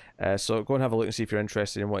 patrons. So go and have a look and see if you're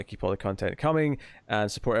interested and want to keep all the content coming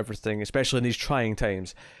and support everything, especially in these trying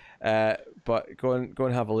times. But go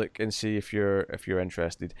and have a look and see if you're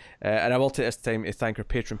interested. And I will take this time to thank our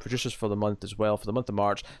patron producers for the month as well, for the month of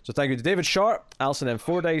March. So thank you to David Sharp, Alison M.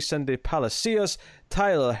 Fordyce, Cindy Palacios,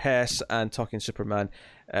 Tyler Hess, and Talking Superman.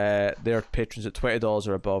 They're patrons at $20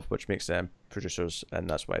 or above, which makes them producers, and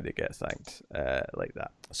that's why they get thanked like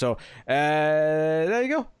that. So there you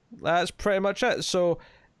go. That's pretty much it. So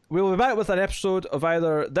we'll be back with an episode of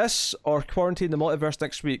either this or Quarantine the Multiverse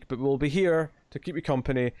next week, but we'll be here to keep you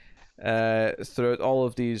company throughout all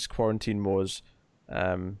of these quarantine modes.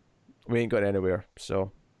 We ain't going anywhere,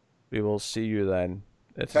 so we will see you then.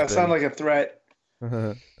 That sounds like a threat.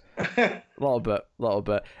 little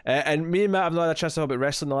bit. And me and Matt have not had a chance to talk about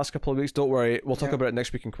wrestling the last couple of weeks. Don't worry, we'll talk about it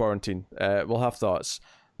next week in quarantine. We'll have thoughts.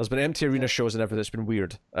 There's been empty arena shows and everything. It's been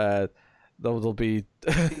weird. There'll be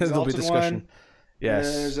there'll be discussion. One.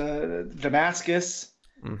 Yes. There's Damascus.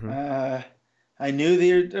 I knew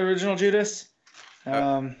the original Judas.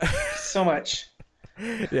 So much.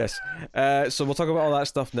 Yes. So we'll talk about all that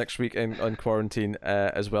stuff next week on quarantine,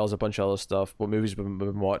 as well as a bunch of other stuff, what movies we've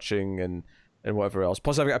been watching and whatever else.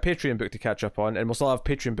 Plus, I've got a Patreon book to catch up on, and we'll still have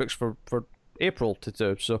Patreon books for April to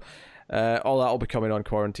do. So all that will be coming on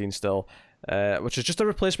quarantine still, which is just a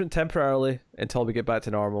replacement temporarily until we get back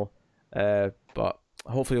to normal. But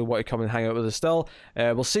hopefully you'll want to come and hang out with us still.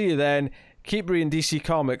 We'll see you then. Keep reading DC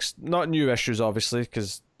Comics, not new issues obviously,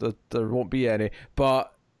 because there won't be any,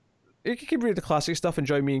 but you can keep reading the classic stuff and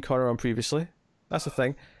join me and Connor on Previously. That's the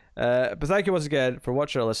thing. But thank you once again for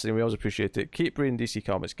watching or listening. We always appreciate it. Keep reading DC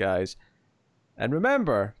Comics, guys. And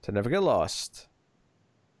remember to never get lost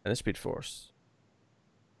in the Speed Force.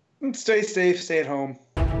 Stay safe, stay at home.